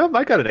 I am.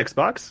 I got an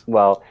Xbox.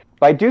 Well,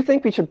 but I do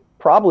think we should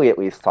probably at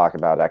least talk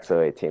about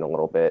XO18 a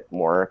little bit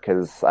more,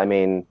 because, I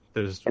mean...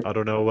 I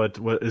don't know, what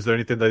is there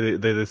anything that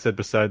they said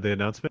beside the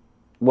announcement?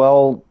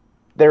 Well,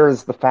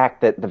 there's the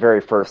fact that the very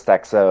first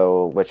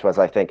XO, which was,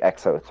 I think,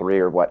 XO3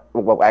 or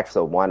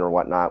XO1 or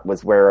whatnot,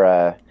 was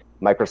where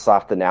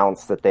Microsoft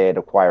announced that they had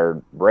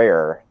acquired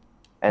Rare.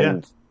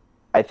 And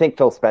I think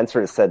Phil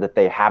Spencer has said that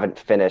they haven't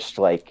finished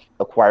like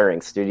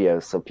acquiring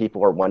studios, so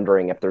people are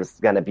wondering if there's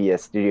going to be a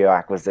studio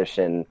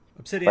acquisition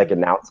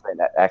announcement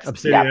at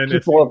Obsidian. Yeah,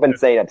 people have been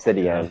saying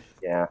Obsidian.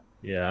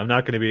 Yeah, I'm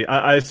not going to be...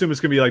 I assume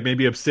it's going to be like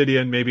maybe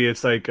Obsidian, maybe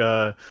it's like...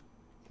 I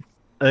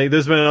think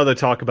there's been another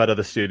talk about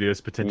other studios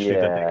potentially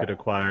that they could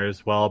acquire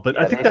as well. But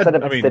I think that...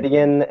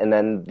 Obsidian, and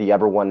then the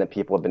other one that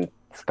people have been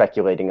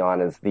speculating on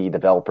is the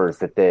developers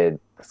that did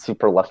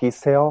Super Lucky's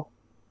Tale,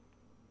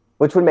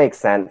 which would make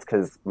sense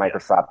because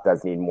Microsoft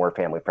does need more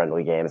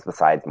family-friendly games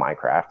besides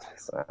Minecraft.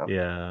 So.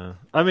 Yeah.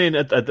 I mean,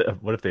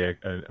 what if they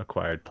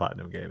acquired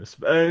Platinum Games?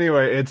 But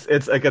anyway,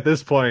 it's like at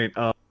this point...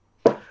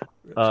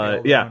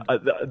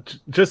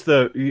 just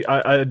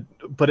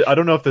but I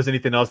don't know if there's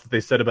anything else that they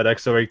said about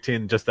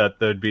XO18, just that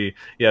there'd be,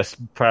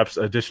 perhaps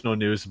additional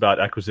news about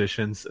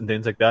acquisitions and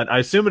things like that. I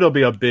assume it'll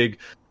be a big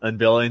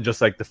unveiling,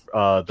 just like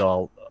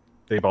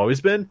they've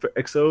always been for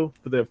XO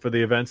for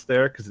the events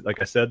there, because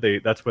like I said,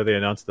 that's where they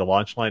announced the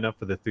launch lineup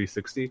for the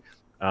 360.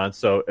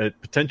 So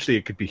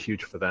it could be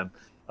huge for them.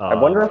 I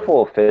wonder if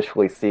we'll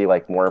officially see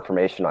like more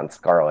information on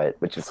Scarlet,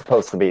 which is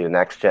supposed to be the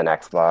next gen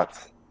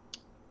Xbox.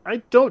 I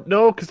don't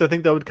know, because I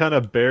think that would kind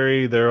of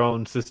bury their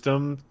own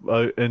system,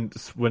 and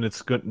when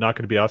it's not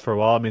going to be out for a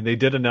while. I mean, they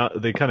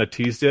kind of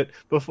teased it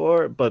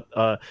before, but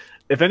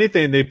if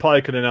anything, they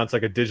probably could announce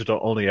like a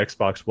digital-only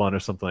Xbox One or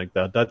something like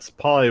that. That's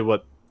probably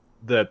what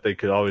that they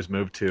could always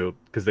move to,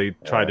 because they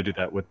tried to do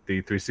that with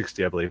the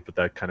 360, I believe, but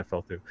that kind of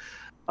fell through.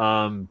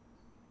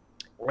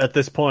 At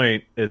this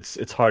point,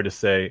 it's hard to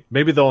say.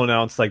 Maybe they'll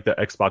announce like the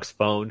Xbox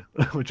phone,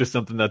 which is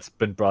something that's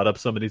been brought up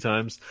so many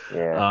times.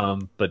 Yeah.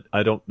 But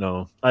I don't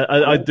know.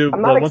 I do.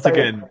 But once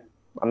again,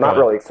 I'm not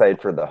really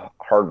excited for the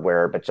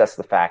hardware, but just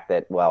the fact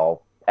that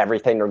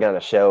everything they're going to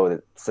show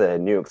that's a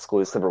new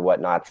exclusive or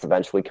whatnot is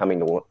eventually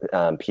coming to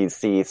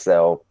PC.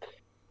 So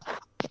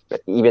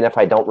even if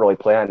I don't really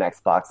play on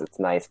Xbox, it's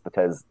nice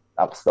because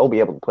I'll still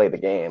be able to play the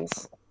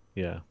games.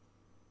 Yeah.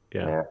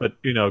 But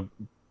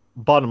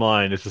bottom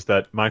line is just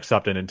that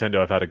Microsoft and Nintendo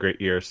have had a great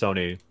year.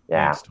 Sony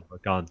needs to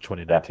work on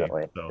 2019.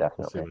 Definitely. So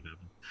we'll see what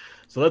happens.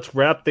 So let's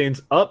wrap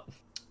things up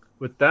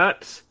with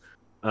that.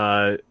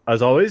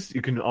 As always,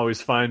 you can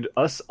always find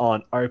us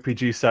on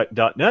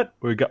rpgsite.net.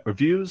 We've got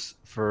reviews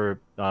for,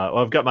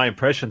 I've got my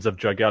impressions of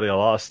Dragalia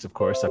Lost, of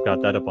course. I've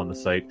got that up on the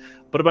site.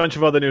 But a bunch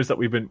of other news that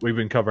we've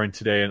been covering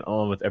today, and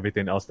along with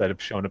everything else that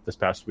have shown up this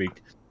past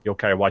week.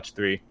 Yokai Watch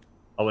 3.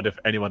 I wonder if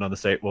anyone on the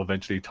site will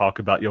eventually talk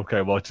about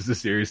Yokai Watch as a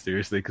series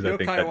seriously, because I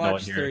think that no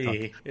one here... Yokai Watch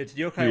 3. It's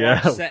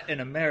Yokai Watch set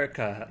in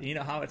America. You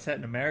know how it's set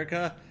in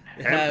America?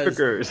 It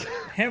hamburgers.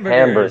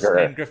 Hamburgers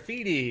and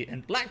graffiti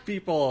and black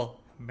people.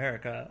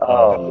 America.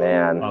 Oh,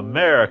 man.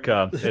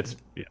 America. It's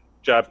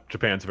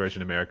Japan's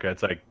version of America.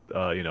 It's like,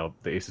 the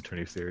Ace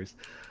Attorney series.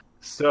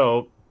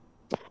 So,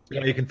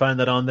 you can find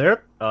that on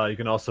there. You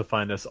can also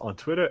find us on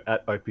Twitter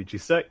at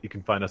RPGSite. You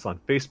can find us on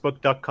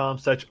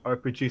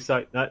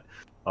Facebook.com/RPGSiteNet.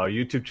 Our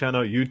YouTube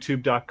channel,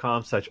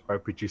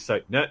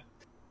 YouTube.com/RPGSiteNet.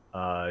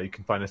 You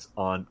can find us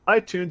on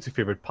iTunes, your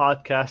favorite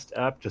podcast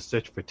app. Just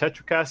search for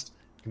TetraCast.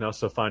 You can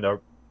also find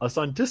us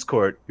on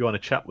Discord. If you want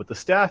to chat with the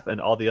staff and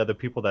all the other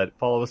people that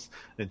follow us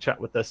and chat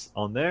with us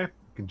on there,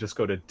 you can just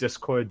go to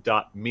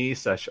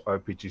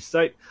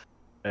discord.me/RPGSite.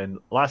 And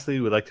lastly,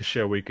 we'd like to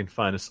share where you can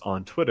find us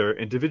on Twitter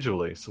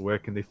individually. So where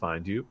can they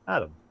find you,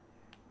 Adam?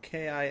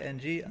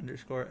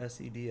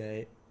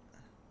 KING_SEDA.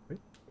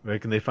 Where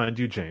can they find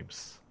you,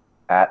 James?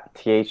 At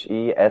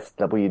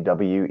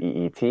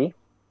THESWWEET.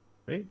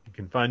 Right. You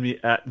can find me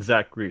at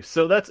Zach Reese.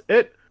 So that's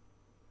it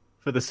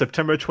for the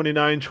September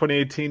 29,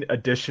 2018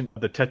 edition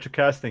of the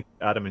TetraCast. Thank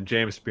you, Adam and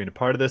James, for being a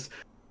part of this.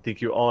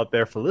 Thank you all out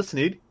there for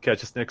listening.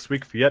 Catch us next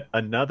week for yet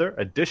another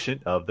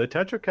edition of the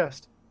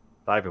TetraCast.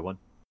 Bye, everyone.